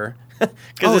tower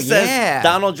because Oh, it says yeah.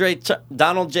 Donald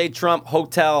J. Trump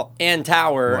Hotel and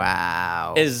Tower.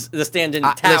 Wow. Is the stand-in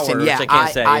tower, Listen, yeah, which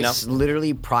I can't say, you know?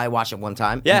 literally probably watched it one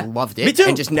time. Yeah. And loved it. Me too.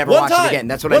 And just never One watched time. it again.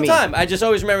 That's what I mean. One time. I just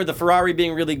always remember the Ferrari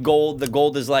being really gold. The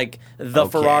gold is like the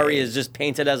Okay. Ferrari is just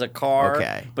painted as a car.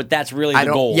 Okay. But that's really I the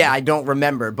don't. gold. Yeah, I don't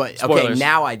remember, but okay, Spoilers.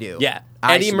 now I do. Yeah.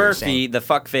 I Eddie see what you're Murphy, saying. the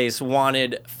fuckface,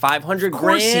 wanted $500 Of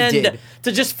course he grand did.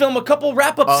 to just film a couple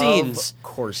wrap-up scenes. Of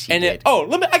course he And did.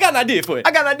 I got an idea for you. I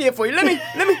got an idea for you. Let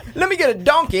me get a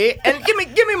donkey and give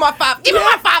me my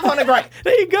 $500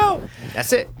 There you go.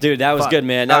 That's it. Dude, that was Fuck. good,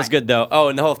 man. That All was right. good, though. Oh,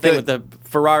 and the whole thing Good. with the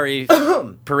Ferrari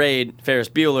parade, Ferris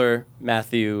Bueller,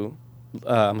 Matthew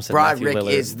Broderick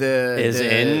is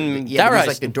in. Yeah, he's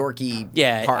like the dorky.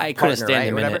 Yeah, I couldn't stand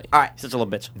him in it. All right, He's such a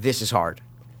little bitch. this is hard.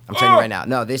 I'm telling you right now.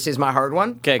 No, this is my hard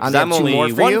one. Okay, because I'm only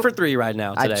 1 for 3 right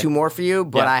now today. I have 2 more for you,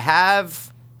 but Yeah. I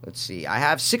have. Let's see. I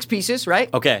have 6 pieces.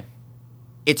 Right. Okay,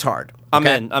 It's hard. I'm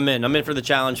okay? in. I'm in for the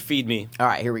challenge. Feed me. All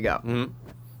right, here we go. Mm-hmm.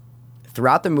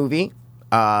 Throughout the movie,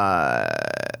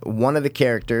 one of the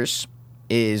characters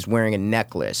is wearing a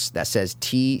necklace that says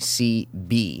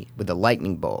TCB with a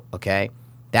lightning bolt, okay?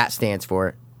 That stands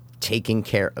for taking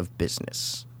care of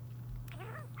business.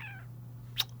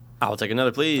 I'll take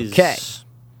another, please. Okay.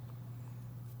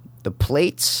 The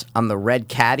plates on the red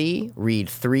caddy read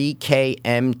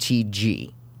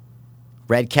 3KMTG.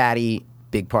 Red caddy,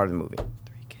 big part of the movie.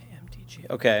 3KMTG.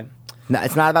 Okay. No,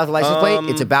 it's not about the license plate.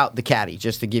 It's about the caddy.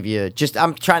 Just to give you,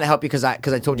 I'm trying to help you because I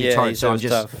told you it's hard. So I'm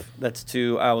just tough. That's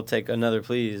 2. I will take another,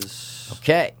 please.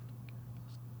 Okay.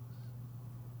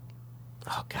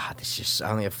 Oh God, this is just I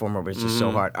only have 4 more, but it's just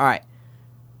so hard. All right.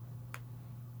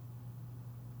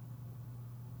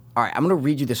 I'm gonna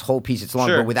read you this whole piece. It's long,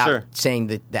 Sure, but without sure. saying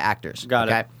the actors. Got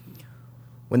it.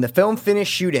 When the film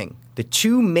finished shooting, the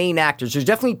 2 main actors, there's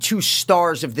definitely 2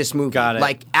 stars of this movie. Got it.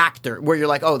 Like actor, where you're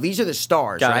like, oh, these are the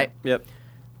stars, Got right? it. Yep.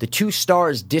 The 2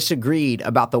 stars disagreed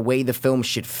about the way the film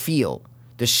should feel.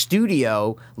 The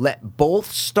studio let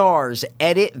both stars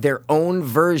edit their own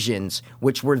versions,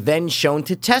 which were then shown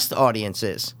to test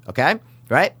audiences. Okay?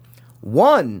 Right?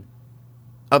 One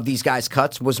of these guys'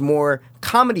 cuts was more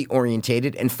comedy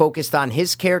orientated and focused on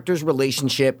his character's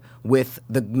relationship with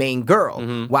the main girl,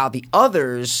 while the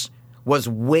others was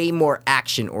way more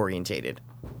action orientated.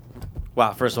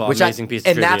 Wow. First of all, amazing piece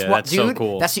of trivia. That's so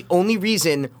cool. That's the only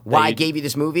reason why I gave you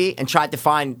this movie and tried to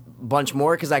find a bunch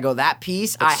more because I go, that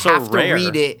piece, I so have rare. to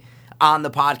read it on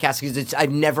the podcast because I've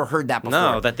never heard that before.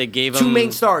 No, that they gave 2 him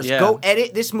main stars. yeah. Go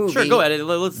edit this movie. Sure, go edit.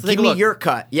 Let's take Give a me look. your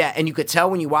cut. Yeah, and you could tell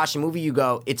when you watch the movie, you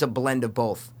go, it's a blend of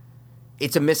both.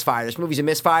 It's a misfire. This movie's a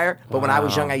misfire, but when I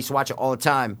was young, I used to watch it all the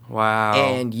time. Wow.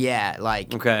 And yeah,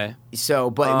 like Okay. so,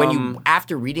 but when you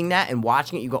after reading that and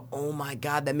watching it, you go, "Oh my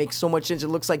god, that makes so much sense." It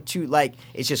looks like 2, like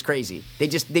it's just crazy. They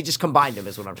just combined them,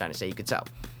 is what I'm trying to say. You could tell.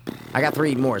 I got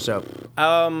 3 more, so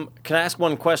Can I ask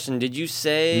one question? Did you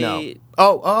say no.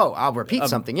 Oh, I'll repeat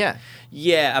something. Yeah,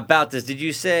 Yeah, about this. Did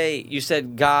you say you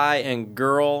said guy and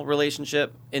girl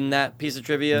relationship in that piece of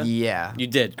trivia? Yeah. You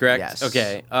did, correct? Yes.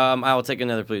 Okay. I will take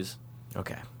another, please.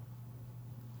 okay.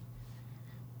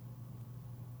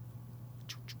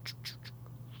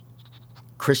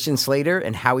 Christian Slater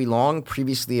and Howie Long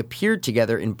previously appeared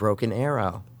together in Broken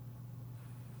Arrow.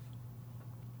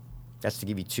 That's to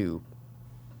give you 2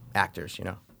 actors, you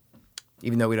know.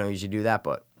 Even though we don't usually do that,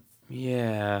 but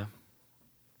Yeah.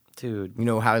 Dude. you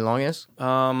know who Howie Long is?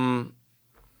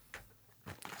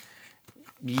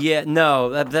 Yeah,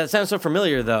 no. That sounds so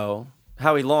familiar though.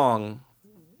 Howie Long.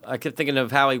 I kept thinking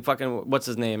of Howie fucking what's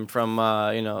his name from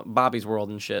Bobby's World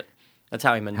and shit. That's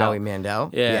Howie Mandel. Howie Mandel.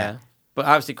 Yeah. But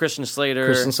obviously Christian Slater.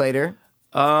 Christian Slater.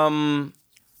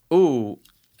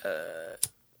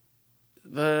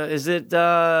 Is it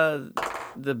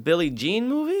the Billie Jean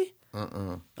movie?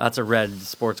 That's a red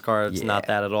sports car. It's not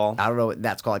that at all. I don't know what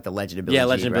that's called, like the Legend of Billie Yeah, Jean.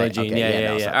 Legend of Billie right? Jean. Okay,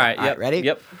 Yeah. so- All right, ready?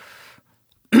 Yep.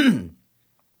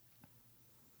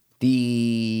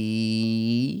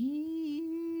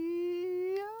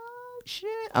 Shit.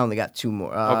 I only got 2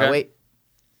 more. Okay. Wait.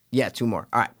 Yeah, 2 more.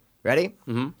 All right. Ready?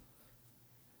 Mm-hmm.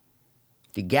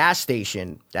 The gas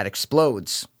station that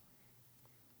explodes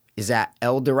is at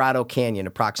El Dorado Canyon,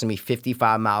 approximately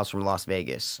 55 miles from Las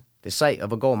Vegas, the site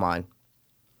of a gold mine,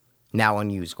 now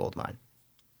unused gold mine.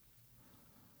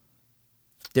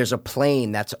 There's a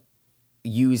plane that's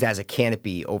used as a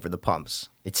canopy over the pumps.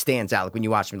 It stands out. Like when you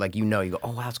watch it, like you go,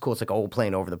 oh wow, it's cool. It's like an old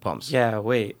plane over the pumps. Yeah,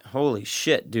 wait. Holy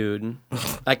shit, dude.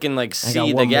 I can like got see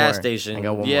the one gas more. station. I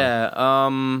got one yeah,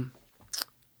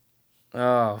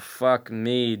 oh fuck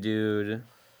me, dude.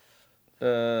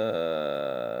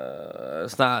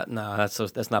 It's not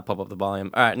that's not pump up the volume.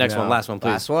 All right, next No. one, last one, please.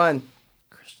 Last one.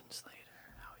 Christian Slater.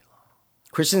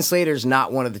 Christian Slater's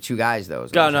not one of the 2 guys, though.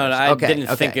 is No, what no, I'm no, saying. I Okay, didn't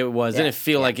okay. think it was. Yeah, Didn't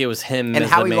feel yeah. like it was him And as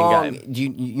Howie the main Long, guy. do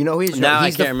you know who he is? Now I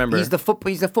He's can't remember. He's the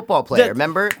football player.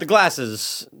 Remember The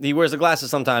glasses. He wears the glasses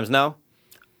sometimes. No.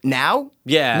 now?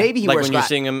 Yeah, maybe he like wears when you're glasses.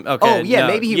 seeing him. Okay, Oh yeah, no,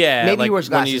 maybe he like wears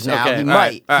when glasses he's- now. okay, He all might.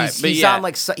 right, all right, He's, but he's yeah.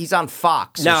 on he's on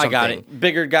Fox. Now or I got something. it.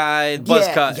 Bigger guy, buzz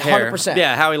cut hair. 100%.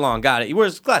 Yeah, Howie Long. Got it. He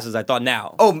wears glasses. I thought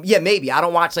now. Oh yeah, maybe I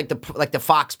don't watch like the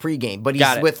Fox pregame, but he's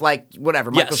Got it. with like whatever.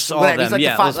 Yes, Michael, all whatever. of He's them. like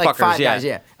Yeah, the Fox, those like 5 fuckers, yeah. guys.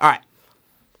 Yeah. All right.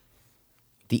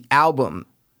 The album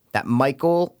that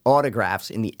Michael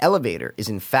autographs in the elevator is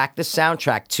in fact the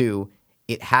soundtrack to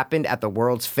 "It Happened at the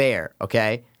World's Fair."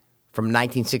 Okay, from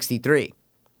 1963.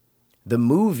 the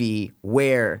movie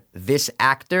where this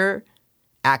actor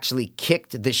actually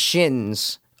kicked the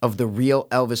shins of the real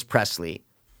Elvis Presley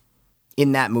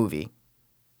in that movie.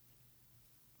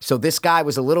 So this guy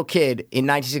was a little kid in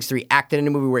 1963, acted in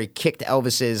a movie where he kicked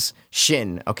Elvis's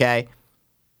shin, okay?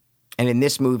 And in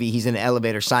this movie, he's in an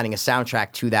elevator signing a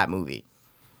soundtrack to that movie.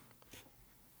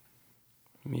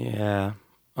 Yeah.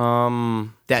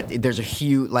 That there's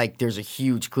a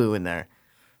huge clue in there.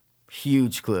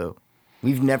 Huge clue.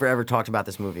 We've never ever talked about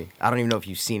this movie. I don't even know if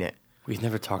you've seen it. We've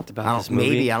never talked about this movie.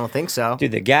 Maybe, I don't think so.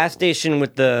 Dude, the gas station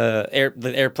with the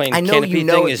airplane I know canopy you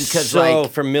know thing it is because, so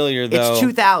like, familiar, though. It's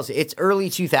 2000. It's early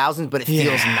 2000s, but it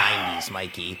feels 90s,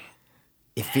 Mikey.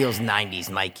 It feels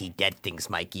 90s, Mikey. Dead Things,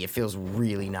 Mikey. It feels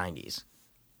really 90s.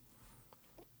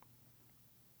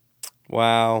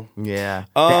 Wow. Yeah.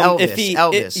 Elvis.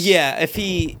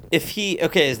 Elvis. If he,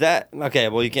 okay, is that, okay,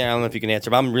 well, you can't, I don't know if you can answer,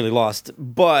 but I'm really lost.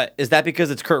 But is that because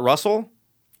it's Kurt Russell?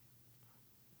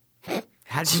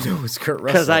 How did you know it was Kurt Russell?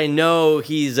 Because I know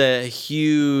he's a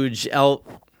huge You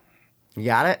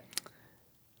got it?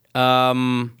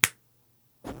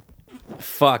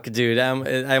 Fuck, dude.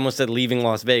 I almost said Leaving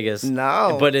Las Vegas.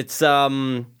 No. But it's,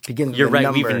 Begins with you're a right,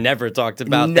 number. we've never talked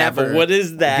about Never. that, but what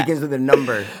is that? It begins with a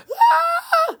number.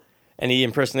 And he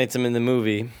impersonates him in the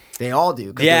movie. They all do,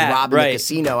 because Yeah, they're robbing right. the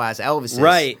casino as Elvis is.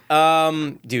 Right.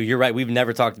 Dude, you're right. We've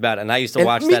never talked about it. And I used to And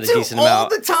watch me that a too, decent all amount.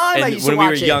 the time And I used when to we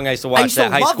watch were it. young, I used to watch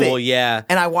that. High love school, it. yeah.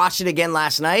 And I watched it again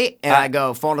last night, and I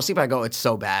go, falling asleep, I go, it's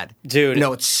so bad. Dude,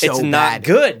 no, it's so it's bad. not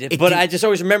good. It but did- I just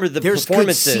always remember the There's good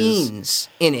performances. scenes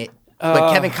in it.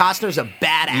 But Kevin Costner's a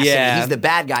badass in Yeah. it. He's the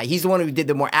bad guy. He's the one who did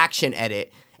the more action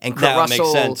edit. And Kurt That makes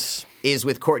Russell sense. is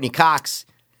with Courtney Cox.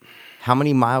 How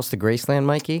many miles to Graceland,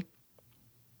 Mikey?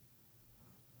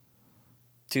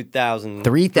 2,000.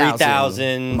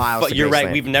 3,000 miles to You're right.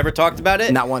 Graceland. We've never talked about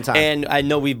it. Not one time. And I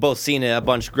know we've both seen it a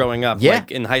bunch growing up. Yeah.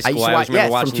 Like in high I school. used to I always watch,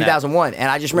 remember watching from 2001.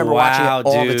 And I just remember watching Wow, it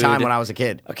all the dude. time when I was a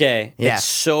kid. that. Okay. Yeah. It's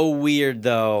so weird,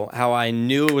 though, how I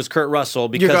knew it was Kurt Russell You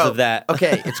because go, of that.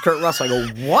 Okay, it's Kurt Russell. I go,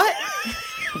 what?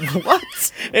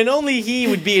 What? And only he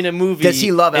would be in a movie. Does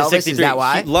he love in Elvis? Is 63. that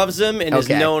why? He loves him and is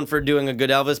Okay. known for doing a good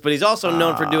Elvis, but he's also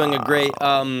known for doing a great.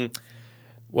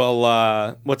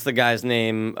 What's the guy's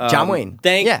name? John Wayne.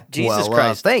 Thank Yeah. Jesus Well,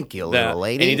 Christ. thank you, little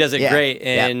lady. And he does it Yeah. great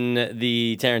Yep. in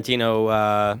the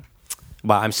Tarantino.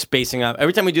 Wow, I'm spacing up.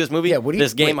 Every time we do this movie, Yeah, what do you-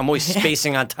 this game, wait. I'm always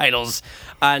spacing on titles.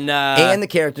 On And the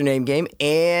character name game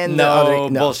and the no,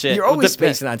 other bullshit. You're always The-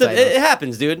 spacing on the- titles. It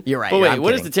happens, dude. You're right, But wait, I'm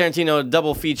what is kidding. the Tarantino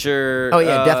double feature? Oh,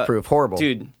 yeah, Death Proof. Horrible.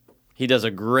 Dude, he does a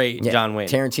great Yeah, John Wayne.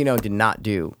 Tarantino did not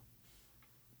do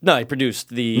No, he produced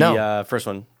the No. first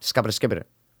one. Skibida Skibida.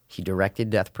 He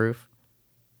directed Death Proof.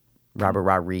 Robert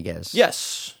Rodriguez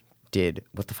Yes. did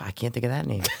what the fuck? I can't think of that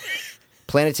name.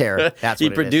 Planet Terror. That's He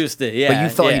what it is. produced it, yeah, But you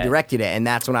thought he yeah. directed it, and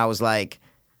that's when I was like,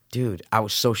 dude, I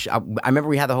was so. I remember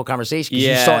we had the whole conversation because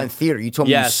Yeah. you saw it in theater. You told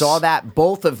me you Yes. saw that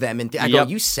both of them, and I go, Yep.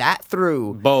 you sat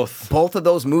through Both. of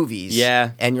those movies,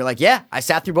 Yeah. And you're like, yeah, I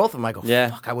sat through both of them. I go,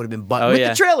 Yeah. fuck, I would have been butt Oh, with yeah.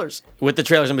 the trailers. With the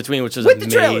trailers in between, which is With the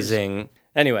trailers. amazing.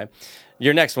 Anyway,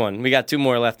 your next one. We got two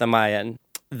more left on my end.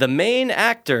 The main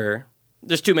actor,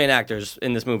 there's two main actors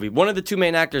in this movie. One of the two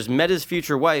main actors met his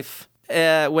future wife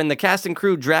when the cast and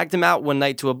crew dragged him out one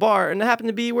night to a bar, and it happened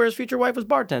to be where his future wife was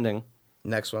bartending.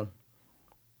 Next one.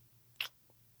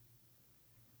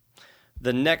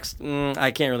 The next,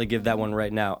 I can't really give that one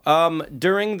right now.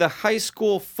 During the high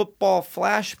school football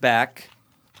flashback,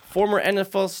 former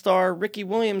NFL star Ricky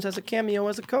Williams has a cameo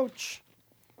as a coach.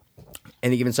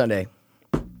 Any Given Sunday.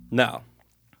 No.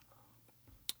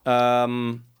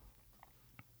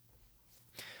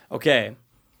 Okay.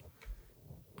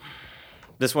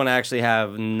 This one I actually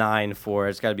have 9 for.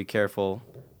 It's got to be careful.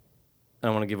 I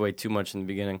don't want to give away too much in the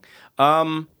beginning.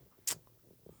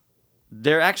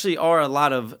 There actually are a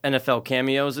lot of NFL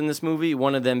cameos in this movie,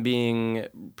 one of them being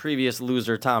previous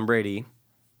loser Tom Brady.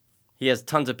 He has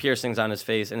tons of piercings on his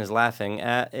face and is laughing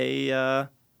at a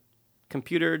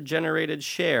computer-generated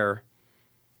share.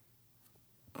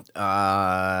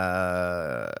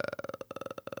 I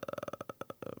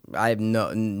have no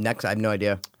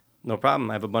idea. No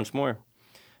problem. I have a bunch more.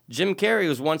 Jim Carrey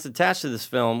was once attached to this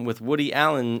film with Woody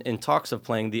Allen in talks of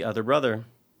playing the other brother.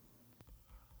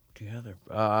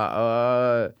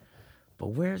 But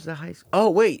where's the high school? Oh,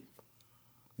 wait.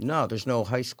 No, there's no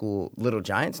high school Little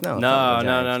Giants? No. it's not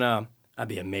Little Giants. No. That'd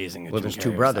be amazing. if Well, Jim there's two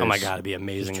Carrey was- brothers. Oh my god, it'd be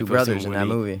amazing. There's two if it was brothers in that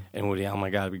Woody movie. And Woody, oh my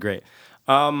god, it'd be great.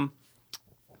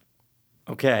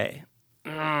 Okay.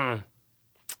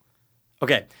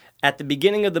 Okay. At the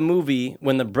beginning of the movie,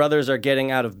 when the brothers are getting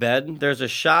out of bed, there's a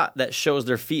shot that shows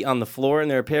their feet on the floor,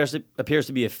 and there appears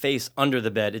to be a face under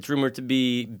the bed. It's rumored to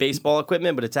be baseball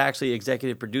equipment, but it's actually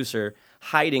executive producer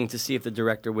hiding to see if the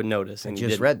director would notice. And I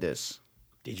just read this.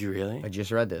 Did you really? I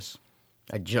just read this.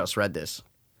 I thought it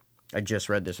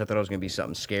was going to be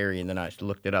something scary, and then I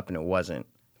looked it up, and it wasn't.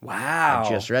 Wow. I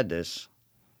just read this.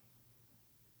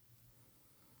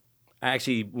 I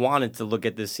actually wanted to look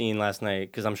at this scene last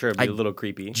night because I'm sure it'd be a little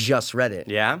creepy. Just read it.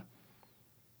 Yeah?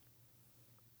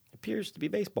 Appears to be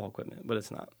baseball equipment, but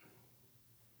it's not.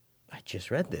 I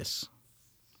just read this.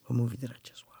 What movie did I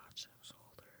just watch? I was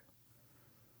older.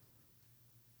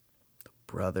 The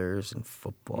Brothers and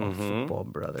Football. Football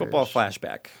Brothers. Football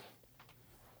flashback.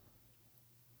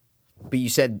 But you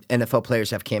said NFL players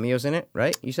have cameos in it,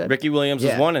 right? You said Ricky Williams is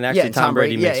Yeah. one, and actually Yeah, Tom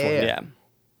Brady makes yeah, one. yeah. Yeah.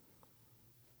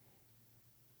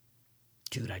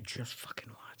 Dude, I just fucking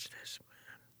watched this,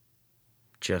 man.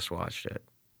 Just watched it.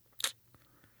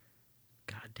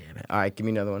 God damn it. All right, give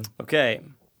me another one. Okay.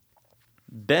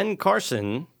 Ben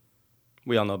Carson.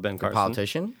 We all know Ben Carson.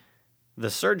 Politician? The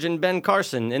surgeon Ben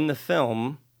Carson in the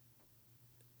film.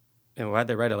 And why'd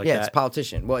they write it like Yeah, that? it's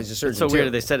politician. Well, he's a surgeon, It's so too. weird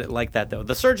that they said it like that, though.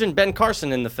 The surgeon Ben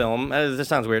Carson in the film. This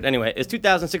sounds weird. Anyway, is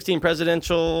 2016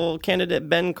 presidential candidate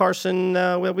Ben Carson,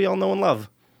 what we all know and love.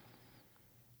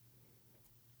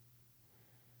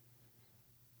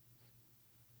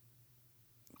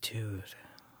 Dude.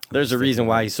 There's a reason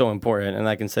why he's so important, and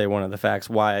I can say one of the facts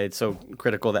why it's so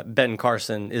critical that Ben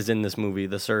Carson is in this movie,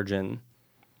 The Surgeon.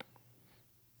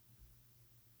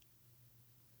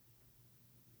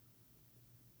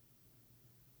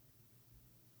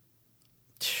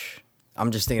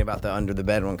 I'm just thinking about the under the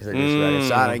bed one because I just read it.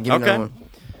 So I don't give me another one.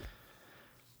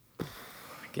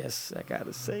 I guess I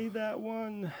gotta say that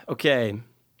one. Okay.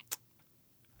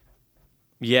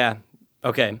 Yeah.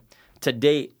 Okay. To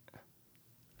date,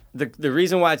 the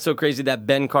reason why it's so crazy that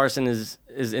Ben Carson is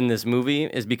in this movie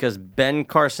is because Ben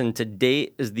Carson to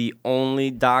date is the only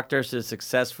doctor to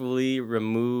successfully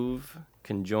remove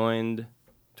conjoined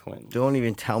twins. Don't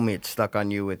even tell me it's stuck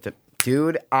on you with the...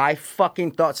 Dude, I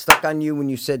fucking thought Stuck on You when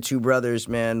you said Two Brothers,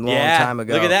 man, long Yeah, time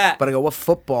ago. look at that. But I go, what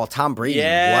football? Tom Brady?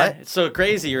 Yeah, What? it's so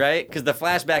crazy, right? Because the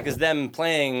flashback is them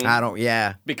playing.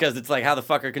 Yeah. Because it's like how the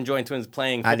fuck are conjoined twins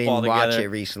playing football I didn't together? watch it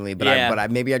recently, but Yeah. I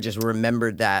maybe I just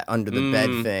remembered that under the bed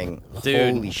thing.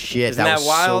 Dude, Holy shit, isn't that that was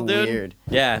wild, so dude? weird.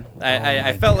 Yeah, I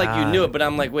my felt like you God. knew it, but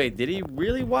I'm like, wait, did he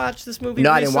really watch this movie? No,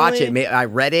 I didn't watch recently? it. I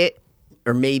read it,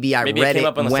 or maybe I Maybe it read came it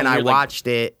up on when some I weird, like- watched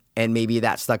it, and maybe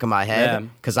that stuck in my Yeah. head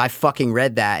because I fucking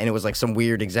read that, and it was like some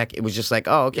weird It was just like,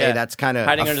 oh, okay, Yeah. that's kind of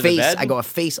Hiding a under the face. bed? I go, a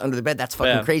face under the bed. That's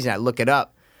fucking Yeah. crazy. And I look it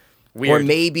up, Weird. or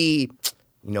maybe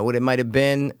you know what it might have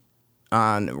been.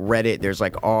 On Reddit, there's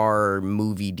like R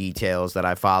movie details that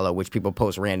I follow, which people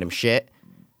post random shit.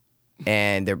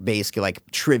 And they're basically like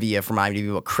trivia from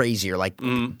IMDb, but crazier, like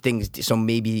things. So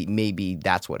maybe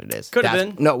that's what it is. Could have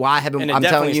That's- been. No, well, I haven't. And it I'm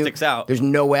telling definitely you, sticks out. there's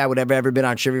no way I would have ever been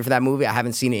on trivia for that movie. I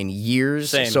haven't seen it in years.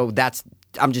 Same. So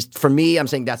I'm just for me. I'm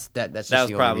saying that's just That was the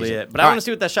only probably reason. it. But I All want to right.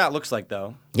 see what that shot looks like,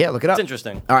 though. Yeah, look it up. It's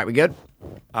interesting. All right, we good?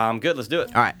 Good. Let's do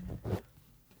it. All right.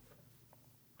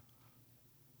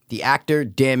 The actor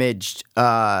damaged.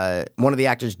 One of the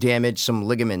actors damaged some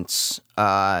ligaments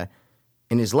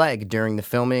in his leg during the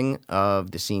filming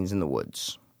of the scenes in the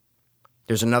woods.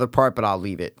 There's another part, but I'll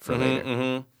leave it for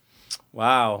later.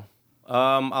 Wow.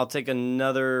 I'll take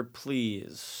another,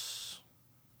 please.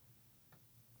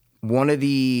 One of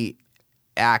the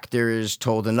actors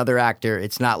told another actor,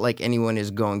 it's not like anyone is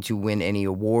going to win any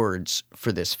awards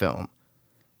for this film.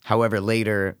 However,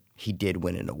 later, he did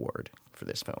win an award for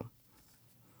this film.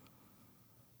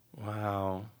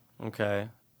 Wow. Okay.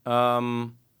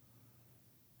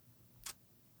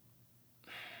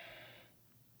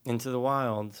 Into the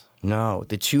Wild. No,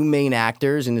 the two main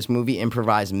actors in this movie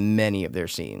improvise many of their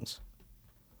scenes.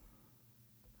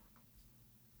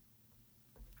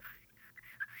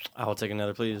 I'll take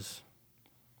another, please.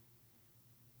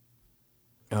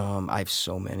 I have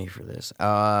so many for this.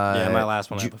 Yeah, my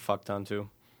last one I have a fuck ton, too.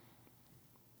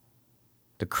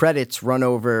 The credits run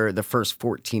over the first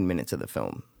 14 minutes of the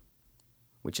film,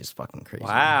 which is fucking crazy.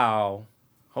 Wow.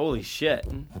 Holy shit.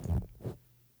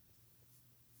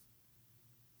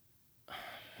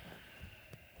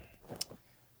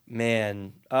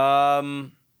 Man.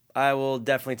 I will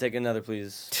definitely take another,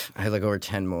 please. I have like over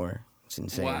 10 more. It's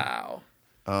insane. Wow.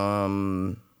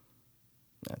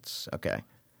 That's okay.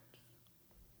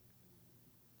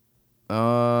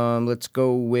 Let's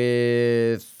go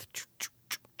with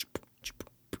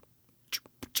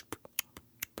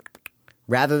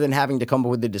rather than having to come up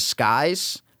with a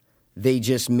disguise, they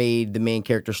just made the main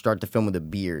character start the film with a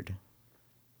beard.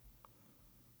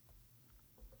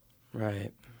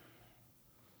 Right.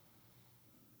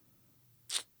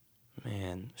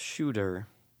 Man, Shooter.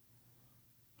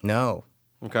 No.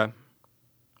 Okay.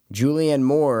 Julianne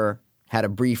Moore had a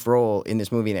brief role in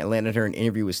this movie, and it landed her an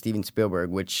interview with Steven Spielberg,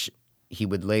 which he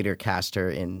would later cast her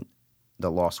in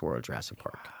The Lost World Jurassic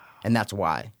Park. And that's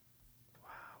why.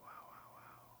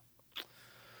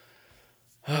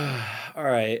 All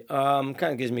right. Kind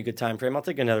of gives me a good time frame. I'll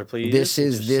take another, please. This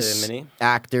is Just this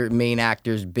mini. main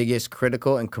actor's biggest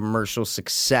critical and commercial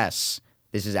success.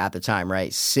 This is at the time,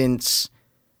 right? Since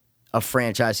a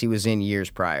franchise he was in years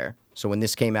prior. So when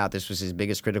this came out, this was his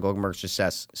biggest critical and commercial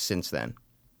success since then.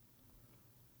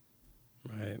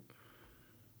 Right.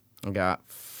 I got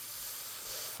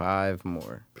 4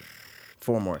 more.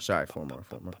 Sorry, 4 more.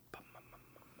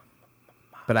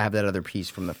 But I have that other piece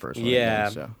from the first one. Yeah.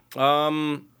 Again,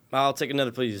 so. I'll take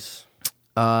another, please.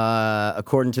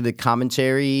 According to the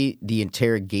commentary, the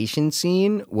interrogation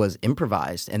scene was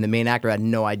improvised, and the main actor had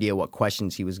no idea what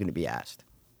questions he was going to be asked,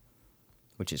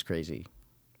 which is crazy.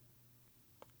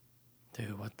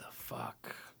 Dude, what the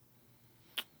fuck?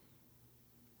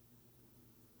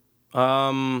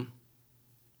 Oh,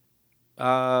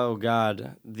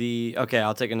 God. Okay,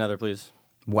 I'll take another, please.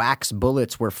 Wax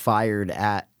bullets were fired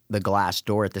at the glass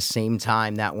door at the same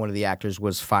time that one of the actors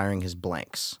was firing his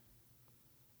blanks,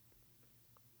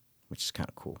 which is kind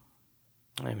of cool.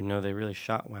 I didn't even know they really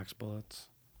shot wax bullets.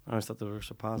 I always thought those were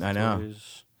suppositories. I know.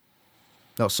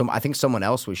 No, I think someone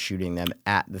else was shooting them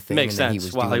at the thing. Makes and then sense, he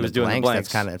was while doing he was the doing the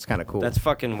blanks. blanks. It's kind of cool. That's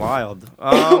fucking wild.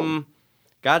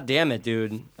 God damn it,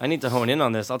 dude. I need to hone in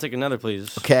on this. I'll take another,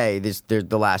 please. Okay,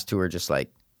 the last two are just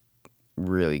like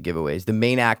really giveaways. The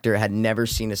main actor had never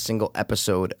seen a single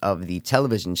episode of the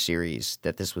television series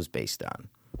that this was based on.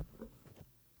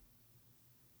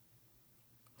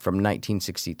 From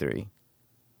 1963.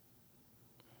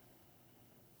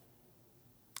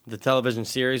 The television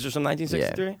series or some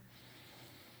 1963?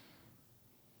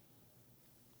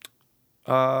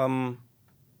 Nah,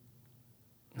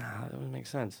 that wouldn't make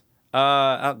sense.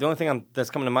 The only thing that's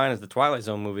coming to mind is the Twilight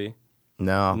Zone movie.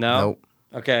 No. No? Nope.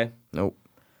 Okay. Nope.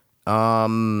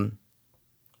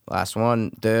 Last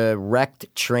one. The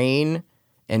wrecked train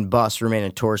and bus remain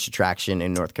a tourist attraction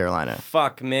in North Carolina.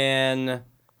 Fuck, man.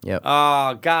 Yep.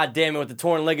 Oh, god damn it, with the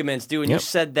torn ligaments, dude. When you Yep.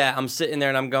 said that, I'm sitting there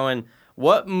and I'm going,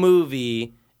 what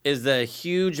movie is the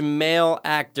huge male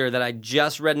actor that I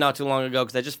just read not too long ago?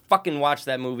 Because I just fucking watched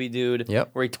that movie, dude. Yep.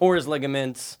 Where he tore his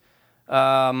ligaments.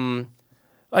 I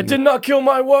did not kill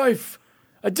my wife.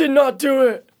 I did not do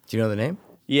it. Do you know the name?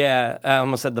 Yeah, I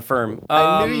almost said The Firm.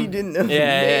 I knew you didn't know the name.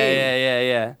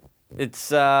 Yeah. It's,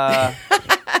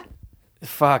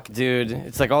 fuck, dude.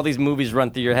 It's like all these movies run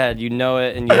through your head. You know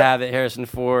it, and you have it. Harrison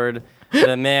Ford,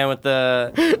 the man with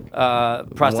the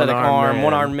prosthetic arm,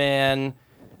 one-armed man,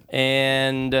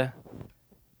 and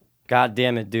god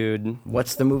damn it, dude.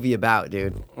 What's the movie about,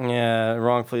 dude? Yeah,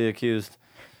 wrongfully accused.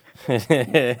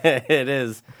 It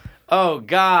is. Oh,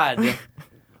 God.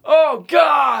 Oh,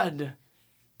 God.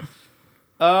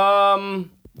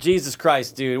 Jesus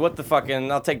Christ, dude. What the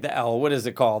fucking... I'll take the L. What is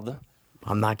it called?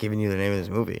 I'm not giving you the name of this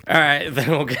movie. All right,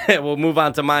 then we'll move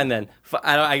on to mine then.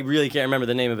 I really can't remember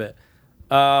the name of it.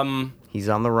 He's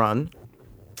on the run.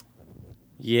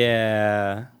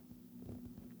 Yeah.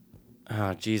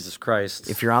 Oh, Jesus Christ.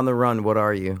 If you're on the run, what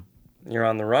are you? You're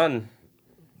on the run.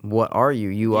 What are you?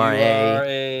 You are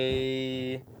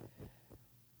a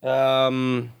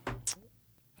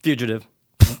fugitive.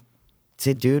 That's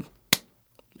it, dude.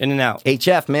 In and out.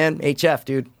 HF, man. HF,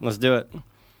 dude. Let's do it. All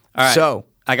right. So.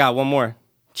 I got one more.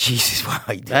 Jesus, wow.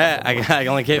 You did. I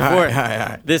only came All four.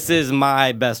 right. This is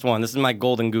my best one. This is my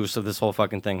golden goose of this whole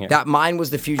fucking thing here. Mine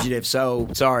was The Fugitive, so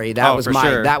sorry. That was for my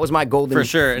sure. that was my golden For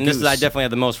sure. And goose. I definitely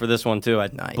had the most for this one too, I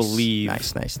Nice. believe.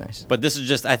 Nice. But this is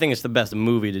just, I think it's the best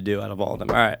movie to do out of all of them.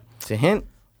 All right. It's a hint.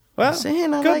 Well, It's a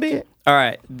hint. I could like be. it. All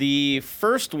right. The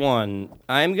first one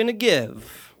I'm going to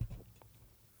give,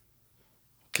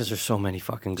 because there's so many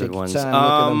fucking good Take your ones.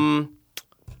 time, look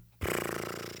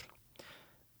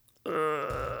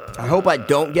I hope I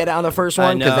don't get on the first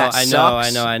one because that I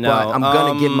sucks. know. But I'm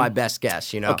gonna give my best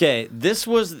guess. Okay, this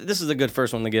is a good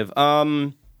first one to give.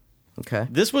 Okay.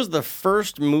 This was the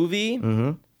first movie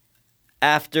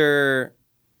after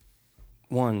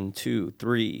 1, 2,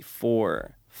 3,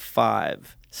 4,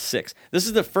 5, 6. This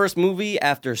is the first movie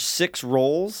after 6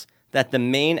 roles that the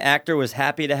main actor was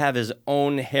happy to have his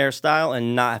own hairstyle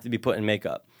and not have to be put in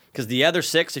makeup. Because the other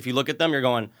 6, if you look at them, you're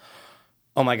going,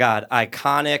 oh my God,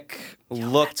 iconic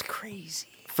look. That's crazy.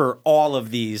 For all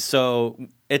of these. So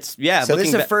it's, yeah. So this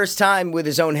is the looking first time with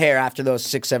his own hair after those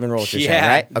 6-7 roles. You're yeah, saying,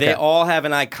 right? they all have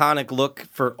an iconic look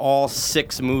for all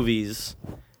 6 movies.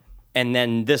 And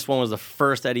then this one was the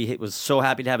first that he was so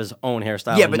happy to have his own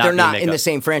hairstyle. Yeah, and but they're do not makeup. in the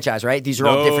same franchise, right? These are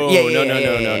all different.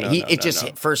 No. It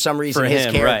just for some reason For his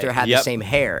him, character right. had the Yep. same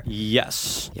hair.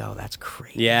 Yes. Yo, that's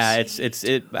crazy. Yeah, it's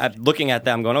I'm looking at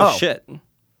that, I'm going, oh shit.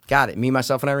 Got it. Me,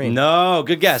 myself, and Irene. No,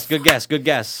 good guess.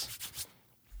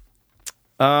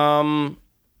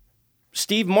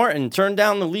 Steve Martin turned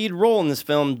down the lead role in this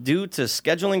film due to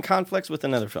scheduling conflicts with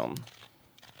another film.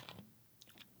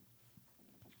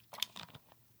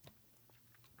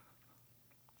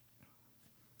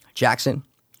 Jackson,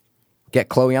 get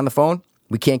Chloe on the phone.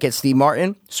 We can't get Steve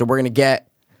Martin, so we're gonna get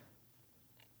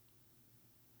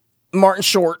Martin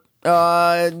Short,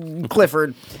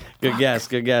 Clifford. Good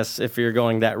guess. If you're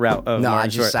going that route of No, Martin I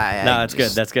just- Short. I No, that's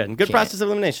just good. Good can't. process of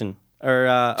elimination. Or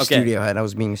okay, Studio head. I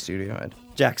was being a studio head.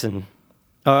 Jackson.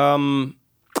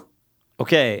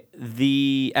 Okay.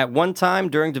 At one time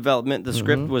during development, the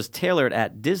script was tailored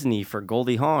at Disney for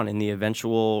Goldie Hawn in the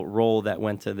eventual role that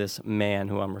went to this man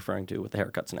who I'm referring to with the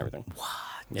haircuts and everything. What?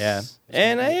 Yeah,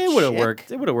 and it would have worked.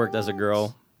 It would have worked as a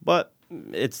girl, but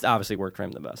it's obviously worked for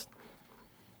him the best.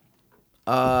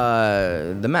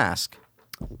 The Mask.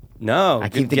 No, I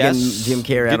good keep thinking guess. Jim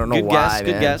Carrey. I don't know good why. Guess,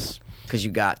 good guess. Because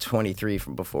you got 23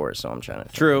 from before, so I'm trying to.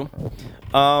 Think. True.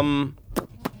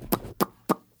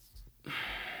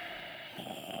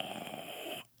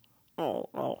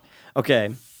 Okay.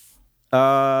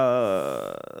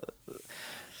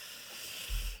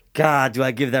 God, do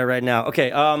I give that right now? Okay.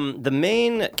 The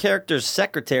main character's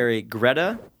secretary,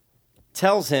 Greta,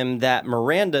 tells him that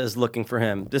Miranda is looking for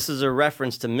him. This is a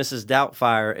reference to Mrs.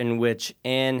 Doubtfire, in which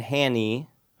Anne Haney,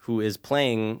 who is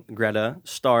playing Greta,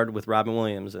 starred with Robin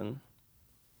Williams in.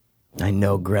 I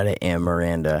know Greta and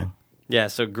Miranda. Yeah,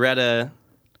 so Greta,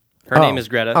 her name is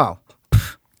Greta. Oh.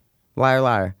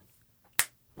 Liar.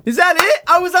 Is that it?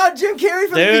 I was on Jim Carrey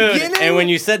from the Dude, beginning? and when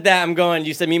you said that,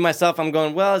 you said me, myself, I'm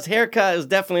going, well, his haircut is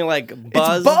definitely like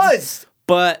buzzed. It's buzzed.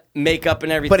 But makeup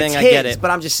and everything, But it's I his, get it.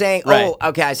 but I'm just saying, Right.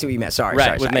 okay, I see what you meant. Sorry.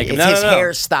 With makeup. It's No, his no.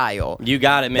 hairstyle. You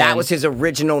got it, man. That was his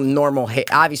original normal hair.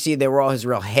 Obviously, they were all his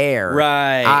real hair.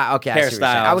 Right. Okay, I see what you're saying.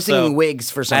 Hairstyle. I was thinking So-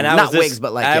 wigs for some, And I not was wigs,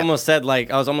 but like, I yeah. almost said I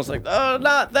was almost like, oh,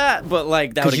 not that, but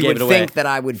like that would Because have you gave would it away. think that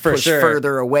I would For push sure.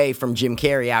 further away from Jim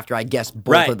Carrey after I guessed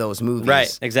both of those movies.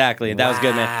 Right, exactly. That was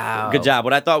good, Wow. man. Good job.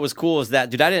 What I thought was cool is that,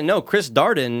 dude, I didn't know Chris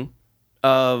Darden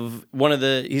of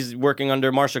he's working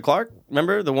under Marsha Clark.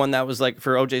 Remember the one that was like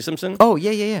for O.J. Simpson? Oh,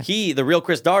 yeah. The real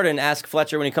Chris Darden, asked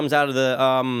Fletcher when he comes out of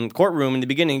the courtroom in the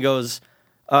beginning, he goes,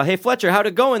 hey, Fletcher, how'd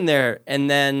it go in there? And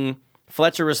then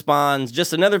Fletcher responds,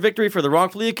 just another victory for the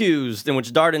wrongfully accused, in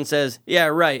which Darden says, yeah,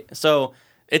 right. So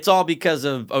it's all because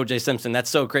of O.J. Simpson. That's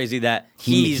so crazy that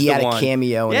He the had one. a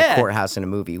cameo in Yeah. a courthouse in a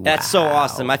movie. Wow. That's so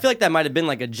awesome. I feel like that might have been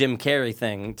like a Jim Carrey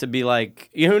thing to be like,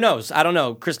 who knows? I don't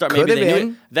know. Chris Darden, maybe Could they have knew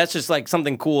been. it. That's just like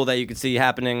something cool that you could see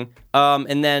happening.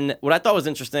 And then what I thought was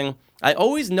interesting, I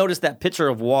always noticed that pitcher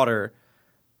of water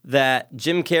that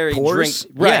Jim Carrey Pours? drinks.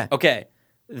 Right. Yeah. Okay.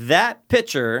 That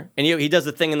pitcher, and he does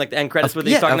the thing in like the end credits where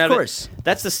he's yeah, talking of about course. it.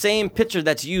 That's the same pitcher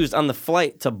that's used on the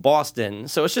flight to Boston.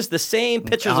 So it's just the same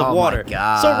pitchers Oh of my water.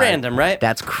 God. So random, right?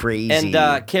 That's crazy.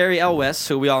 And Carrie Elwes,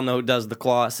 who we all know does the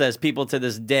Claw, says people to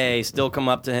this day still come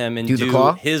up to him and Do the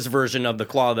Claw? his version of the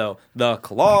Claw, though. The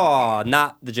Claw,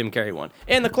 not the Jim Carrey one.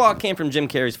 And the Claw came from Jim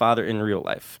Carrey's father in real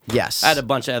life. Yes. I had a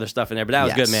bunch of other stuff in there, but that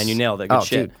was Yes. good, man. You nailed it. Good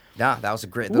shit. Dude. Nah, that was a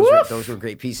great. Woof. Those were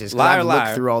great pieces. 'Cause Liar, I've looked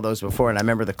liar. through all those before, and I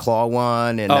remember the claw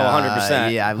one. And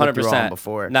 100%. yeah, I've looked through all them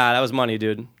before. Nah, that was money,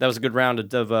 dude. That was a good round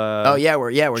of Oh yeah,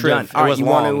 we're Triv. done. It All right, was you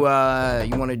long.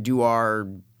 want to do our?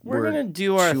 We're gonna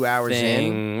do our 2 hours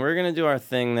thing. in. We're gonna do our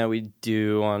thing that we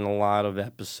do on a lot of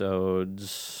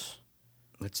episodes.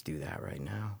 Let's do that right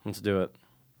now. Let's do it.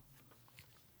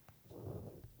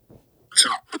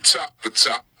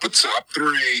 Top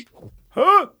three.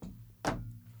 Huh?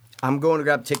 I'm going to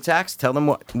grab Tic Tacs. Tell them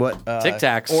what Tic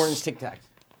Tacs. Orange Tic Tacs.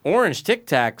 Orange Tic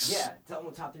Tacs. tell them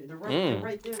what top three. They're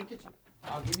right there in the kitchen.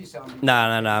 I'll give you some.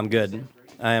 Nah, I'm good.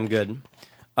 I am good.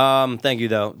 Thank you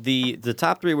though. The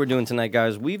top three we're doing tonight,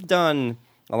 guys. We've done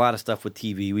a lot of stuff with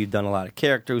TV. We've done a lot of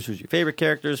characters. Who's your favorite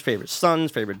characters? Favorite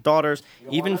sons? Favorite daughters?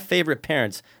 Even favorite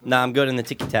parents? Nah, I'm good in the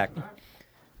ticky tack.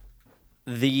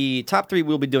 The top three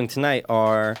we'll be doing tonight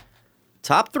are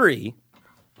top three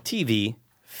TV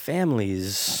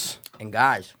families. And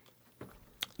guys,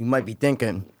 you might be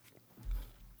thinking,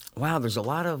 wow, there's a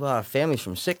lot of families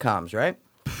from sitcoms, right?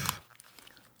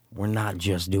 We're not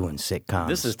just doing sitcoms.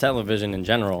 This is television in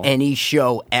general. any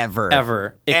show ever.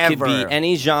 Ever. It could be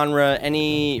any genre,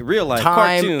 any real life, Time,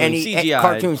 cartoon, any CGI.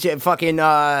 cartoons, fucking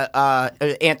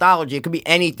anthology. It could be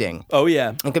anything. Oh,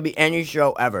 yeah. It could be any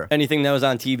show ever. Anything that was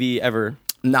on TV ever.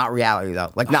 not reality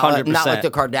though. Like not 100%. like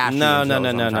the Kardashians. No. is what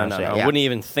I'm trying to say. I Yeah. wouldn't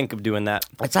even think of doing that.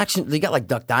 It's actually, you got like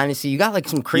Duck Dynasty. You got like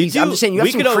some crazy. do. I'm just saying, you have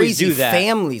We some could always crazy do that.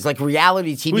 families, like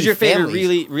reality TV. Who's your favorite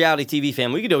families. reality TV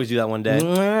fan? We could always do that one day.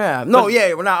 Yeah. No,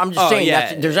 yeah, we're not. I'm just Oh, saying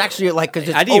yeah. there's actually like because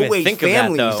it's I didn't always even think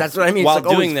families. of that, though. That's what I mean. While it's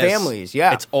like doing always this, families.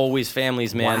 Yeah. it's always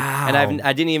families, man. Wow. And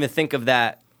I didn't even think of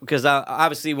that because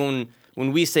obviously when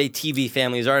we say TV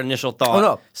families, our initial thought,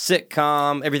 no.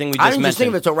 sitcom, everything we just I didn't mentioned. just think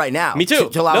of it till right now. Me too.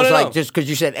 Till I No, was no, like, no. just because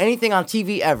you said anything on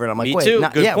TV ever, and I'm like, Me wait, too.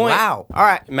 not- Good yeah, point. wow. All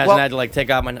right. Imagine well, I had to like take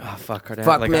out my fuck Kardashian.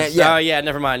 Fuck, like, man, yeah. Oh yeah,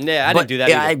 never mind. Yeah, I but, didn't do that.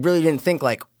 Yeah, I either. really didn't think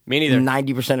like. Me neither.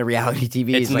 90% of reality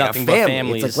TV It's is like nothing a but family.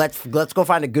 families. It's like let's go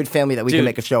find a good family that we can Dude,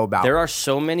 make a show about. There are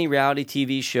so many reality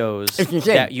TV shows It's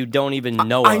insane. that you don't even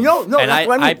know. I of. know, no, and that's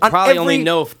what I mean. I probably On only every-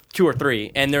 know 2 or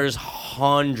 3, and there's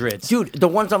hundreds. Dude, the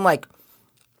ones I'm like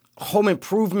Home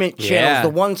Improvement channels, Yeah. the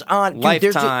ones on dude,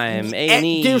 Lifetime,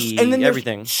 A&E, and then there's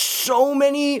everything. So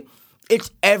many. It's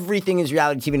everything is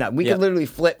reality TV now. We Yeah. could literally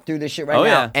flip through this shit right Oh,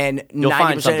 now, yeah. and You'll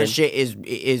find 90% of something. shit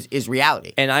is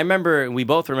reality. And I remember, we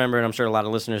both remember, and I'm sure a lot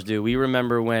of listeners do, we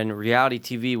remember when reality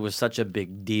TV was such a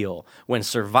big deal. When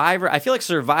Survivor, I feel like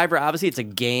Survivor, obviously it's a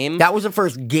game. That was the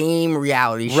first game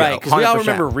reality show, right, because we all 100%.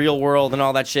 remember Real World and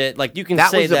all that shit. Like, you can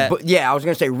That say was that. yeah, I was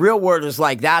gonna say Real World is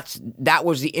like that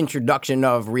was the introduction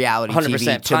of reality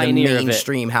 100% TV to the pioneer of it.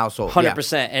 mainstream household.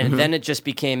 100%. Yeah. And then it just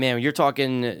became, man, you're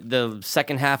talking the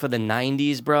second half of the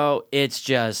 90s, bro. It's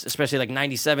just, especially like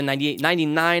 97, 98,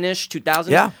 99-ish,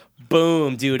 2000. Yeah.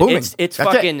 Boom, dude. Booming. It's That's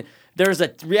fucking, there's a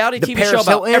reality The TV Paris show about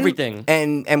Hilton everything.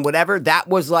 and whatever that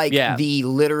was like Yeah. the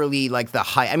literally like the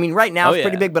high. I mean, right now Oh, it's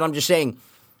pretty yeah. big, but I'm just saying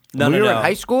No, when no, we were no. in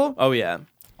high school, Oh, yeah.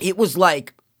 it was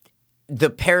like the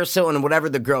Paris Hilton and whatever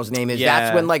the girl's name is. Yeah.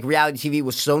 That's when like reality TV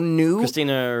was so new.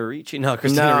 Christina Ricci? No,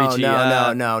 Christina no, Ricci.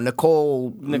 no.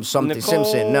 Nicole something Nicole,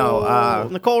 Simpson. No,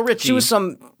 Nicole Richie. she was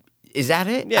some. Is that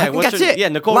it? Yeah, I think what's that's her- it. yeah,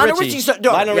 Nicole Lionel Richie. Richie's daughter.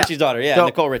 Lionel yeah. Richie's daughter, yeah,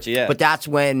 Nicole Richie, yeah. But that's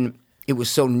when it was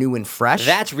so new and fresh.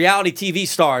 That's reality TV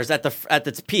stars at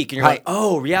its peak, and you're Right. like,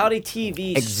 oh, reality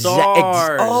TV Exa-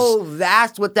 stars. oh,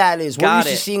 that's what that is. We're Got used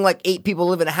to it. seeing like 8 people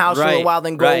live in a house for a Right, little while,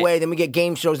 then go right. away. Then we get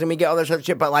game shows, then we get other sort of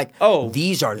shit. But like, Oh.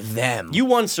 these are them. You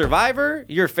won Survivor,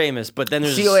 you're famous, but then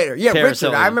there's See you later. Yeah, Paris Richard.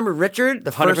 Hilton. I remember Richard,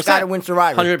 the 100%. first guy to win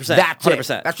Survivor. 100%. That's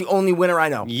 100%. it. That's the only winner I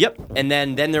know. Yep, and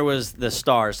then there was the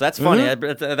stars. So that's funny.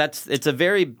 It's a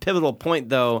very pivotal point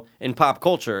though in pop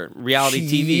culture, reality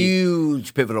TV.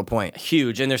 Huge pivotal point.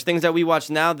 Huge, and there's things that we watch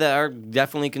now that are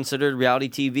definitely considered reality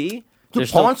TV. Dude,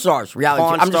 There's Pawn still- Stars reality.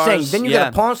 Pawn I'm just saying. Stars, Then you yeah. get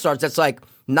a Pawn Stars that's like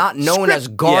not known as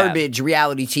Script- garbage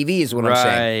reality TV is what I'm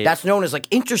saying. Right. That's known as like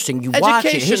interesting. You watch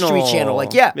it, History Educational. Channel,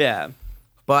 like yeah. yeah.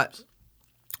 But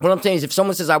what I'm saying is, if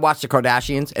someone says I watch the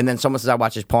Kardashians and then someone says I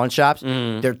watch his pawn shops,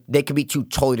 they could be 2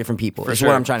 totally different people. Is sure,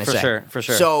 what I'm trying to for say. sure, for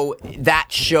sure. So that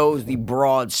shows the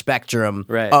broad spectrum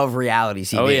Right. of reality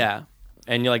TV. Oh yeah,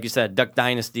 and like you said, Duck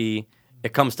Dynasty.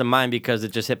 It comes to mind because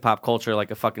it just hit pop culture like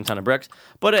a fucking ton of bricks.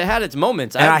 But it had its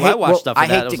moments. And I watched stuff for I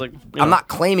that. hate I was to- like, I'm not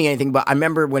claiming anything, but I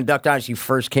remember when Duck Dynasty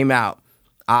first came out,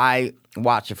 I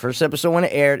watched the first episode when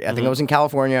it aired. I think I was in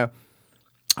California.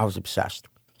 I was obsessed.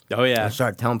 Oh yeah, I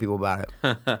started telling people about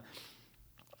it.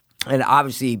 And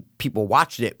obviously, people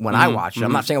watched it when I watched it.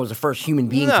 I'm not saying I was the first human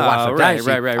being to No, watch Duck right,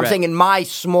 Dynasty. right, I'm saying in my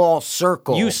small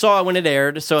circle. you saw it when it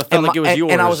aired, so it felt and, like it was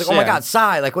yours. and I was like, oh my yeah. God,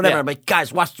 sigh, like whatever. Yeah. I'm like,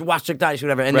 guys, watch Duck Dynasty,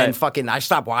 whatever. And then Right. fucking, I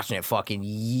stopped watching it fucking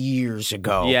years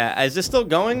ago. Yeah, is this still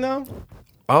going though?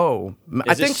 Oh,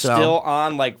 I Is think this so. still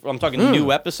on? Like, I'm talking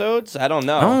new episodes. I don't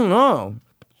know. I don't know.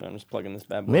 I'm just plugging this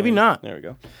bad boy. Maybe in. not. There we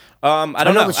go. I I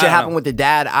don't know what shit happened with the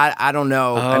dad. I don't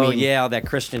know. Oh I mean, yeah, all that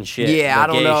Christian shit. yeah, the I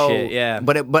don't gay know. Shit, yeah,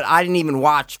 But I didn't even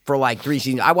watch for like 3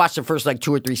 seasons. I watched the first like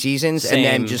 2 or 3 seasons and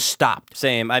then Same. just stopped.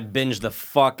 same. I binged the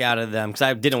fuck out of them because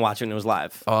I didn't watch it when it was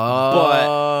live. Oh.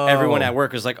 But everyone at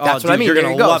work was like, "Oh, That's dude, what I mean. you're There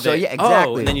gonna you go. love So, it." yeah, Oh,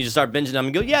 exactly. and then you just start binging them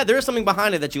and go, "Yeah, there is something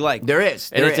behind it that you like." There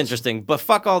is. and There it's is. interesting. But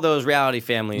fuck all those reality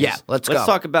families. Yeah, let's go.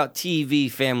 talk about TV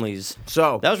families.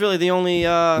 So That was really the only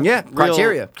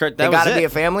criteria. That They was got to it. be a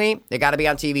family. They got to be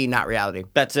on TV, not reality.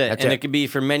 That's it. That's and it. it could be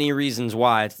for many reasons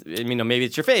why. It's, maybe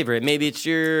it's your favorite. Maybe it's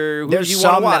your who There's you want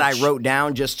some to watch. that I wrote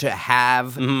down just to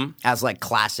have as like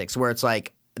classics, where it's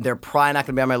like they're probably not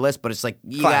going to be on my list, but it's like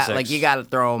you got Classics. you got to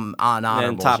throw them on honorables.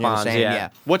 and top you know what I'm ons. saying? Yeah.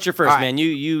 What's your first, All right. man?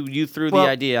 You threw Well- the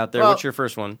idea out there. well- What's your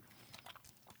first one?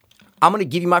 I'm going to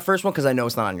give you my first one because I know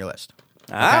it's not on your list.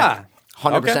 Ah,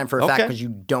 100% for a fact okay. because you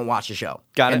don't watch the show.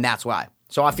 Got it. And that's why.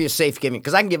 So I feel safe giving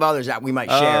because I can give others that we might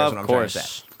share. Is what Of I'm trying to say.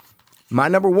 course. My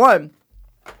number one,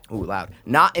 ooh, loud.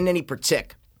 Not in any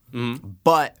partic,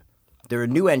 but they're a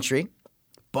new entry,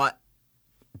 but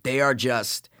they are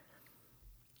just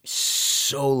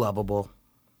so lovable.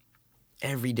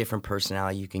 Every different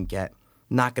personality you can get.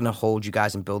 Not going to hold you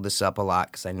guys and build this up a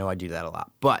lot because I know I do that a lot.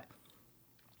 But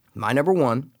my number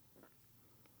one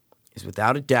is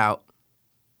without a doubt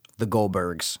The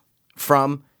Goldbergs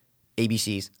from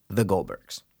ABC's The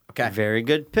Goldbergs. Okay. Very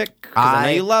good pick. 'Cause I know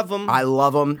you love them. I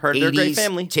love them. Heard they're a great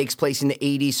family. Takes place in the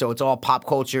 80s, so it's all pop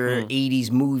culture, 80s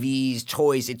movies,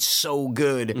 toys. It's so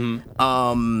good.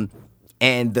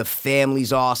 And the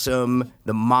family's awesome.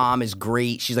 The mom is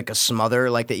great. She's like a smother,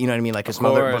 like that. You know what I mean? Like a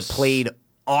smother, but course. played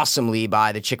awesomely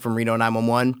by the chick from Reno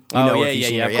 911. You Oh, know her yeah, if you've yeah,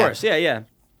 seen yeah. her, Of course. Yeah, yeah.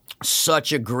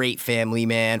 Such a great family,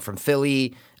 man. From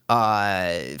Philly,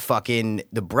 fucking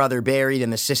the brother Barry, then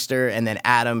the sister, and then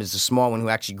Adam is the small one who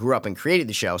actually grew up and created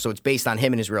the show. So it's based on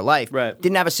him in his real life. Right.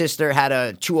 Didn't have a sister,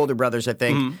 had two older brothers, I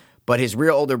think. But his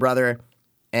real older brother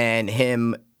and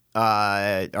him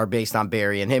are based on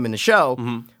Barry and him in the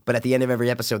show. But at the end of every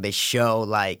episode, they show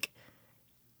like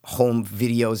home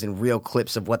videos and real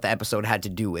clips of what the episode had to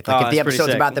do with. Like if that's the pretty episode's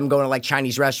sick. about them going to like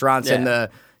Chinese restaurants and Yeah. the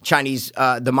Chinese,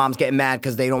 the mom's getting mad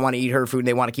because they don't want to eat her food and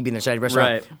they want to keep eating the Chinese restaurant.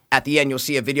 Right. At the end, you'll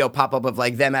see a video pop up of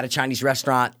like them at a Chinese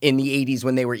restaurant in the 80s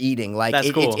when they were eating. Like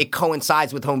That's cool. it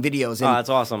coincides with home videos. And Oh, that's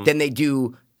awesome. Then they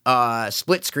do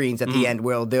split screens at the end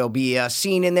where there'll be a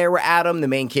scene in there where Adam, the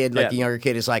main kid, like Yeah. the younger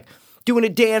kid, is like doing a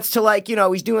dance to like,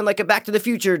 he's doing like a Back to the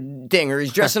Future thing or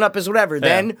he's dressing up as whatever.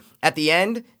 Then at the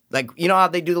end, like, you know how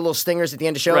they do the little stingers at the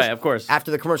end of shows? Right, of course. After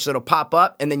the commercial, it'll pop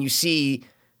up and then you see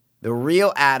the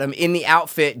real Adam in the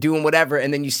outfit doing whatever,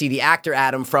 and then you see the actor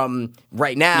Adam from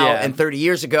right now Yeah. and 30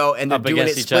 years ago, and they're Up doing it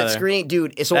against each split other. screen.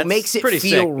 Dude, so it That's makes it pretty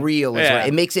feel sick. real. Is Yeah. what-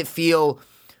 It makes it feel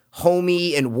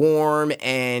homey and warm,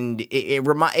 and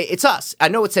it's us. I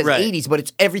know it says Right. 80s, but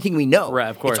it's everything we know. Right,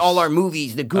 of course. It's all our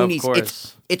movies, the Goonies.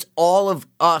 course. It's all of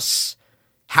us,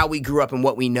 how we grew up and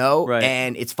what we know, Right.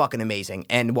 and it's fucking amazing.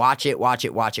 And watch it.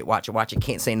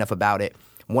 Can't say enough about it.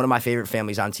 One of my favorite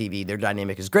families on TV. Their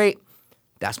dynamic is great.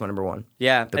 That's my number one.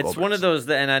 Yeah, The it's one Goldbergs. of those,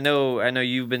 that, and I know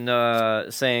you've been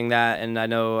saying that, and I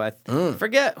know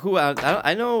forget who I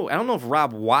don't know if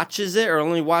Rob watches it or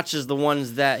only watches the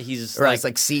ones that he's Or it's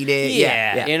like seated.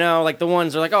 Yeah. you know, like the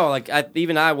ones are like, oh, like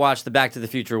even I watched the Back to the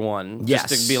Future one,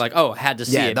 just Yes. to be like, oh, had to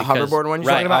see Yeah, it. the because- hoverboard one you're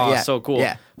right? talking about? Oh, Yeah. so cool.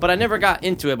 Yeah. But I never got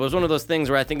into it. But it was one of those things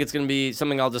where I think it's going to be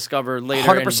something I'll discover later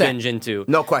 100%. and binge into.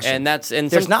 No question.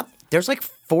 And There's like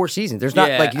 4 seasons. There's not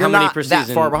Yeah, like you're how many not per that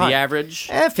season? far behind. The average?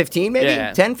 15 maybe,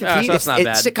 Yeah. 10, 15. So that's not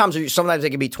bad. Sitcoms are sometimes they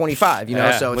can be 25,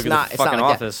 Yeah, so look it's at not the it's not fucking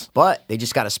like Office. that. But they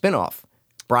just got a spin-off.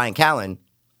 Brian Callen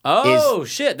Oh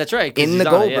shit, that's right. 'cause in he's the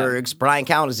on it, yeah. Goldbergs. Brian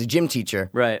Callen is a gym teacher.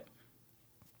 Right.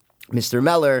 Mr.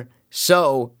 Meller.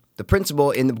 So the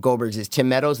principal in the Goldbergs is Tim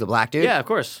Meadows, the black dude. Yeah, of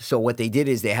course. So what they did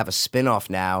is they have a spin-off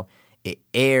now. It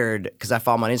aired because I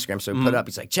follow him on Instagram, so he Mm-hmm. put it up.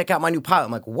 He's like, check out my new pilot.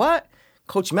 I'm like, what?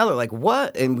 Coach Meller, like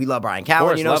what? And we love Brian Callen,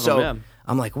 course, love him, so yeah.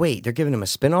 I'm like, wait, they're giving him a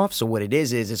spin-off? So what it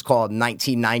is it's called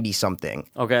 1990 something.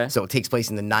 Okay. So it takes place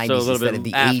in the 90s So a little instead bit of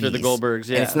the after 80s. the Goldbergs,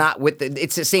 yeah. And it's not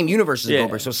it's the same universe as the Yeah.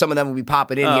 Goldbergs. So some of them will be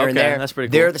popping in Oh, here and okay. there. That's pretty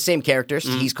They're cool. the same characters.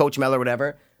 He's Coach Meller,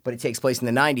 whatever, but it takes place in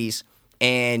the 90s.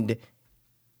 And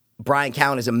Brian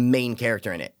Callen is a main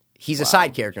character in it. He's a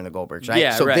side character in the Goldbergs, right?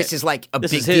 Yeah, so right. this is like a This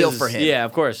big is deal his- for him. yeah,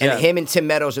 of course, And yeah. him and Tim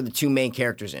Meadows are the two main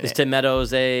characters in Is it. Tim Meadows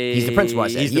He's the principal, I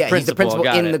said. He's the principal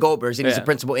got in it. the Goldbergs, and he's the Yeah.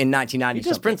 principal in 1990 He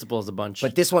does something. principals a bunch.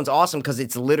 But this one's awesome because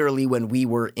it's literally when we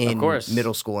were in course.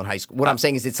 middle school and high school. What I'm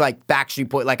saying is it's like Backstreet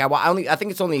Boys. Like I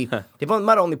think it's only they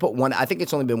might only put one. I think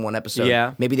it's only been one episode.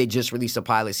 Yeah. Maybe they just released a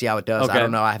pilot. See how it does. Okay. I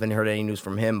don't know. I haven't heard any news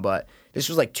from him, but this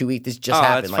was like 2 weeks. This just Oh,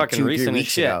 happened that's like fucking 2-3 recent as weeks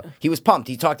shit. ago. He was pumped.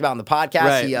 He talked about it on the podcast.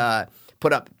 Right. He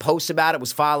put up posts about it.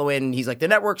 Was following. He's like the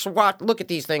networks look at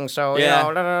these things. So Yeah.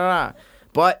 you know.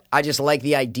 But I just like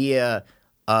the idea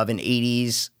of an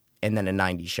 80s and then a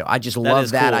 90s show. I just love is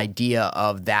that cool. idea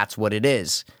of that's what it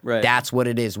is. Right. That's what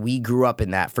it is. We grew up in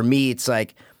that. For me, it's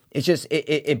like it's just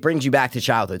it brings you back to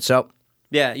childhood. So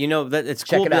yeah, you know that it's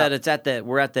Check cool it out. that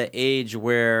we're at the age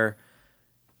where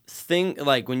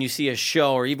like when you see a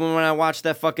show, or even when I watch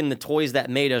that fucking The Toys That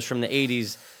Made Us from the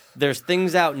 80s, there's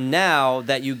things out now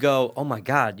that you go, oh my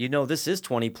God, this is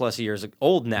 20 plus years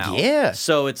old now. Yeah.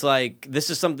 So it's like, this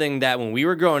is something that when we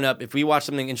were growing up, if we watched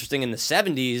something interesting in the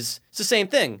 70s, it's the same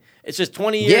thing. It's just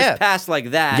 20 years Yeah. past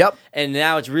like that. Yep. And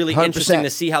now it's really 100%. interesting to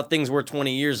see how things were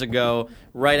 20 years ago,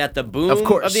 right at the boom Of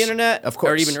course. the internet. Of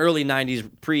course. Or even early 90s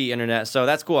pre-internet. So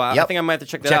that's cool. I Yep. think I might have to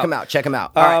check that check out. them out. Check them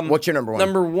out. All right. What's your number one?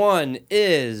 Number one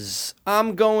is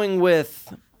I'm going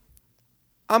with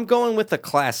a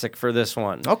classic for this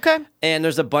one. Okay. And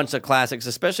there's a bunch of classics,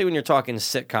 especially when you're talking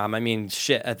sitcom. I mean,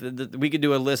 shit, we could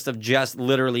do a list of just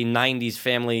literally 90s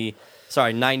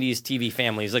TV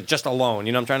families, like just alone.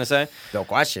 You know what I'm trying to say? No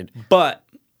question. But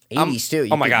 80s too. You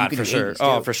Oh my could- you God, could for do sure. 80s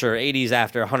Oh, too. for sure. 80s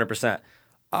after 100%.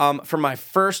 For my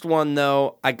first one,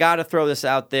 though, I got to throw this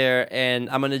out there, and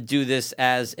I'm going to do this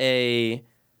as a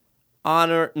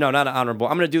honor. No, not an honorable.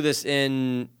 I'm going to do this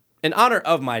in honor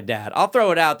of my dad. I'll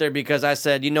throw it out there because I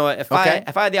said, you know what? If I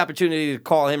had the opportunity to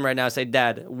call him right now and say,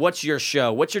 Dad, what's your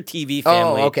show? What's your TV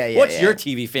family? Oh, okay. Yeah, what's your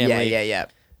TV family? Yeah.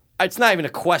 It's not even a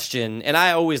question, and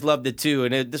I always loved it too.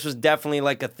 And this was definitely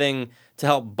like a thing to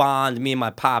help bond me and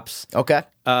my pops. Okay.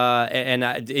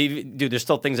 Dude, there's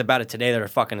still things about it today that are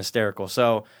fucking hysterical.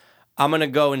 So I'm gonna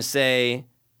go and say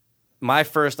my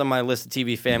first on my list of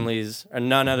TV families are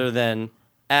none other than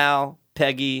Al,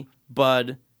 Peggy,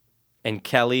 Bud, and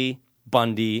Kelly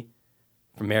Bundy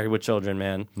from Married with Children.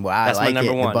 Man, Wow, that's I like my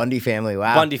number it. one. The Bundy family.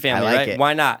 Wow, Bundy family, I like right? it.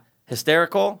 Why not?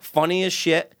 Hysterical, funny as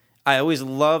shit. I always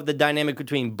love the dynamic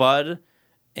between Bud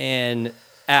and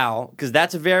Al because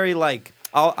that's very like.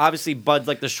 Obviously, Bud's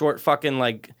like the short fucking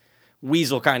like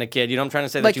weasel kind of kid. You know what I'm trying to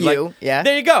say? Like that you you, like. yeah.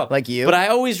 There you go. Like you. But I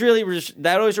always really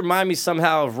that always remind me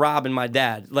somehow of Rob and my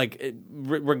dad. Like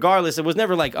regardless, it was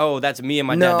never like, oh, that's me and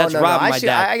my dad. That's Rob and my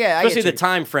dad. I get Especially you. the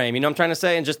time frame. You know what I'm trying to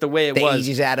say? And just the way it The was.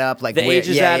 ages add up. Like The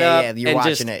ages add up. Yeah, you're and watching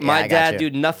just, it. Yeah, my I got dad,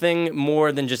 you. dude, nothing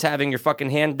more than just having your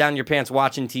fucking hand down your pants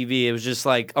watching TV. It was just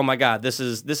like, oh my God, this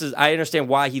is. I understand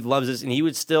why he loves this, and he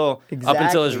would still up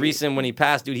until his Exactly. recent when he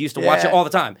passed, dude. He used to watch it Yeah. all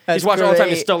the time. He That's used to watch it all the time.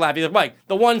 He'd great. still laugh. He's like, Mike,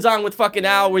 the one's on with fucking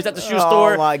Al, where he's at the shoe Oh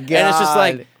store, my and it's just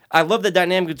like. God. I love the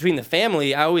dynamic between the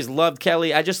family. I always loved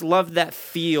Kelly. I just loved that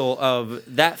feel of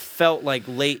that felt like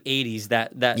late 80s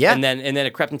that Yeah. and then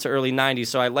it crept into early 90s.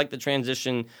 So I like the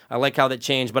transition. I like how that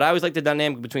changed, but I always like the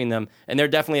dynamic between them, and they're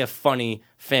definitely a funny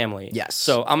family. Yes.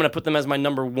 So I'm going to put them as my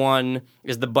number one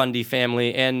is the Bundy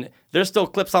family, and there's still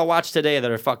clips I'll watch today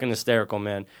that are fucking hysterical,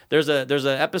 man. There's a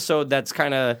episode that's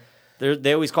kind of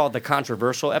they always call it the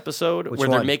controversial episode where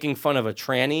they're one? making fun of a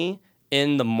tranny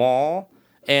in the mall.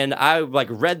 And I like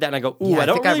read that and I go, ooh, Yeah, I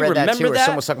don't think really I read remember that too. Or that.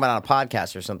 someone was talking about it on a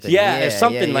podcast or something. Yeah, it's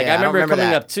something like I remember it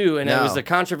coming that. up too, and it was No. the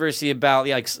controversy about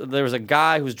like there was a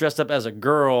guy who was dressed up as a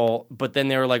girl, but then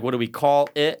they were like, "What do we call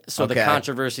it?" So the Okay.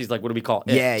 controversy is like, "What do we call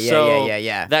it?" Yeah, So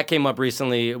yeah. That came up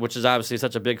recently, which is obviously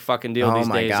such a big fucking deal Oh these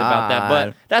my days about that. But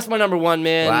God. that's my number one,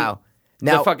 man. Wow. The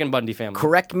Now, fucking Bundy family.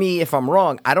 correct me if I'm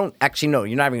wrong. I don't actually know.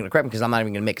 You're not even going to correct me because I'm not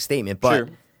even going to make a statement. But Sure.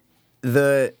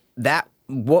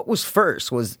 what was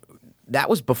first was that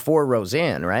was before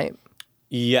Roseanne, right?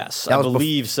 Yes, That I was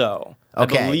believe so.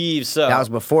 Okay. I believe so. That was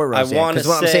before Roseanne. I want to Because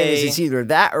what I'm saying is say it's either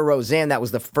that or Roseanne. That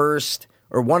was the first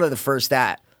or one of the first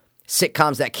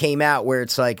sitcoms that came out where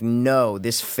it's like, no,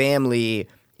 this family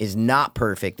is not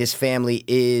perfect. This family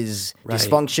is Right.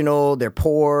 dysfunctional. They're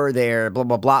poor. They're blah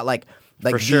blah blah. Like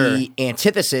For the sure.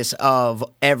 antithesis of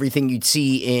everything you'd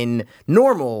see in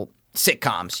normal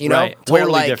sitcoms. You know, Right. where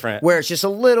Totally like different. where it's just a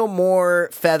little more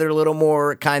feathered, a little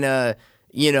more kind of.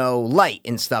 Light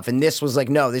and stuff. And this was like,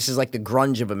 no, this is like the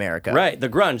grunge of America. Right, the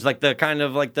grunge, like the kind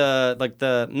of like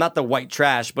the not the white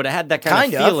trash, but it had that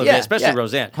kind of feel of yeah, it, especially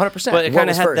yeah. Or 100%. But it What kind of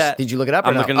was had first? that. Did you look it up or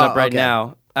I'm no? looking it up Oh, right okay.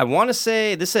 now. I want to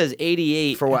say this says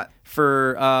 88 For what?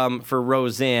 For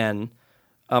Roseanne.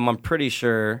 I'm pretty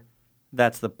sure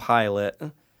that's the pilot.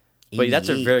 But that's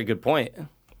a 88. very good point.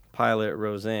 Pilot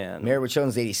Roseanne. Married with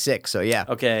Children's 86, so yeah.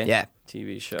 Okay. Yeah.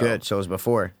 TV show. Good. So it was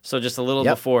before. So just a little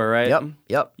Yep. before, right?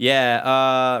 Yep.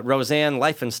 Yeah, Roseanne,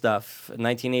 Life and Stuff,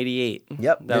 1988.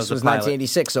 Yep. That This the was pilot.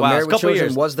 1986. So Wow, it's a Married with couple Children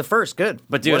years. was the first. Good.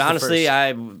 But dude, Was the honestly,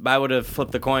 first. I would have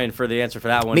flipped the coin for the answer for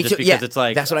that one, Me just too. because Yeah, it's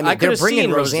like that's what I mean. could They're have bringing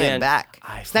seen Roseanne back.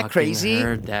 I Isn't that fucking crazy?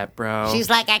 Heard that, bro. She's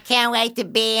like, I can't wait to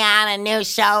be on a new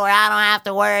show where I don't have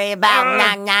to worry about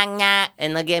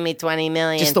and they'll give me $20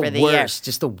 million just for the the year. worst.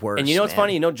 Just the worst. and you know what's man.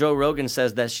 funny? You know, Joe Rogan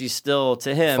says that she's still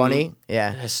to him Funny?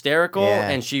 Yeah. hysterical, Yeah.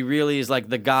 and she really is like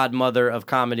the godmother of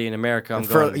comedy in America. I'm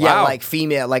For going, yeah, wow. like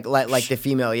female, like the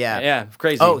female, yeah. yeah,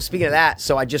 crazy. Oh, speaking of that,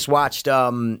 so I just watched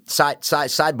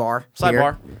sidebar.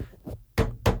 sidebar. Here.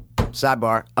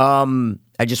 Sidebar.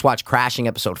 I just watched Crashing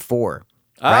episode 4.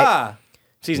 Right? Ah,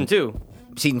 season 2.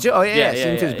 Season 2. Oh yeah, Yeah,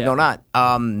 season yeah, 2. yeah, But yeah. no, not.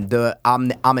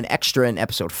 I'm an extra in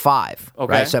episode 5.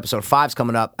 Okay. Right? So episode 5's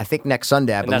coming up. I think next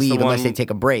Sunday, I And that's the believe, unless one they take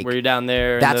a break. Where you're down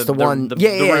there. in That's the one. The,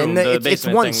 yeah. room, And the it's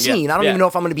basement one thing. scene. Yeah, I don't yeah. even know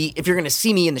if you're going to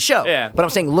see me in the show. Yeah. But I'm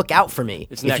saying, look out for me.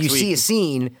 It's if next you see week. a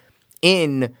scene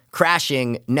in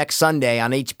Crashing next Sunday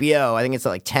on HBO, I think it's at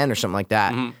like 10 or something like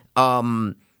that.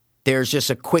 Mm-hmm. There's just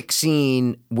a quick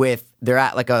scene they're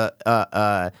at like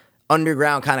a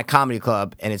underground kind of comedy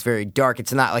club, and it's very dark.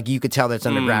 It's not like you could tell that it's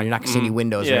underground. You're not gonna see any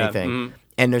windows or Yeah, anything.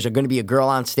 And there's going to be a girl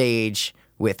on stage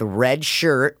with a red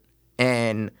shirt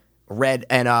and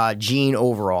jean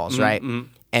overalls, right?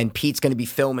 And Pete's going to be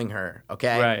filming her.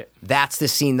 Okay, Right. That's the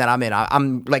scene that I'm in.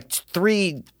 I'm like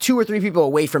 2 or 3 people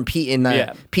away from Pete.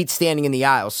 Yeah. Pete's standing in the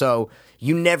aisle, so.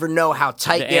 you never know how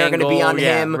tight The they're going to be angle, on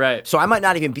yeah, him. right. So I might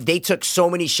not even be. They took so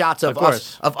many shots of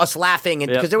course. us laughing, and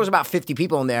Yep. because there was about 50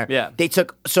 people in there. Yeah. They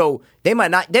took so they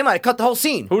might have cut the whole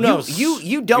scene. Who knows?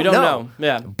 You don't don't know. know.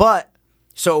 Yeah. But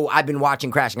so I've been watching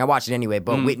Crashing. I watched it anyway,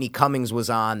 but Whitney Cummings was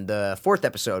on the 4th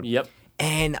episode. Yep.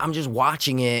 And I'm just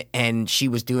watching it, and she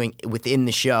was doing within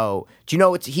the show. Do you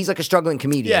know he's like a struggling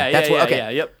comedian? Yeah, That's yeah, what. yeah, Okay, yeah,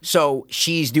 yep. So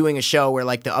she's doing a show where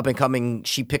like the up and coming.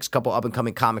 She picks a couple up and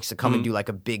coming comics to come and do like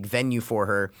a big venue for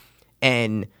her,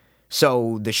 and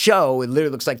so the show it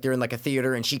literally looks like they're in like a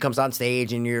theater, and she comes on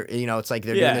stage, and it's like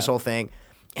they're Yeah. doing this whole thing,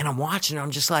 and I'm watching. I'm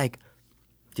just like,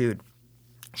 dude.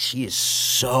 She is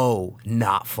so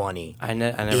not funny. I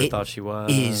never It thought she was.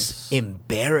 Is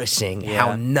embarrassing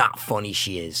how not funny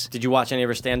she is. Did you watch any of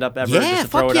her stand up ever? Yeah, just to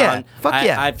throw fuck it yeah, on? fuck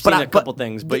yeah. I've seen a couple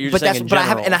things, but you're just saying in but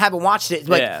general. I haven't watched it.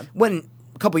 Like Yeah. when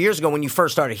a couple years ago when you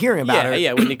first started hearing about her.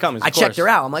 Yeah, Whitney Cummings, I of checked course. her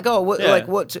out. I'm like, oh, what, Yeah. like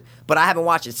what? But I haven't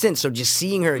watched it since. So just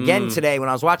seeing her again today when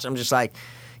I was watching, I'm just like.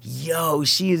 Yo,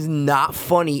 she is not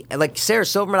funny. And like Sarah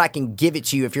Silverman, I can give it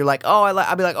to you if you're like, oh,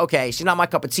 I'll be like, okay, she's not my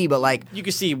cup of tea, but like, You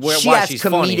can see she why has she's comedic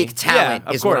funny. talent. Yeah,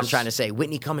 of Is what I'm course. trying to say.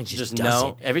 Whitney Cummings Just doesn't.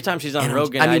 no. Every time she's on And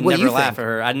Rogan, I mean, I what do never you laugh think? at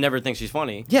her. I never think she's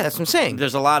funny. Yeah, that's what I'm saying.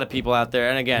 There's a lot of people out there,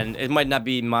 and again, it might not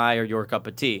be my or your cup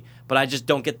of tea, but I just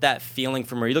don't get that feeling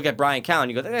from her. You look at Brian Callen,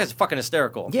 you go, that guy's fucking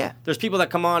hysterical. Yeah. There's people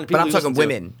that come on, people But I'm you talking listen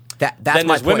to. women. That's Then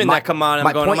my there's point. women that come on and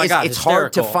I'm going, point oh my is, God, it's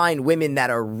hard to hysterical. find women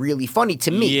that are really funny to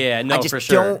me. Yeah, no, I just for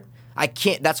sure. don't. I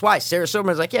can't. That's why Sarah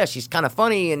Silverman's like, yeah, she's kind of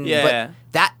funny, and Yeah.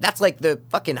 but that's like the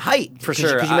fucking height For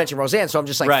sure. Because you mentioned Roseanne, so I'm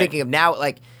just like Right. thinking of now,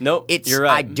 like, Nope, it's. you're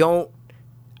right. I don't.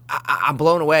 I'm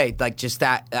blown away. Like just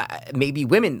that. Maybe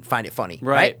women find it funny,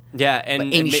 right? Yeah, and But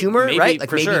Amy and Schumer, maybe, right? Like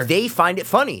for maybe sure. they find it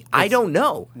funny. I don't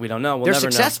know. We don't know. We'll They're never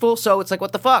know. successful, so it's like,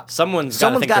 what the fuck? Someone's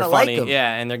got to think gotta they're like funny. them.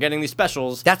 Yeah, and they're getting these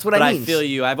specials. That's what but I mean. I feel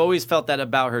you. I've always felt that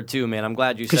about her too, man. I'm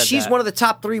glad you said Because she's that. one of the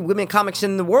top 3 women comics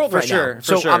in the world For right sure, now. for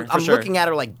So sure, I'm for sure. looking at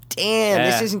her like, damn,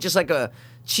 this Yeah. isn't just like a.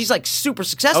 She's like super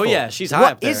successful. Oh, yeah, she's high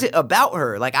What up there. is it about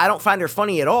her? Like, I don't find her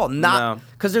funny at all. Not No.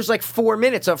 because there's like 4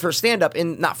 minutes of her stand up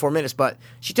in not 4 minutes, but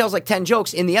she tells like 10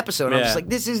 jokes in the episode. And I'm Yeah. just like,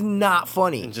 this is not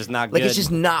funny. It's just not like it's good.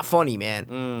 just not funny, man.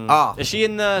 Oh Is she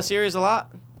in the series a lot?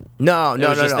 no,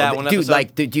 was just that one dude! episode?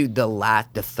 Like, dude, the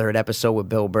 3rd episode with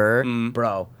Bill Burr,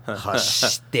 bro,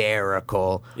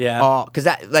 hysterical. Yeah. because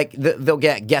that like they'll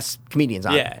get guest comedians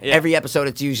on. Yeah, yeah. Every episode,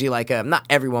 it's usually like not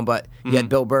everyone, but you had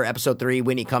Bill Burr episode 3,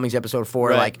 Whitney Cummings episode 4.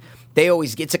 Right. Like they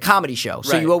always it's a comedy show,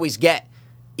 so Right. you always get.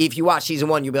 If you watch season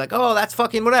 1, you'll be like, "Oh, that's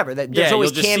fucking whatever." There's Yeah, always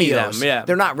you'll just see cameos. them, yeah.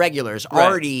 They're not regulars. Right.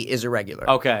 Artie is a regular.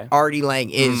 Okay. Artie Lang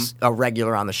is a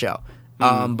regular on the show.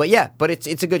 But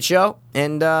it's a good show,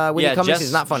 and Whitney Cummings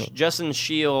is not funny. Justin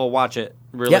Sheil watch it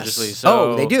religiously. Yes.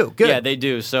 So Oh, they do. Good. Yeah, they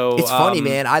do. So It's funny,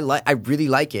 man. I really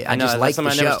like it. I know, just that's like the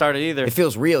something I show. never started either. It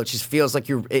feels real. It just feels like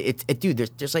you're. Dude,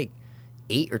 there's like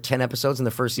 8 or 10 episodes in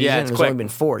the first season. Yeah, and it's there's quick. only been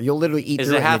 4. You'll literally eat Is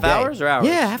through it it in a half day. hours or hours?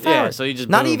 Yeah, half Yeah, hours. so you just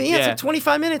not boom. even. Yeah, it's Yeah. like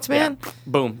 25 minutes, man. Yeah.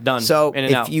 Boom, done. So in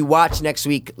and if out. you watch next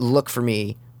week, look for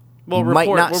me. We'll you might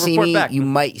report- not we'll see report me. back. You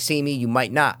might see me. You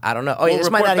might not. I don't know. Oh, yeah, We'll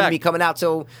this might report not even back. be coming out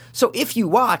till. So if you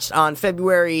watched on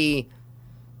February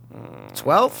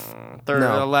 12th,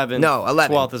 11th. No, 11th.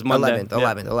 12th is Monday.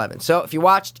 11th. 11th. So if you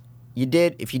watched, you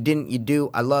did. If you didn't, you do.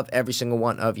 I love every single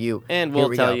one of you. And Here we'll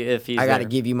we tell go. you if he's I got to there.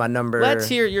 give you my number. Let's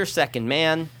hear your second,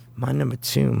 man. my number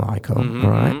 2, Michael. Mm-hmm,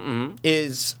 all right,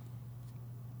 is.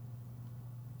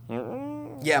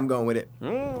 Yeah, I'm going with it.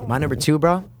 My number 2,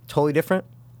 bro. Totally different.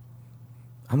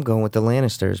 I'm going with the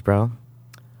Lannisters, bro.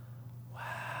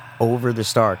 Over the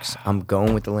Starks. I'm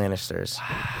going with the Lannisters.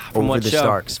 From Over what the show?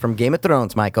 Starks. From Game of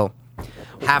Thrones, Michael.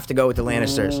 Have to go with the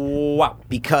Lannisters. Wow.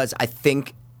 Because I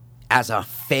think as a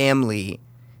family,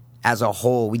 as a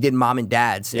whole, we did Mom and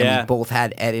Dad's, and Yeah. we both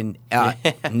had Ed and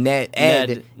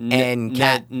Ed and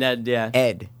Cat. Ned, yeah.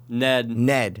 Ed.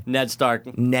 Ned. Ned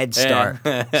Stark. Ned Stark.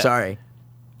 Yeah. Sorry.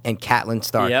 And Catelyn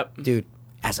Stark. Yep. Dude,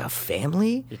 as a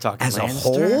family, You're talking as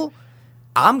Lannister? a whole,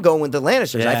 I'm going with the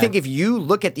Lannisters. I Yeah. think if you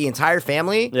look at the entire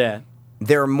family, Yeah.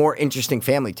 they're a more interesting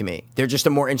family to me. They're just a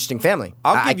more interesting family.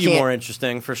 I'll I give you can't- more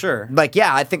interesting for sure. Like,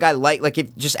 yeah, I think I like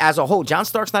if just as a whole. John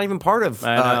Stark's not even part of.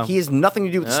 I know. He has nothing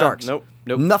to do with the No, Starks. Nope.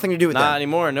 Nothing to do with Not them.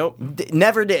 anymore. Nope.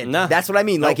 Never did. Nah. That's what I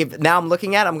mean. Like Nope. if now I'm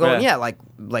looking at, it, I'm going, Yeah. yeah,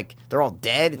 like they're all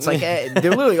dead. It's like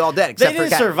they're literally all dead They except for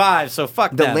didn't survive, so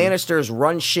fuck The them. Lannisters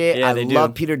run shit. Yeah, I they do.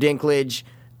 love Peter Dinklage.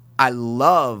 I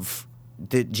love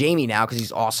the Jamie now because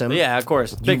he's awesome. Yeah, of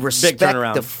course. You Big respect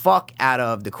turnaround. the fuck out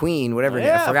of the Queen, whatever. her name.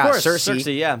 Yeah, I of forgot course.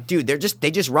 Cersei. Yeah. Dude,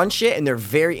 they just run shit and they're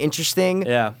very interesting.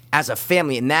 Yeah. As a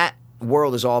family, and that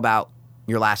world is all about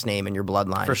your last name and your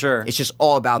bloodline. For sure. It's just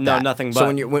all about No, that. nothing So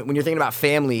but. when you're thinking about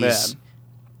families. Yeah.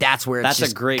 that's where it's That's a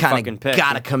just great kind fucking of pick.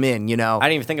 gotta come in, you know. I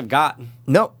didn't even think of Got.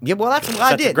 No, yeah, well, that's what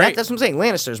I That's did. great. That's what I'm saying.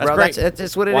 Lannisters, That's bro. great.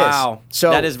 That's what it is. Wow. So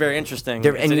that is very interesting.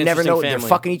 they're- It's and an you never interesting know they're family.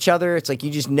 fucking each other. It's like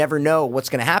you just never know what's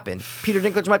gonna happen. Peter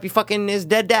Dinklage might be fucking his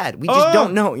dead dad. We just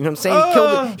don't know. You know what I'm saying?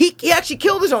 He killed. He actually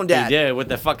killed his own dad. He did with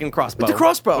the fucking crossbow. With the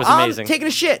crossbow. It was amazing. Taking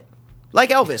a shit. Like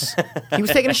Elvis. He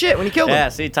was taking a shit when he killed him. Yeah,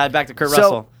 see, tied back to Kurt So-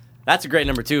 Russell. That's a great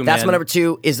number 2, man. That's my number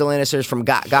 2 is the Lannisters from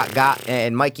Got.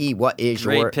 And Mikey, what is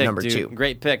your Great pick, number dude. 2?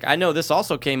 Great pick. I know this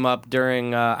also came up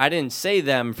during. I didn't say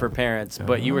them for parents,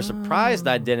 but you were surprised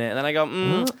I didn't, and then I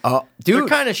go, Oh, they're dude.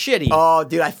 kind of shitty. Oh,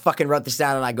 dude, I fucking wrote this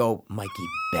down and I go, Mikey,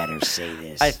 better say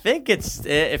this. I think it's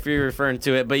if you're referring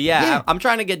to it, but yeah, Yeah. I'm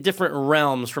trying to get different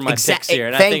realms for my picks here,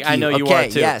 and Thank I know you okay, are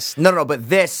too. Yes. No, but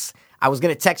this, I was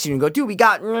gonna text you and go, dude, we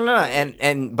got,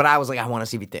 but I was like, I want to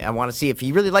see if I want to see if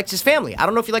he really likes his family. I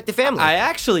don't know if he liked the family. I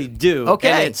actually do. Okay.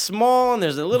 And it's small, and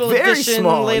there's a little Very addition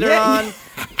small, later yeah. on.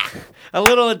 A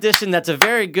little addition that's a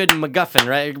very good MacGuffin,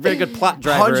 right? A very good plot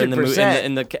driver in the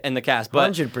 100%. in the cast.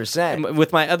 But 100%.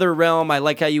 With my other realm, I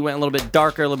like how you went a little bit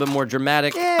darker, a little bit more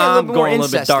dramatic. Yeah, a I'm little bit more going a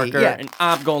little bit incesty, darker, yeah. and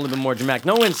I'm going a little bit more dramatic.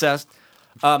 No incest,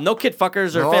 no kid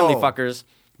fuckers or family No. fuckers.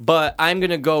 But I'm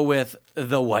gonna go with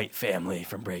the White family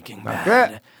from Breaking Bad.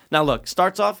 Okay. Now look,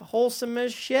 starts off wholesome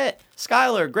as shit.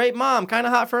 Skylar, great mom, kind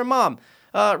of hot for a mom.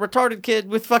 Retarded kid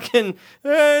with fucking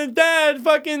dad,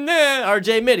 fucking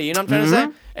RJ Mitty. You know what I'm trying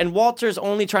to say? And Walter's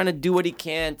only trying to do what he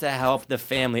can to help the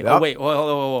family. Oh Yep. wait,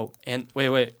 whoa, and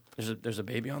wait. There's a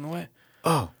baby on the way.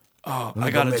 Oh, I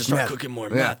gotta make just start meth. cooking more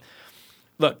Yeah. meth.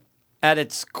 Look, at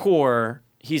its core,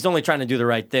 he's only trying to do the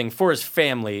right thing for his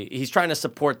family. He's trying to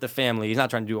support the family. He's not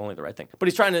trying to do only the right thing, but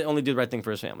he's trying to only do the right thing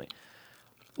for his family.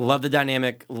 Love the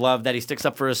dynamic. Love that he sticks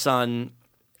up for his son.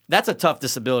 That's a tough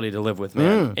disability to live with,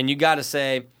 man. And you got to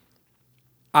say,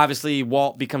 obviously,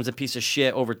 Walt becomes a piece of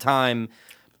shit over time,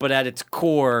 but at its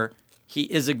core, he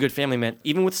is a good family man.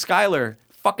 Even with Skylar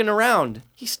fucking around,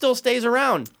 he still stays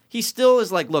around. He still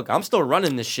is like, look, I'm still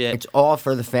running this shit. It's all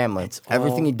for the family.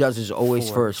 Everything all he does is always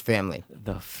for for his family.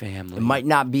 the family. It might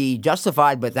not be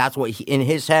justified, but that's what in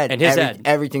his head. In his head.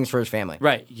 Everything's for his family.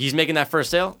 Right. He's making that first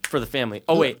sale for the family.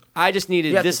 Oh, wait. I just needed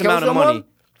You have this to kill amount of someone? money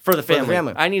for the For the family.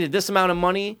 family. I needed this amount of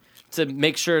money to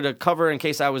make sure to cover in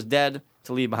case I was dead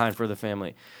to leave behind for the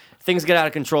family. Things get out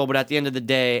of control, but at the end of the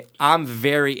day, I'm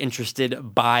very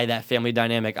interested by that family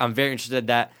dynamic. I'm very interested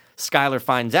that Skylar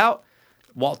finds out,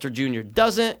 Walter Jr.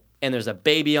 doesn't, and there's a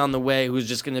baby on the way who's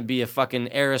just going to be a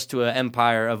fucking heiress to an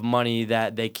empire of money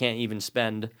that they can't even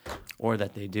spend, or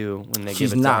that they do when they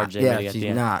She's give it not. to RJ. Yeah, Mitty at she's the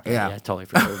end. not. Yeah. I totally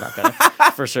forgot about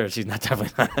that. For sure, she's not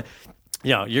definitely not.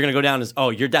 You know, you're gonna go down as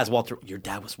your dad's Walter. Your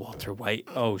dad was Walter White.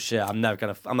 Oh shit, I'm not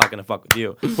gonna fuck with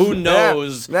you. Who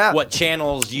knows Yeah. what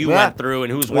channels you Yeah. went through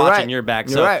and who's You're watching right. your back.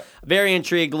 You're So right. very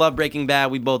intrigued. Love Breaking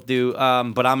Bad. We both do.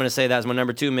 But I'm gonna say that's my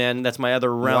number 2, man. That's my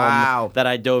other realm Wow. that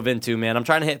I dove into, man. I'm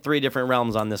trying to hit 3 different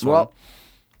realms on this one. Well,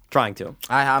 Trying to.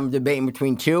 I'm debating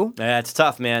between 2 Yeah, it's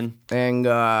tough, man. and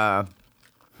There's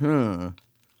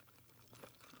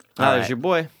right. your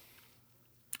boy.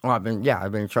 Oh, I've been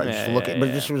trying Yeah, to look yeah, at, but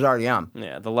yeah. this was already on.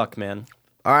 Yeah, the luck, man.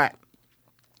 All right.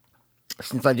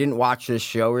 Since I didn't watch this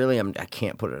show, really, I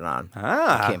can't put it on.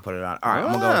 Ah. I can't put it on. All right,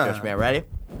 I'm gonna go with this, man. Ready?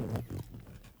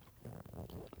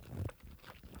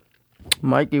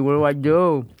 Mikey, what do I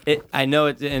do? I know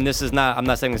it, and this is not. I'm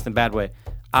not saying this in a bad way.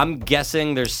 I'm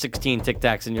guessing there's 16 Tic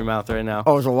Tacs in your mouth right now.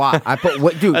 Oh, it's a lot. I put,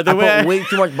 dude, I The way put way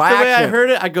too much by The way I accident. heard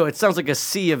it, I go, it sounds like a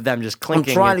sea of them just I'm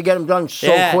clinking. trying to get them done so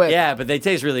yeah, quick. Yeah, but they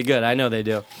taste really good. I know they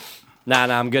do. Nah,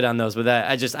 I'm good on those. But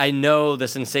I know the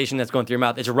sensation that's going through your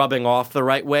mouth. It's rubbing off the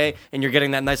right way, and you're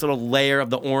getting that nice little layer of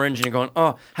the orange, and you're going,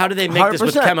 oh, how do they make this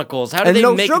with 100%. chemicals? How do And they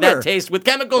no make sugar. that taste with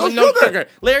chemicals No and no sugar. sugar?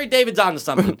 Larry David's onto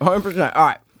something. 100%. All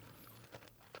right.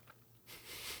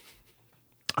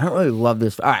 I don't really love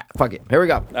this. All right, fuck it. Here we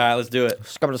go. All right, let's do it.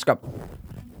 Scup to scup.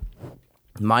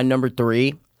 My number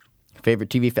 3 favorite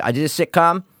TV. I did a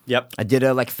sitcom. Yep. I did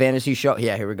a fantasy show.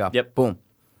 Yeah, here we go. Yep. Boom.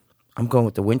 I'm going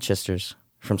with the Winchesters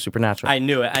from Supernatural. I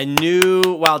knew it. I knew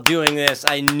while doing this,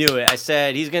 I knew it. I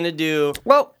said he's going to do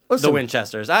well, listen, the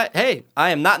Winchesters. I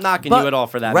am not knocking but you at all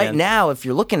for that, right man. now, if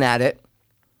you're looking at it,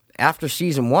 after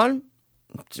season 1,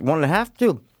 it's 1.5,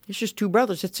 2. It's just 2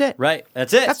 brothers. That's it. Right,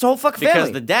 that's it. That's the whole fucking because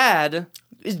family. the dad,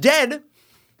 Is dead.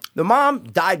 The mom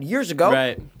died years ago.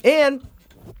 Right. And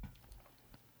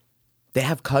they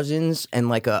have cousins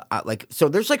and so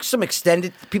there's some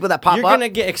extended people that pop You're up. gonna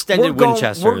get extended We're going-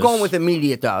 Winchesters. We're going with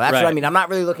immediate though. That's what I Right. mean. I'm not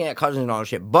really looking at cousins and all that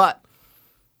shit. But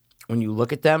when you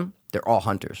look at them, they're all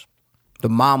hunters. The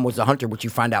mom was a hunter, which you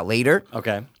find out later.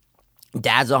 okay,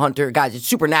 Dad's a hunter. Guys, it's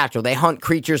supernatural. They hunt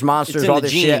creatures, monsters, it's in all the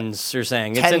this genes. shit. You're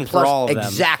saying it's 10 in plus, for all of them.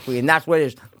 exactly, and that's what it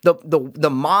is. The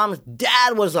mom's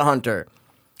dad was a hunter.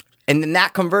 And then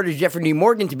that converted Jeffrey D.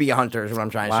 Morgan to be a hunter, is what I'm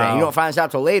trying to say. Wow. You don't find this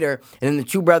out till later. And then the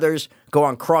two brothers go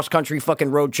on cross-country fucking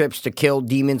road trips to kill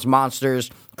demons, monsters,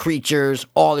 creatures,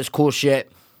 all this cool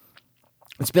shit.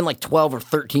 It's been like 12 or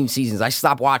 13 seasons. I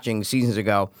stopped watching seasons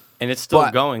ago. And it's still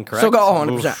But- going, correct? Still going,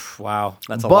 100%. Oof, wow,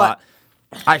 that's a But lot.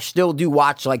 I still do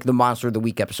watch like the Monster of the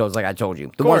Week episodes, like I told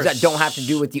you. The ones that course. don't have to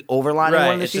do with the overlining Right,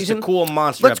 one of the it's just a season. cool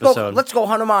monster episode. Let's go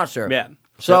hunt a monster. Yeah.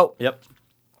 So Yep.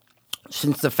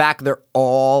 since the fact they're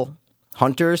all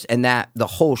hunters and that the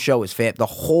whole show is the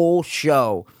whole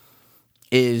show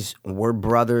is we're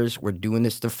brothers, we're doing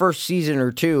this. The first season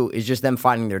or two is just them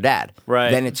finding their dad. Right.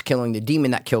 Then it's killing the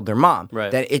demon that killed their mom.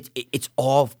 Right. That it's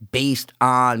all based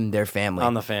on their family.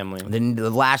 On the family. The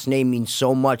last name means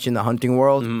so much in the hunting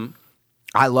world. Mm-hmm.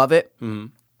 I love it. Mm-hmm.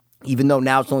 Even though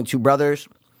now it's only two brothers,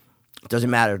 it doesn't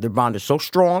matter. Their bond is so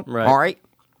strong. Right. All right.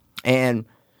 And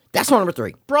that's my number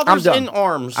 3. Brothers I'm done. in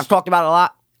arms. I've talked about it a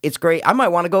lot. It's great. I might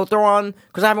want to go throw on,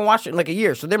 because I haven't watched it in like a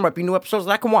year, so there might be new episodes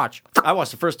that I can watch. I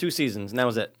watched the first 2 seasons, and that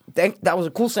was it. That was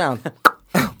a cool sound.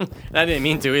 And I didn't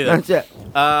mean to either. That's it.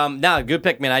 Now, good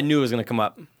pick, man. I knew it was going to come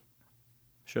up.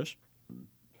 Shush.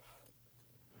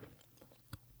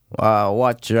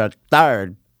 What's your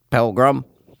third, Pilgrim?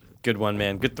 Good one,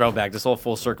 man. Good throwback. This whole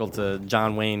full circle to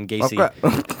John Wayne Gacy.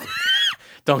 Okay.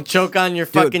 Don't choke on your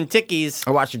fucking tickies.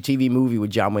 I watched a TV movie with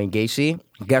John Wayne Gacy.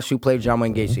 Guess who played John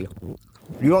Wayne Gacy?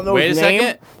 You don't know Wait his a name?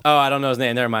 second. Oh, I don't know his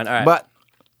name. Never mind. All right. But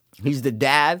he's the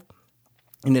dad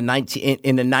in the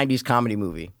 90s comedy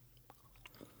movie.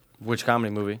 Which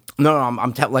comedy movie? No,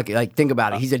 I'm like think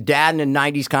about it. He's a dad in a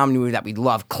 90s comedy movie that we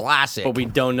love, classic. But we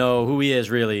don't know who he is,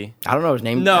 really. I don't know his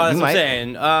name. No, You that's what might.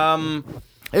 I'm saying.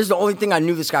 This is the only thing I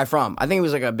knew this guy from. I think he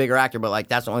was like a bigger actor, but like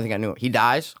that's the only thing I knew. He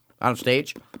dies on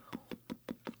stage.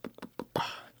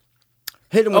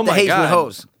 Hit him with Oh the my Hazeman God.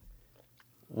 hose.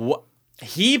 What?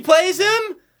 He plays him?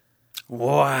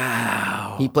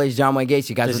 Wow. He plays John Wayne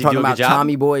Gacy. Guys, Does we're he talking do a good about job?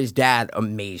 Tommy Boy's dad.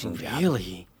 Amazing job.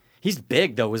 Really? He's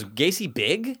big, though. Was Gacy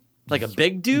big? Like a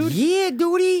big dude? Yeah,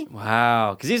 dude.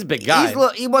 Wow. Because he's a big guy.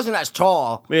 He wasn't as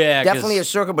tall. Yeah, 'cause- definitely a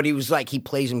circle, but he was like he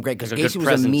plays him great because He's a good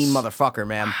Gacy was a mean presence. motherfucker,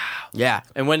 man. Yeah,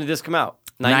 And when did this come out?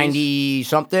 90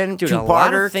 something, Dude, a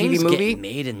lot two-parter of things TV movie. get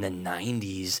made in the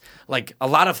 90s. Like, a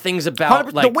lot of things about,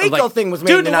 100% like... the Waco like, thing was made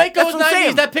dude, in the the Waco was That's what I'm 90s.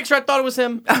 saying. That picture, I thought it was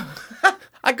him.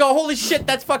 I go, holy shit,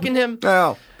 that's fucking him.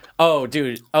 Oh, Oh,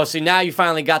 dude. Oh, see, now you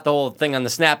finally got the whole thing on the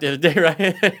snap the other day, right?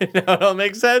 No, it don't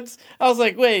make sense. I was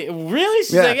like, wait, really?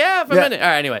 She's Yeah. like, yeah, for a Yeah. minute. All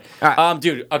right, anyway. All right.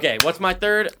 Dude, okay, what's my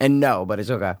third? and no, but it's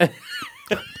okay.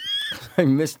 I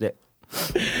missed it.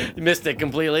 You missed it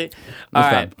completely. All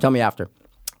This right. time. Tell me after.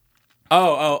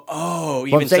 Oh.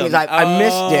 What I'm saying is I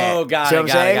missed it. Oh, got See it, what I'm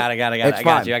saying? got it. It's I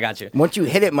got fine. you, I got you. Once you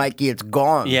hit it, Mikey, it's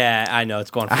gone. Yeah, I know.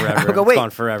 It's gone I forever. go, It's wait. gone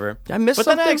forever. Did I miss But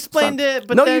then I something? explained it.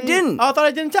 But No, then, you didn't. Oh, I thought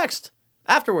I didn't text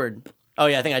afterward. Oh,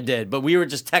 yeah, I think I did. But we were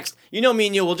just text. You know me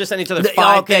and you, we'll just send each other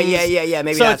 5 okay, things. yeah.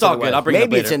 Maybe so that's it's all what it good. was. I'll bring it up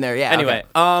Maybe it's later. in there, yeah, Anyway,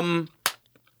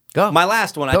 Go. my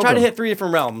last one. I tried to Pilgrim. hit 3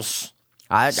 different realms.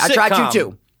 I tried to Sitcom.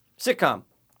 too. Sitcom.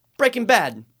 Breaking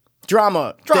Bad.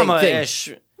 Drama. thing.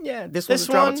 Drama-ish. Yeah, this This was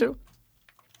a drama one? too.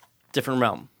 Different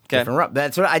realm. Okay. Different realm.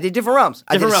 That's what I did. Different realms. Different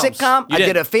I did a realms. sitcom. You I did.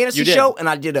 did a fantasy You did. show, and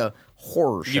I did a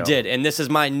horror show. You did, and this is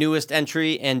my newest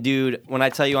entry. And dude, when I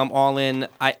tell you I'm all in,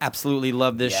 I absolutely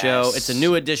love this show. Yes. It's a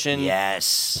new edition.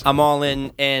 Yes. I'm all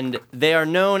in, and they are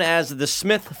known as the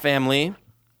Smith family.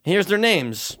 Here's their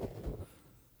names: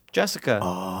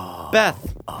 Jessica,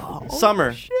 Beth,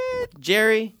 Summer,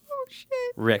 Jerry,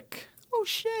 Rick. Oh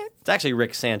shit. It's actually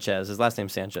Rick Sanchez. His last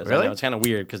name's Sanchez. I Really? know, it's kind of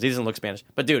weird because he doesn't look Spanish.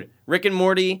 But dude, Rick and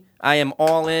Morty, I am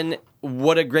all in.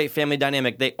 What a great family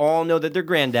dynamic. They all know that their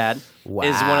granddad is one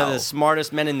of Wow. the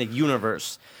smartest men in the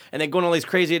universe. And they go on all these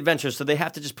crazy adventures, so they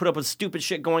have to just put up with stupid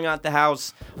shit going on at the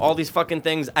house, all these fucking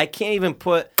things. I can't even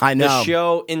put I know. the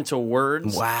show into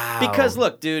words. Wow. Because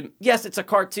look, dude, yes, it's a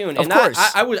cartoon. Of and course.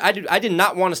 I did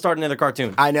not want to start another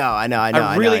cartoon. I know.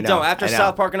 I really know. don't. After I know.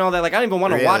 South Park and all that, like I don't even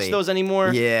want to watch Really? those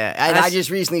anymore. Yeah, and I just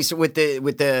recently with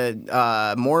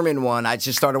the Mormon one, I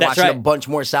just started That's watching right. a bunch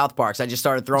more South Parks. I just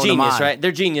started throwing them Genius, on. right?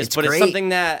 They're genius, It's but great. it's something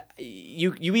that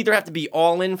you either have to be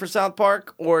all in for South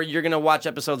Park or you're gonna watch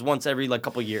episodes once every like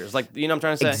couple years. Like you know what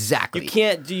I'm trying to say? Exactly.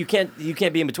 You can't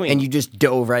be in between. And you just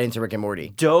dove right into Rick and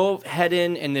Morty. dove head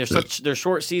in, and they're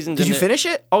short seasons. Did and you they're- finish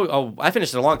it? Oh, I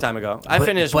finished it a long time ago. I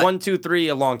finished but- 1, 2, 3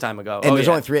 a long time ago. And Oh, there's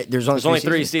yeah. only three. There's only There's three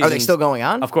only 3 seasons. Are they seasons. still going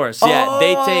on? Of course, yeah. Oh,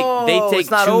 they take it's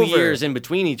not 2 over. years in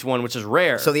between each one, which is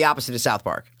rare. So the opposite of South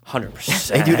Park. 100%.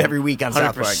 They do it every week on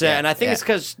South Park, 100%. yeah, And I think yeah. it's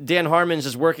because Dan Harmon's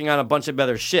just working on a bunch of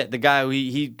other shit. The guy who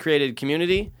he created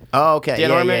Community. Oh, okay. Dan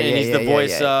yeah, Harmon, yeah, and he's the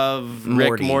voice of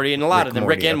Rick, Morty, and a lot of them.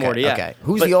 Rick and Morty, yeah. Okay.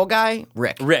 Who's But the old guy?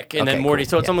 Rick, and then Morty. Cool.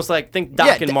 So it's almost like, think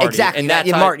Doc and Marty. exactly. And that's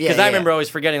Marty, because I remember always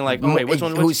forgetting, like, oh, wait, which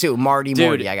one was Who's who? Marty, Dude,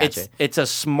 Morty, I got you. It's a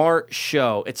smart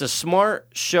show. It's a smart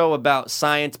show about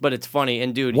science, but it's funny.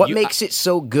 And, dude, What makes it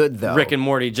so good, though? Rick and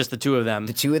Morty, just the two of them.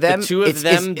 The two of them? The So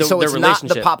their it's relationship.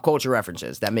 not the pop culture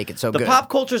references that make it so good. The pop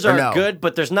cultures are good,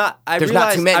 but there's not. There's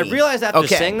not too many. I realized after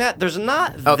saying that there's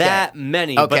not that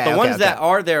many. But the ones that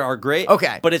are there are great.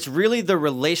 Okay. But it's really the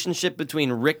relationship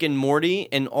between Rick and Morty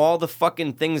and all the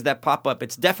fucking things that pop up.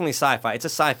 It's definitely sci-fi. It's a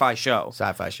sci-fi show.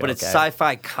 But it's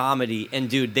sci-fi comedy, and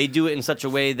dude, they do it in such a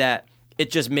way that it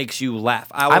just makes you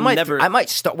laugh. I might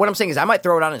start. What I'm saying is, I might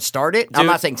throw it on and start it. I'm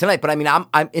not saying tonight, but I mean, I'm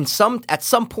at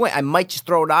some point, I might just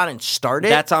throw it on and start it.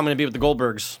 That's how I'm going to be with the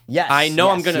Goldbergs. Yes, I know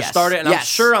I'm going to start it, and I'm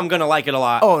sure I'm going to like it a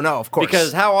lot. Oh no, of course.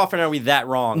 Because how often are we that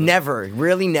wrong? Never,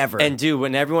 really, never. And dude,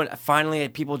 when everyone finally,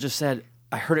 people just said,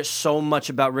 I heard it so much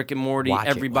about Rick and Morty.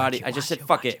 Everybody, I just said,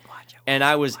 fuck it. And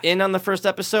I was in on the first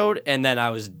episode, and then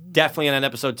I was definitely in on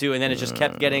episode 2, and then it just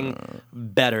kept getting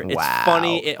better. It's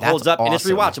funny, it holds up, and it's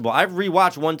rewatchable. I've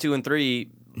rewatched 1, 2, and 3.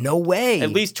 No way.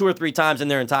 At least 2 or 3 times in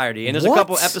their entirety. And there's a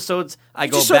couple episodes I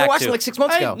go just started back watching to. like 6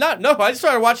 months ago. No, I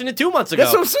started watching it 2 months ago.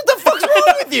 What the fuck's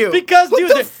wrong with you? Because, what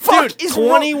dude, the fuck is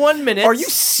 21 wrong? minutes. Are you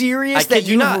serious that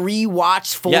you've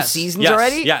rewatched full seasons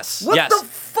already? Yes. What the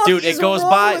fuck dude, is it goes wrong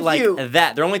by with like you?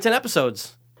 that. They're only 10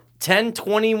 episodes. 10,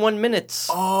 21 minutes.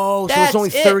 Oh, so there's only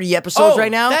 30 episodes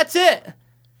right now? That's it.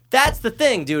 That's the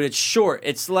thing, dude. It's short.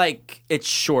 It's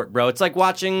short, bro. It's like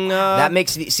watching. That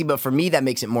makes it, but for me, that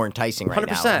makes it more enticing right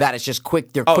 100%. now. That it's just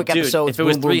quick. They're quick dude, episodes. If it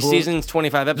was boom, 3 boom, boom. seasons,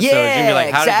 25 episodes, you'd be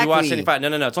like, how did you watch exactly. 75?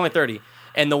 No, it's only 30.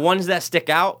 And the ones that stick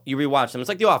out, you rewatch them. It's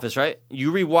like The Office, right?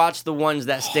 You rewatch the ones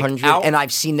that stick out. And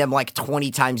I've seen them like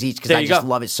 20 times each because I just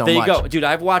love it so much. There you go. Dude,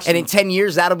 I've watched And in 10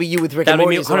 years, that'll be you with Rick and that'll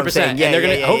be Morty. me 100%. Yeah, and they're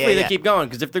gonna hopefully yeah. they keep going,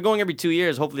 because if they're going every 2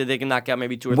 years, hopefully they can knock out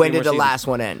maybe 2 or 3 When more did the seasons. last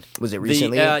one end? Was it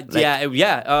recently?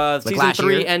 Season last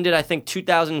 3 year? ended, I think,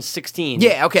 2016.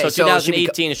 Yeah, okay, So so it should be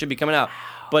 2018 it should be coming out.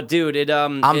 But dude, dude,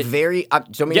 I'm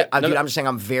just saying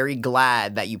I'm very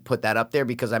glad that you put that up there,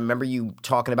 because I remember you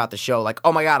talking about the show like,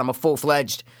 oh my god, I'm a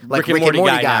full-fledged like Rick and Morty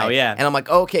guy now, yeah. And I'm like,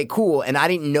 okay, cool. And I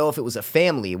didn't know if it was a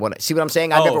family. See what I'm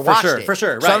saying? I never watched it. For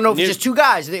sure. So I don't know if it's just two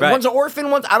guys. One's an orphan,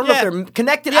 I don't know if they're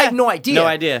connected. I have no idea. No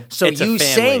idea. So It's a you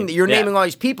family. saying that you're Yeah. naming all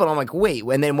these people, and I'm like, wait.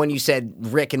 And then when you said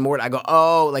Rick and Morty, I go,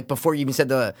 oh, like before you even said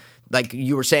like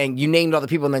you were saying, you named all the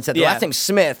people and then said the last name's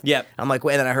Smith. Yep. I'm like,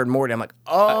 wait, and then I heard Morty. I'm like,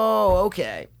 oh,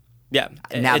 okay. Yeah,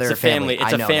 Now it's they're a family. I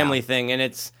It's a know family now. thing,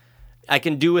 and I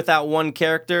can do without one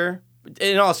character.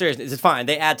 In all seriousness, it's fine.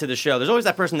 They add to the show. There's always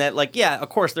that person that, like, yeah, of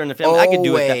course they're in the family. I could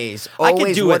do it. I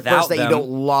could do what without person that them. you don't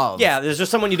love. Yeah, there's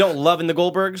just someone you don't love in the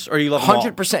Goldbergs, or you love them all?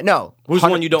 100%. No, Who's the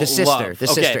one you don't the sister, love? The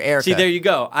sister, Okay. Erica. See, there you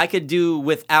go. I could do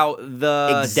without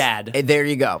the dad. There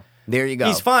you go. There you go.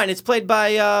 He's fine. It's played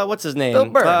by what's his name? Bill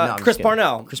Burr. No, I'm Chris just kidding.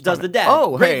 Parnell. Chris does Parnell. the dad.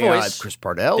 Oh, Great hey, voice. Chris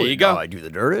Parnell. There you go. I do the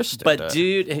Nerdist. But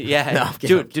dude, yeah, No, I'm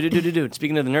kidding. dude.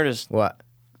 Speaking of the Nerdist, What?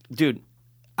 dude,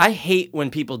 I hate when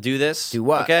people do this. Do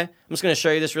what? Okay, I'm just gonna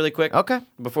show you this really quick. Okay.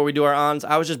 Before we do our ons,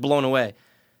 I was just blown away.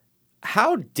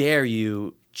 How dare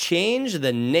you change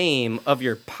the name of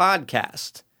your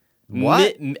podcast?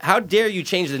 What? How dare you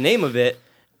change the name of it?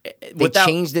 They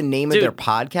changed the name of their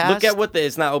podcast? Look at what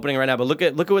it's not opening right now, but look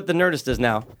at what the Nerdist is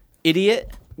now.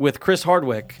 Idiot with Chris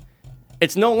Hardwick.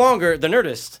 It's no longer the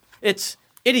Nerdist. It's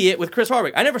Idiot with Chris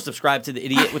Hardwick. I never subscribed to the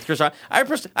Idiot with Chris Hardwick.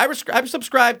 I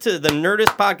subscribed to the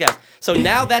Nerdist podcast. So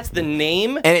now that's the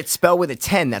name. And it's spelled with a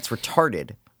 10. That's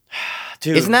retarded.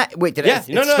 Dude. Isn't that? Wait, did Yeah,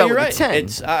 I? no, it's spelled you're with right. a 10.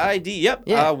 It's ID. Yep.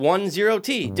 Yeah.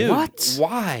 10T. Dude. What?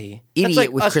 Why? Idiot That's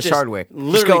like with us Chris just Hardwick.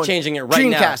 Literally Just going, changing it right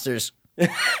now. Dreamcasters.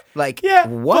 Like, Yeah,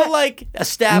 what? but like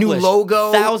established New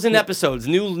logo. 1,000 episodes,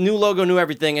 new logo, new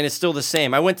everything, and it's still the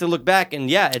same. I went to look back, and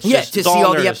it's just to it's see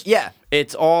all the Nerdist. yeah.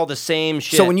 It's all the same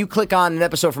shit. So when you click on an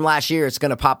episode from last year, it's going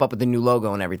to pop up with the new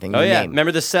logo and everything. oh new yeah, name.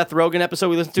 remember the Seth Rogen episode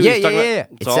we listened to? Yeah, He was talking yeah, about-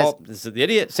 yeah. It's It all it's the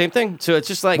Idiot, same thing. So it's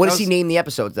just like What does he name the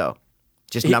episodes though?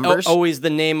 Just numbers? Always the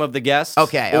name of the guest.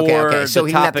 Okay. Or So the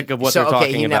he didn't have topic to, of what so, they're okay, talking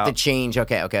he didn't about. have to change.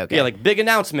 Okay. Yeah, like big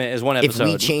announcement is one if episode.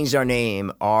 we changed our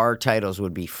name, our titles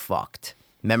would be fucked.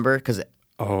 Remember? Because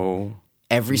oh.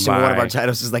 every single one of My our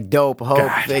titles is like dope, hope.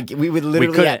 God. Like, we would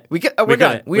literally. couldn't. We're We done.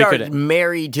 couldn't. We We are couldn't.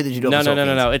 married to the Judopus.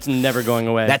 No. It's never going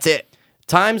away. That's it.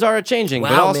 Times are a-changing,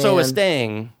 but Wow, also man. a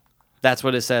staying. That's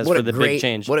what it says What for a the great big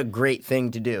change. What a great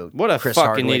thing to do. What a Chris fucking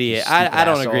Hardwick, idiot. you I stupid don't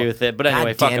asshole. agree with it. But anyway,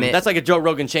 God fuck damn him. it. That's like if Joe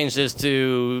Rogan changed this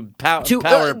to Power To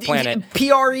Planet.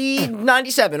 PRE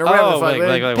 97 or whatever. Oh, the fuck.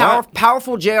 like Power, what?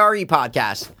 powerful JRE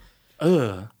podcast.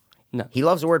 Ugh. No. He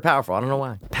loves the word powerful. I don't know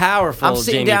why. Powerful I'm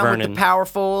sitting Jamie down Vernon. with the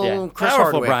powerful Chris Powerful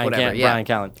Hardwick, Brian, whatever. Brian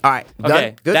Callen. All right. Done?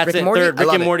 Okay, Good. that's Rick it. and Morty? Third, I Rick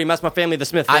love and it. Morty, That's My Family, The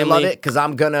Smith I Family. love it because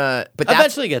I'm gonna. But that's,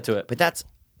 Eventually get to it. But that's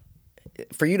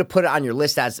for you to put it on your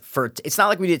list as for. It's not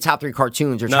like we did top 3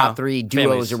 cartoons or No, top 3 duos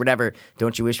families. or whatever.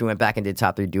 Don't you wish we went back and did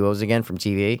top 3 duos again from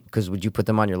TV? Because would you put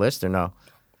them on your list or no?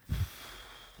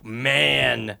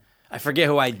 Man, I forget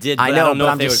who I did, but I know, don't know but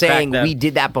if I'm they just would crack saying that. we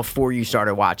did that before you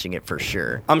started watching it for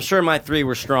sure. I'm sure my 3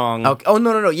 were strong. Okay. Oh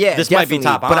no, yeah, This definitely. might be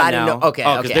top but on I didn't now. know. Okay,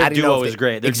 Oh, 'cause okay. their I didn't know duo if is they-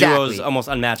 great. Their exactly. duo is almost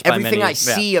unmatched by Everything many. I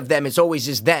see of them, it's always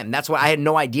just them. That's why I had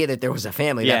no idea that there was a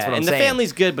family. Yeah, That's what I'm and saying. the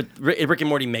family's good, but Rick and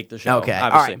Morty make the show. Okay,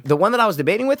 obviously. all right. The one that I was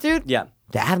debating with, dude. Yeah.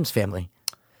 The Addams Family.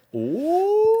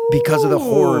 Ooh. Because of the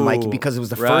horror, Mikey. Because it was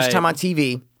the Right. first time on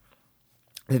TV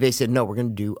that they said, no, we're going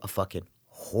to do a fucking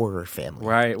horror family.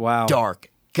 Right, wow. Dark,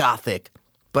 gothic,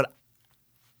 but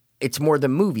it's more the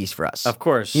movies for us. Of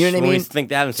course. You know what I When mean? we think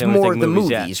the Addams It's Family, we more think the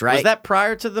movies, yeah. right? Was that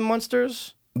prior to the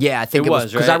Munsters? Yeah, I think It it was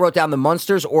was, because right? I wrote down the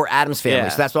Munsters or Addams Family. Yeah,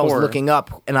 So that's what I was horror. looking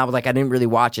up, and I was like, I didn't really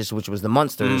watch this, which was the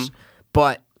Munsters.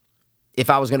 But if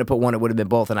I was going to put one, it would have been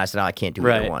both, and I said, no, I can't do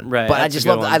either Right, one. right. But I That's a just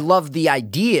good love, one. I love the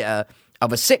idea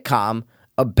of a sitcom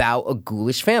about a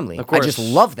ghoulish family. Of course. I just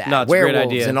love that. No, it's a great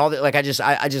Werewolves idea. and all that. Like I just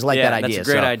like Yeah, that idea. that's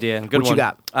a great So, idea. Good what one. you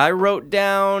got? I wrote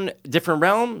down different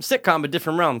realm, sitcom, but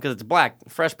different realm because it's black.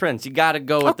 Fresh Prince. You got to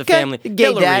go with the Okay. family. The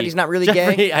gay dad, he's not really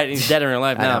gay. He's dead in real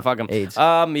life I now. know. Fuck him. AIDS.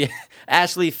 Yeah.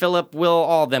 Ashley, Philip, Will,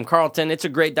 all of them. Carlton. It's a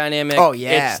great dynamic. Oh,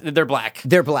 yeah. They're black.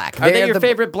 They're black. Are they They're your the-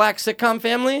 favorite black sitcom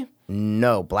family?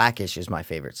 No, Blackish is my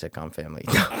favorite sitcom family.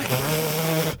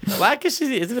 Blackish?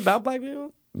 Is it about black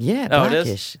people? Yeah, Oh, it is?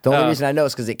 Blackish. The only Oh. reason I know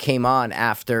is because it came on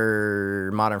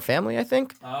after Modern Family, I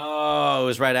think. Oh, it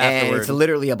was right And afterward. it's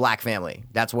literally a black family.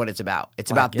 That's what it's about.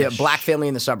 It's about the Blackish. black family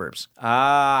in the suburbs.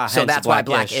 So So that's why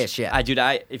Blackish, yeah.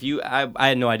 I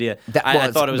had no idea. That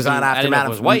I thought it was on I after didn't know if it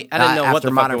was white. I didn't know what after the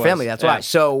fuck Modern it was. Family. That's Yeah. why.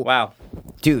 So, Wow.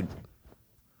 dude,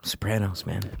 Sopranos,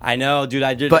 man. I know, dude.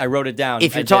 I did. But I wrote it down.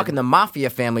 If I you're did. talking the mafia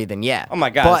family, then yeah. Oh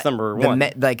my God, But it's number the one.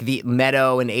 like the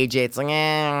Meadow and AJ, it's like,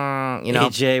 you know,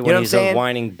 AJ you know when what I'm he's saying? a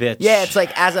whining bitch. Yeah, it's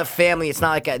like as a family, it's not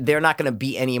like they're not going to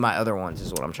beat any of my other ones. Is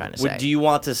what I'm trying to say. Do you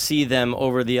want to see them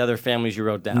over the other families you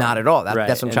wrote down? Not at all. Right,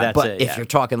 That's what I'm and trying. that's But it, if yeah. you're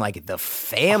talking like the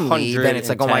family, then it's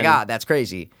like, oh my 110%. God, that's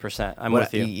crazy. I'm What-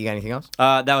 with you. You got anything else?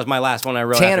 That was my last one I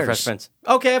wrote after Tanners. Fresh Prince.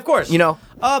 Okay, of course. You know,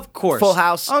 of course. Full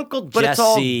House, Uncle but Jesse. it's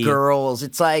all girls.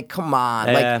 It's like, come on.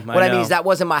 Yeah, Like I what I mean know. is that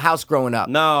wasn't my house growing up.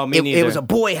 No, me it neither. was a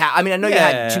boy house. I mean, I know you Yeah,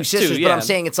 had two sisters, two, but yeah. I'm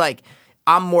saying it's like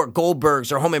I'm more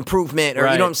Goldbergs or Home Improvement or you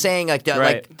Right. know what I'm saying, like the Right.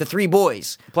 like the three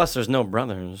boys. Plus, there's no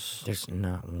brothers. There's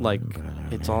no Like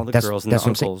it's all the that's, girls and that's the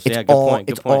what I'm saying. uncles. It's Yeah, good all point.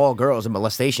 Good it's point. all girls and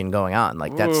molestation going on.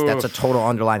 Like that's a total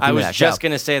underlying theme I of was that just show.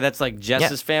 gonna say that's like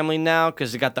Jess's family now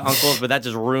because you got the uncles, but that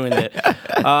just ruined it.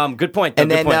 Good point. Though, And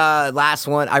good then point. last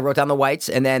one, I wrote down the Whites,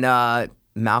 and then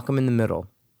Malcolm in the Middle.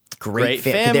 Great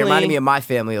They family. reminded me of my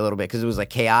family a little bit because it was like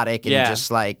chaotic and Yeah.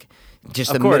 just like just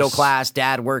Of the course. middle class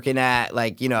dad working at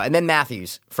like and then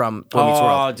Matthews from Boy Meets Oh,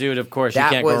 World. dude, of course you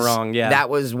That can't was go wrong. Yeah, that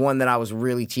was one that I was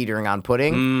really teetering on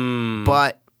putting,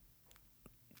 but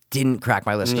didn't crack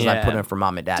my list because I Yeah. put him for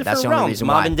Mom and Dad. Different That's the only realms. reason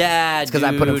Mom why. and Dad. It's because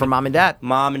I put him dude. for Mom and Dad.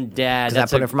 Mom and Dad. 'Cause I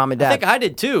That's put it for Mom and Dad. I think I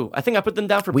did too. I think I put them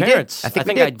down for We parents. did. I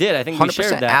think I did. I think we 100%.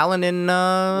 shared that. Alan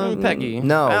and Peggy.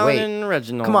 No, Alan wait. and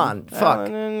Reginald. Come on, fuck.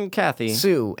 Alan and Kathy.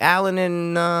 Sue, Alan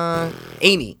and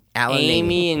Amy. Alan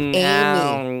Amy and and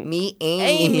Alan. Me,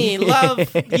 Amy. Amy, love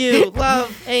you,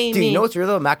 love Amy. Dude, you know what's real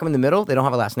though? Malcolm in the Middle, they don't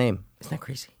have a last name. Isn't that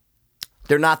crazy?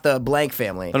 They're not the blank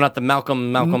family. They're not the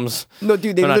Malcolms. No,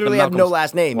 dude, they They're not the literally have no Malcolms.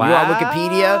 last name. Wow. You go on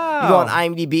Wikipedia, you go on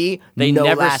IMDb, They no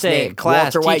never last say name.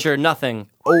 class, Walter White. teacher, nothing.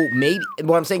 Oh, maybe.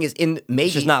 What I'm saying is maybe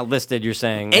It's just not listed. You're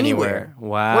saying anywhere.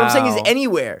 Wow. What I'm saying is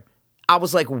anywhere. I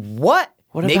was like, what?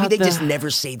 What maybe about they the- just never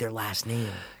say their last name.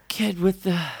 Kid with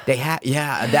the. They have,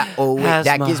 yeah. That that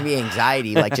Asthma. gives me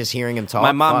anxiety. Like just hearing him talk.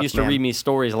 My mom Fuck, used to man. read me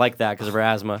stories like that because of her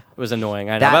asthma. It was annoying.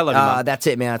 I know. That, I love you, Mom. that's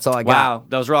it, man. That's all I got. Wow,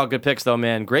 those were all good picks, though,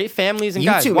 man. Great families and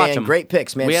You guys. too, Watch man. them. Great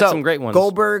picks, man. We had So, some great ones.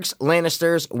 Goldbergs,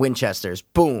 Lannisters, Winchesters.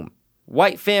 Boom.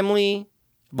 White family,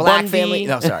 Black Bundy, family.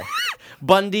 No, sorry.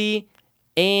 Bundy,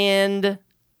 and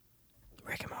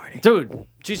Rick and Morty. dude,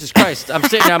 Jesus Christ! I'm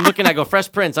sitting there. I'm looking. I go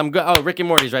Fresh Prince. I'm go. Oh, Rick and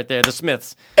Morty's right there. The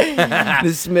Smiths.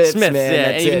 The Smiths, man. Yeah. That's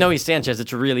And even it. though he's Sanchez,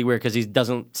 it's really weird because he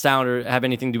doesn't sound or have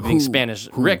anything to do with being Spanish.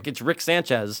 Who? Rick, it's Rick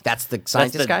Sanchez. That's the That's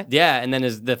scientist the- guy? Yeah, and then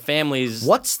the family's.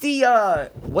 What's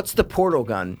the portal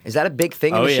gun? Is that a big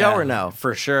thing in the show or no?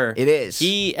 For sure. It is.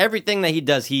 Everything that he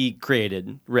does, he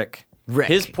created. Rick. Rick.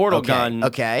 His portal Okay, gun.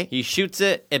 okay. He shoots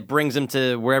it, it brings him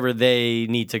to wherever they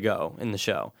need to go in the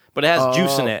show. But it has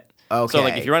juice in it. So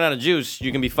like Okay. if you run out of juice,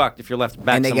 you can be fucked if you're left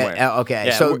back And they somewhere. get- okay,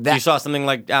 Yeah, so that- you saw something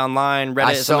like online, Reddit.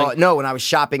 I saw something? no when I was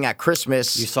shopping at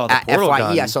Christmas. You saw the at portal FYE.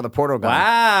 gun. I saw the portal gun.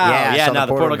 Wow. I Yeah, saw no,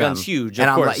 the portal gun's gun. huge, And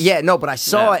of I'm course. like, yeah, no, but I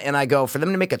saw Yeah. it and I go for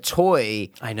them to make a toy.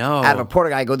 I know. Out of a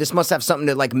portal gun. I go, this must have something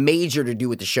to like major to do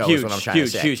with the show. Huge, is what I'm trying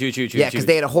huge, to say. huge. Yeah, because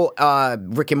they had a whole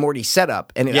Rick and Morty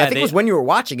setup, and Yeah, I think it was when you were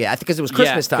watching it. I think because it was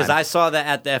Christmas time. because I saw that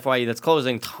at the FYE that's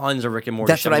closing. Tons of Rick and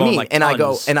Morty. That's shit. what I I'm going, mean. like, and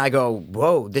I tons. go,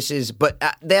 whoa, this is. But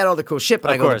they had all the cool shit.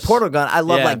 But Of I go, course. the portal gun. I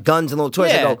love Yeah. like guns and little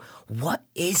toys. Yeah. I go, what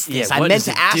is this? Yeah, I what meant does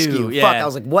to it ask do? you. Yeah. Fuck. I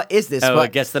was like, what is this? Oh, But-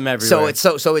 it gets them So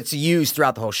everywhere. it's used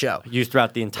throughout the whole show. used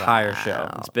throughout the entire show.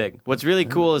 It's big. What's really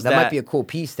cool is That might be a cool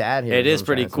piece to add here. It is is what I'm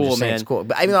pretty saying. I'm cool, just saying man. It's cool.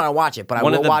 But I don't want to watch it, but I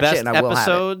one will of the watch best it and I will have it.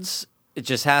 episodes. It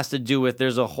just has to do with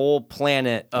there's a whole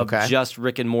planet of Okay. just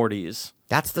Rick and Morty's.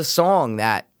 That's the song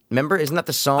that. Remember, isn't that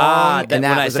the song? That and that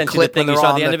when I was a sent you the clip thing, when you they're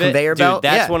saw on the end of it. conveyor Dude, belt?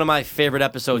 that's Yeah. one of my favorite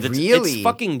episodes. It's Really?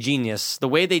 fucking genius. The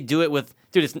way they do it with,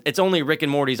 dude, it's only Rick and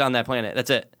Morty's on that planet. That's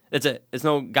it. It's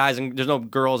no guys and there's no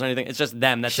girls or anything. It's just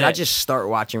them. That's Should it. I just start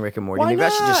watching Rick and Morty? Why Maybe I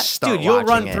should not? just start Dude, you'll watching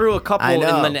run it. through a couple I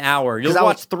know. in an hour. You'll 'Cause I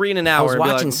watch was- 3 in an I hour. was and be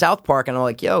watching like, South Park and I'm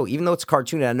like, yo, even though it's a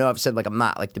cartoon, and I know I've said like I'm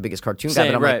not like the biggest cartoon guy, Same,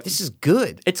 but I'm right. like, this is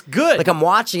good. It's good. Like I'm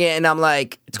watching it and I'm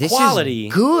like, this quality.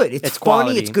 is good. It's It's funny.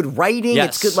 quality. It's good writing. Yes.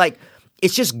 It's good. Like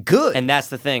it's just good. And that's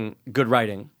the thing. Good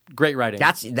writing. Great writing.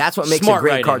 That's what makes Smart a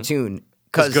great writing. cartoon.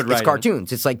 Because good it's writing.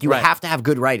 cartoons. It's like you Right. have to have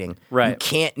good writing. Right. You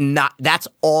can't not. That's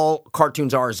all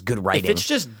cartoons are is good writing. If it's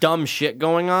just dumb shit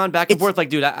going on back and forth, like,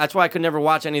 dude, that's why I could never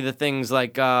watch any of the things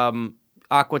like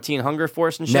Aqua Teen Hunger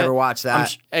Force and shit. Never watched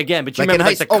that. Again, but you like remember in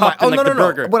like high the cup and like the no.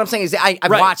 burger. What I'm saying is I've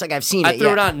Right. watched, like I've seen I it. threw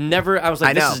yeah. it on. Never. I was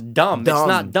like, I this know. is dumb. Dumb. It's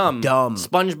not dumb. Dumb.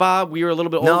 SpongeBob. We were a little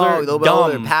bit No, older. a little bit dumb.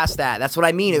 older, past that. That's what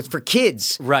I mean. It's for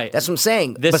kids. Right. That's what I'm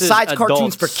saying. This is Besides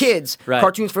cartoons for adults. kids, Right.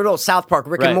 cartoons for adults, South Park,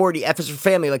 Rick Right. and Morty, F is for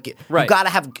Family. Like Right. you got to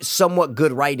have somewhat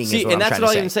good writing. See, is what and I'm that's trying what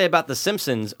I'll to even say about The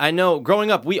Simpsons. I know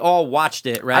growing up, we all watched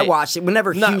it, right? I watched it. We're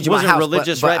never Not, huge in my wasn't house,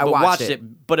 religious, but right? I But watched watched it.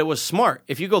 But it was smart.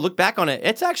 If you go look back on it,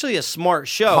 it's actually a smart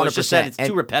show. It's just that it's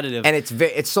too repetitive. And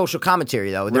it's social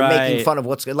commentary though. They're Right. making fun of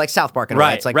what's like South Park and all that.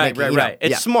 right, It's like right. making, you know, It's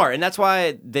yeah. smart, and that's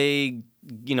why they,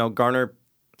 garner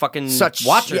fucking Such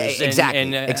watchers. yeah, exactly.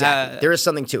 and, exactly. There is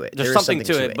something to it. There's There is something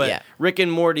to it, but yeah. Rick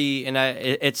and Morty, and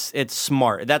it's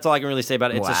smart. That's all I can really say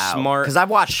about it. It's a smart Because I've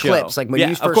watched show. clips. Like when Yeah,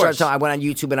 you of first course. started, I went on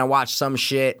YouTube and I watched some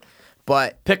shit.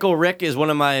 But Pickle Rick is one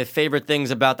of my favorite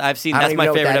things about. I've seen. I don't That's even my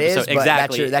know what favorite that is, episode. but that's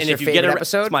Exactly. your- that's and your if you get favorite it,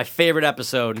 episode? it's my favorite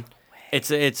episode.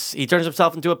 It's he turns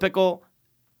himself into a pickle.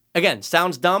 Again,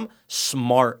 sounds dumb.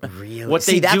 Smart. really, What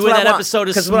See, they that's do what in I that want. episode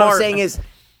is 'Cause smart. what I'm saying is,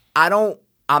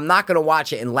 I'm not gonna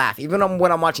watch it and laugh. Even when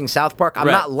I'm watching South Park, I'm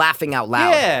Right. not laughing out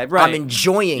loud. Yeah, right. I'm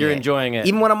enjoying it. You're enjoying it.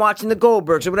 Even when I'm watching the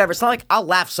Goldbergs or whatever, it's not like I'll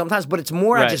laugh sometimes, but it's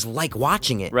more I Right. just like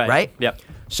watching it. Right. Right. Yep.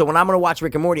 So when I'm gonna watch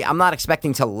Rick and Morty, I'm not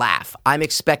expecting to laugh. I'm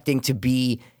expecting to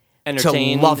be. To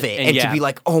Entertained love it and yeah. to be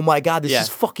like, oh my god, this Yeah. is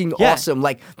fucking Yeah. awesome.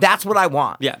 Like that's what I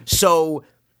want. Yeah. So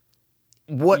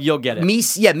what You'll get it. Me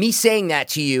saying that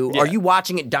to you. Yeah. Are you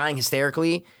watching it dying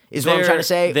hysterically? Is what I'm They're- trying to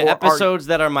say. The Or are- episodes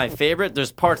that are my favorite,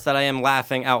 there's parts that I am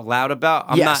laughing out loud about.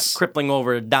 I'm Yes. not crippling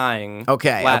over dying.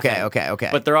 Okay, laughing. okay.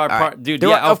 But there are All right. parts, dude. There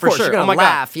yeah, are- of for course, sure. you're gonna Oh my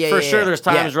laugh. god, Yeah, for yeah, sure. yeah. There's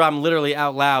times Yeah. where I'm literally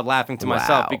out loud laughing to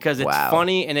myself Wow, because it's wow.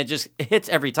 funny and it hits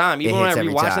every time. Even when I hits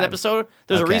every rewatch time. an episode,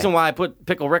 there's Okay. a reason why I put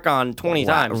Pickle Rick on 20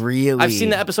 Wow, times. really? I've seen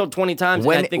the episode 20 times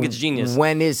and I think it's genius.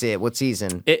 When is it? What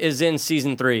season? It is in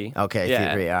season 3. Okay, yeah,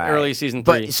 season 3. All right. early season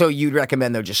 3. But so you'd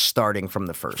recommend though just starting from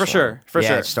the first For one. sure, for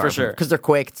sure, for sure. Because they're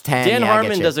quick. It's 10. Dan yeah, I get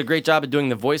Harmon you. does a great job at doing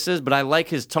the voices, but I like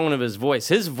his tone of his voice.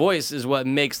 His voice is what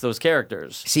makes those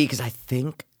characters. See, because I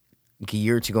think a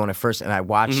year or two ago when I first and I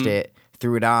watched it,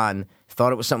 threw it on,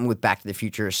 thought it was something with Back to the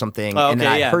Future or something, Oh, and then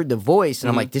okay, I yeah. heard the voice and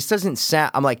I'm like, this doesn't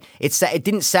sound. I'm like, it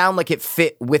didn't sound like it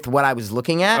fit with what I was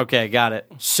looking at. Okay, got it.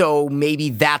 So maybe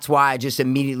that's why I just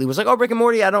immediately was like, oh, Rick and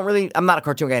Morty. I'm not a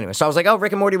cartoon guy anyway. So I was like, oh,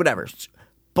 Rick and Morty, whatever.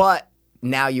 But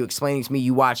now you explaining to me,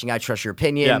 you watching, I trust your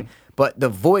opinion. Yeah. But the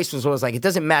voice was always like, it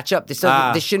doesn't match up. This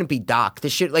shouldn't be Doc.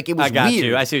 This should it was I got weird.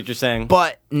 you. I see what you're saying.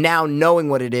 But now knowing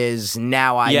what it is,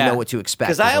 now I know what to expect.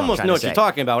 Because is I what I'm almost trying know to what you're say.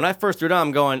 talking about. When I first threw it on,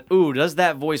 I'm going, ooh, does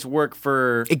that voice work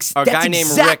for a That's guy named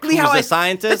exactly Rick how who's a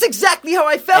scientist? That's exactly how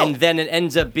I felt. And then it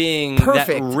ends up being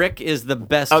Perfect. that Rick is the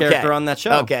best Okay. character on that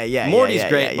show. Okay, yeah, Morty's yeah,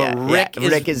 great, yeah, but yeah.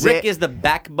 Rick is Rick it. is the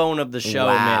backbone of the show,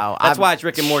 Wow. man. That's I've- why it's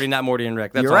Rick and Morty, not Morty and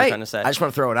Rick. That's You're what right. I'm trying to say. I just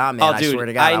want to throw it on, man. Oh, dude, I swear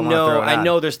to God, I wanna throw it I on.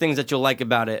 know there's things that you'll like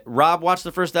about it. Rob watched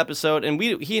the first episode, and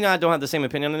he and I don't have the same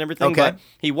opinion on everything, Okay. but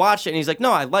he watched it, and he's like,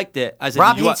 no, I liked it. I said,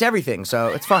 Rob "Did you hates everything, so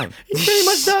it's fine. He pretty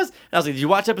much does. And I was like, did you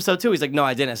watch episode 2? He's like, no,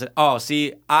 I didn't. I said, oh,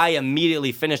 see, I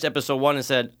immediately finished episode 1 and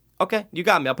said, Okay, you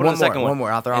got me. I'll put One on the second more, one. one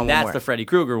more. I'll throw on and one that's more. the Freddy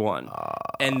Krueger one.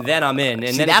 And then I'm in.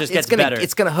 And See, then it just gets better.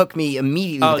 It's gonna hook me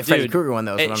immediately with the Freddy Krueger one,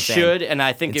 though. Is it what I'm saying. should, and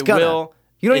I think It's it gonna. will.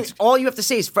 You don't. It's- All you have to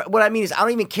say is what I mean is I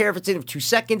don't even care if it's in 2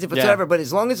 seconds, if it's Yeah. whatever. But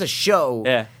as long as a show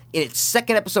Yeah. in its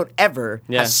second episode ever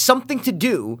Yeah. has something to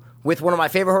do with one of my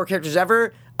favorite horror characters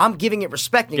ever, I'm giving it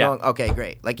respect and Yeah. going, okay,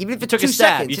 great. Like even if it's took 2 a stab.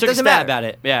 seconds, You it took a doesn't stab matter.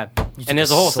 at it. Yeah. took And there's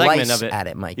a a whole segment slice of it. at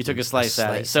it, Mikey. You took a A slice at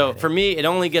it. slice So at it. for me, it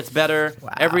only gets better Wow.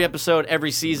 every episode,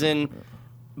 every season.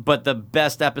 But the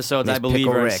best episodes, There's I believe,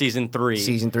 Pickle are in Rick. season 3.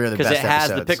 Season 3 are the Because best it has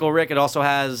the episodes. Pickle Rick. It also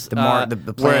has The where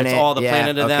planet, it's all the yeah,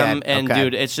 planet of them. okay, And okay.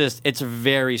 dude, it's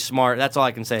very smart. That's all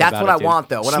I can say. That's about what I it, dude. want,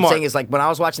 though. What I'm Smart. saying is, like, when I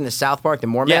was watching the South Park, the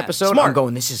Mormon Yeah, episode, smart. I'm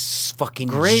going, this is fucking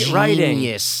Great writing.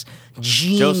 genius.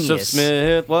 Genius. Joseph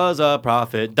Smith was a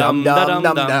prophet. Dum dum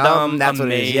dum dum. That's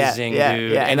what it is. Yeah, Amazing, yeah,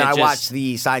 dude. yeah. And then it I just- watched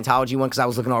the Scientology one because I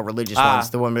was looking at all religious ones.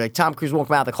 The one where like Tom Cruise won't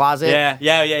come out of the closet. Yeah.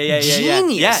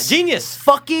 Genius. Yeah, genius.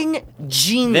 Fucking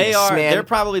genius. They are. Man. They're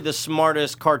probably the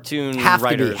smartest cartoon have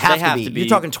writers. to be. Have they have to be. to be. You're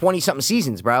talking 20-something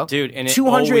seasons, bro. Dude, and it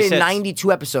always hits.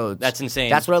 292 episodes. That's insane.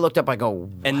 That's what I looked up. I go,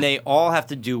 And they all have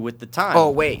to do with the time. oh,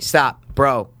 wait, stop.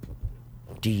 Bro,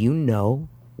 do you know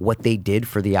what they did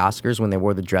for the Oscars when they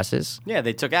wore the dresses? Yeah,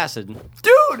 they took acid.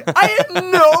 Dude, I had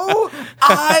no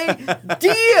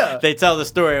idea. They tell the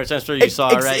story, which I'm sure you saw,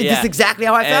 right? This Yeah. is exactly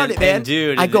how I found And- it, man. and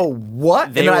dude, I go, what?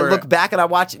 And they then I were- look back and I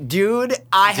watch, dude,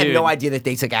 I had Dude. no idea that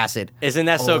they took acid. Isn't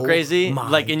that so Oh crazy? my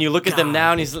Like, and you look at them God.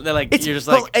 now, and they're like, you're just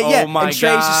like, well, oh yeah, my and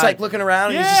Trey's god. just like looking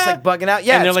around and he's just Yeah. like bugging out.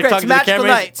 Yeah, And they're, it's like, great. It's a talking to the magical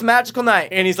cameras. night. It's a magical night.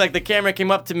 And he's like, the camera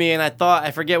came up to me, and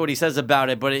I forget what he says about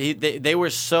it, but they were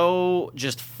so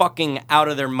just fucking out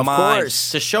of their minds.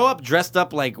 course. To show up dressed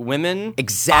up like women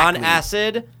Exactly. on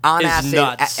acid On is acid,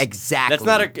 nuts. exactly. That's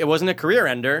not it wasn't a career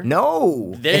ender.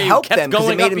 No, They it helped kept them because it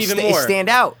going made up them even more. stand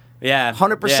out. Yeah.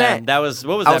 100%. Yeah, that was,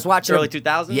 what was I that? was watching early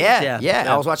 2000s? Yeah.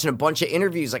 I was watching a bunch of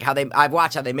interviews, like I've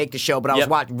watched how they make the show, but I was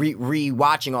Yep.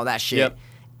 re-watching all that shit. Yep.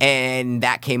 And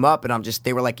that came up, and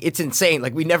they were like, it's insane.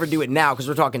 Like, we never do it now because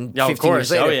we're talking Yeah, of 15 years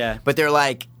course. later. Oh, yeah. But they're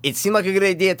like, it seemed like a good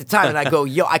idea at the time. And I go,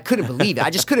 yo, I couldn't believe it.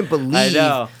 I just couldn't believe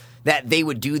know. that they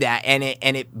would do that. And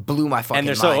it blew my fucking mind. And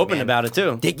they're so open man. about it,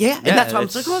 too. Yeah, and that's why I'm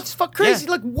like, oh, it's fuck crazy.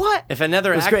 yeah. Like, what? If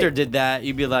another It was actor great. did that,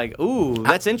 you'd be like, ooh,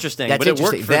 that's interesting. That's but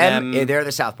interesting. it worked for them. They're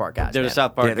the South Park guys. They're the man.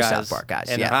 South Park They're guys. the South Park guys.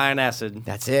 And yeah. they're high on acid.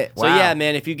 That's it. So Wow. yeah,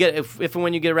 man, if and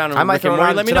when you get around to I might Rick throw and it Morty,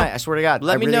 on let me tonight. know. I swear to God.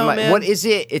 Let I me really know, might. man. What is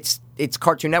it? It's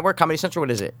Cartoon Network, Comedy Central. What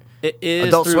is it? It is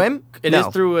Adult through, Swim? It is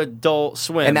No. through Adult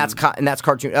Swim. And that's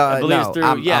Cartoon. I believe no, it's through.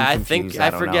 I'm I confused. think I I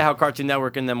don't forget know. how Cartoon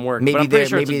Network and them work. Maybe but I'm pretty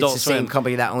sure maybe it's Adult the same Swim.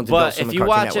 company that owns Adult But Swim if and you Cartoon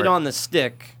watch Network. it on the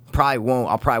stick, Probably won't.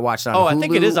 I'll probably watch it on Oh, Hulu. I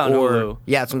think it is on or, Hulu.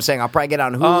 Yeah, that's what I'm saying. I'll probably get it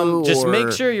on Hulu. just or,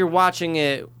 make sure you're watching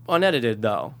it unedited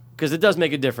though. Because it does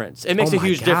make a difference. It makes Oh a my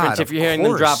huge God, difference if of you're hearing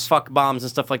them drop course. fuck bombs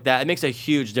and stuff like that. It makes a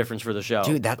huge difference for the show.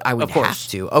 Dude, that I would Of course.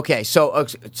 have to. Okay,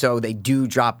 so they do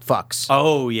drop fucks.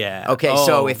 Oh yeah. Okay, Oh.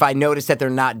 so if I notice that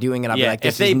they're not doing it, I'll be yeah, like,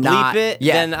 this if they is bleep not. it,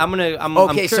 yeah. then I'm I'm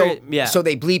Okay, curious. Yeah. so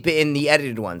they bleep it in the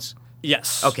edited ones.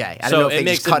 yes. Okay, I so don't know if it they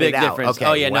makes just cut a big it out. difference. Okay,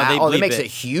 Oh yeah, wow. no, they bleep that makes it. a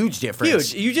huge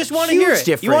difference. Huge. You just want to hear Huge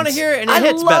it. You want to difference. hear it, and it I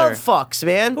hits love better. fucks,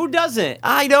 man. Who doesn't?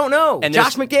 I don't know. And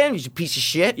Josh there's- McDaniels, you piece of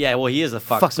shit. Yeah, well, he is a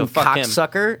fuck. fucking So fuck him.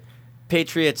 cocksucker.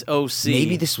 Patriots OC.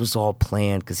 Maybe this was all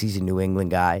planned because he's a New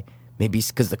England guy. Maybe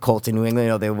because the Colts in New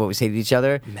England, they've always hated each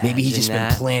other. Maybe he's just Imagine been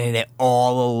that. planning it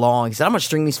all along. He said, "I'm gonna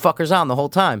string these fuckers on the whole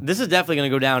time." This is definitely going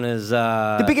to go down as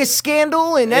The biggest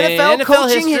scandal in NFL,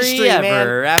 coaching history, ever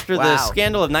man. after Wow. the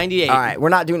scandal of '98. All right, we're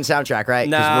not doing the soundtrack, right?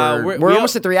 'Cause No, we're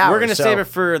almost at 3 hours. We're going to so save it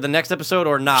for the next episode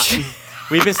or not.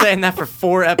 We've been saying that for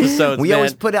 4 episodes. we man.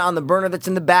 always put it on the burner that's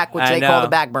in the back, which I they call know. the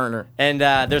back burner. And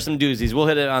there's some doozies. We'll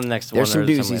hit it on the next There's some one.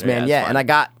 doozies, man. Yeah, and I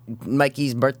got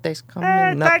Mikey's birthday's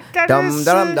coming up. Dum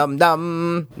dum dum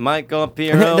dum. Michael And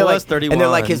Piero they're was 31. and they're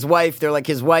like his wife. They're like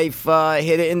his wife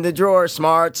hid it in the drawer.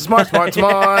 Smart.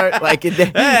 Like Hey, it's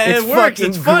it works. fucking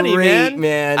It's funny, great,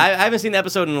 man. I haven't seen the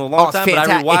episode in a long it's time, but I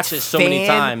fantastic. rewatched it It's so many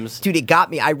times. Dude, it got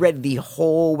me. I read the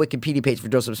whole Wikipedia page for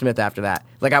Joseph Smith after that.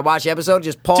 Like, I watched the episode,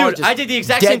 just paused. Dude, just I did the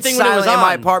exact dead same thing when it was silent in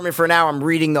my on. apartment for an hour. I'm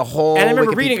reading the whole And I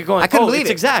remember Wikipedia. reading it going, I couldn't oh, believe it's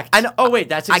it. exact. I know. Oh, wait,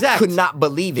 that's exact. I could not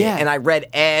believe it. Yeah. And I read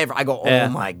I go, oh Yeah.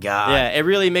 my God. Yeah, it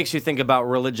really makes you think about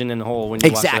religion in whole when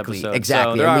you watch the episode. So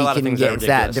Exactly. there are And a lot of we can things that are get it's that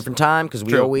at a ridiculous. different time because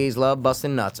we True. always love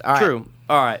busting nuts. All right. True.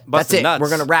 All right. That's Busted it. nuts. We're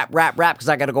going to wrap because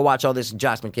I got to go watch all this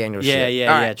Josh McDaniels Yeah, shit.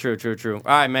 yeah, All yeah. right. True. All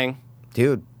right, man.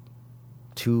 Dude,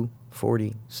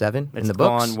 247 in It's the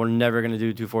books. gone. We're never going to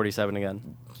do 247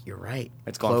 again. You're right.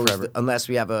 It's gone Closed, forever. unless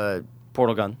we have a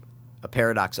Portal gun.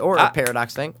 paradox or Ah. a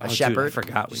paradox thing, a Oh, dude, shepherd. I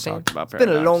forgot we Just saying. talked about It's been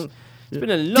a paradox. long. It's been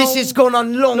a long. This is going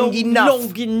on long enough.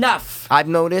 Long enough. I've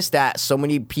noticed that so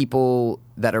many people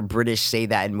that are British say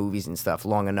that in movies and stuff.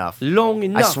 Long enough. Long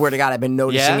enough. I swear to God, I've been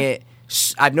noticing Yeah? it.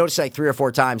 I've noticed it like 3 or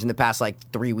 4 times in the past like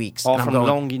 3 weeks. All And I'm from going,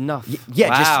 long enough. Yeah,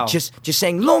 Wow. just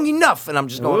saying long enough, and I'm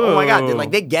just going, oh my God, did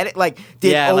like they get it? Like,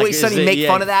 did Always is Sunny it- make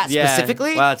fun of that yeah.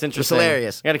 specifically? Wow, that's interesting. It's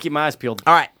hilarious. I got to keep my eyes peeled.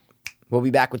 All right, we'll be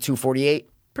back with 248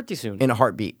 Pretty soon. in a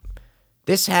heartbeat.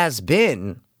 This has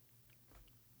been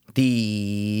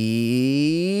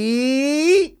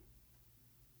the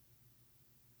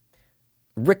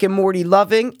Rick and Morty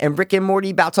loving and Rick and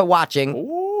Morty about to watching.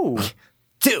 Ooh.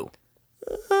 2.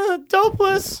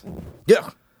 Dopeless. Yeah.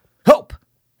 Hope.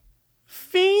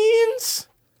 Fiends.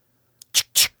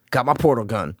 Got my portal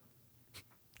gun.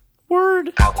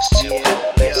 Word. I was too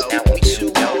hopeless, now I'm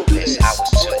too hopeless. I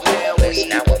was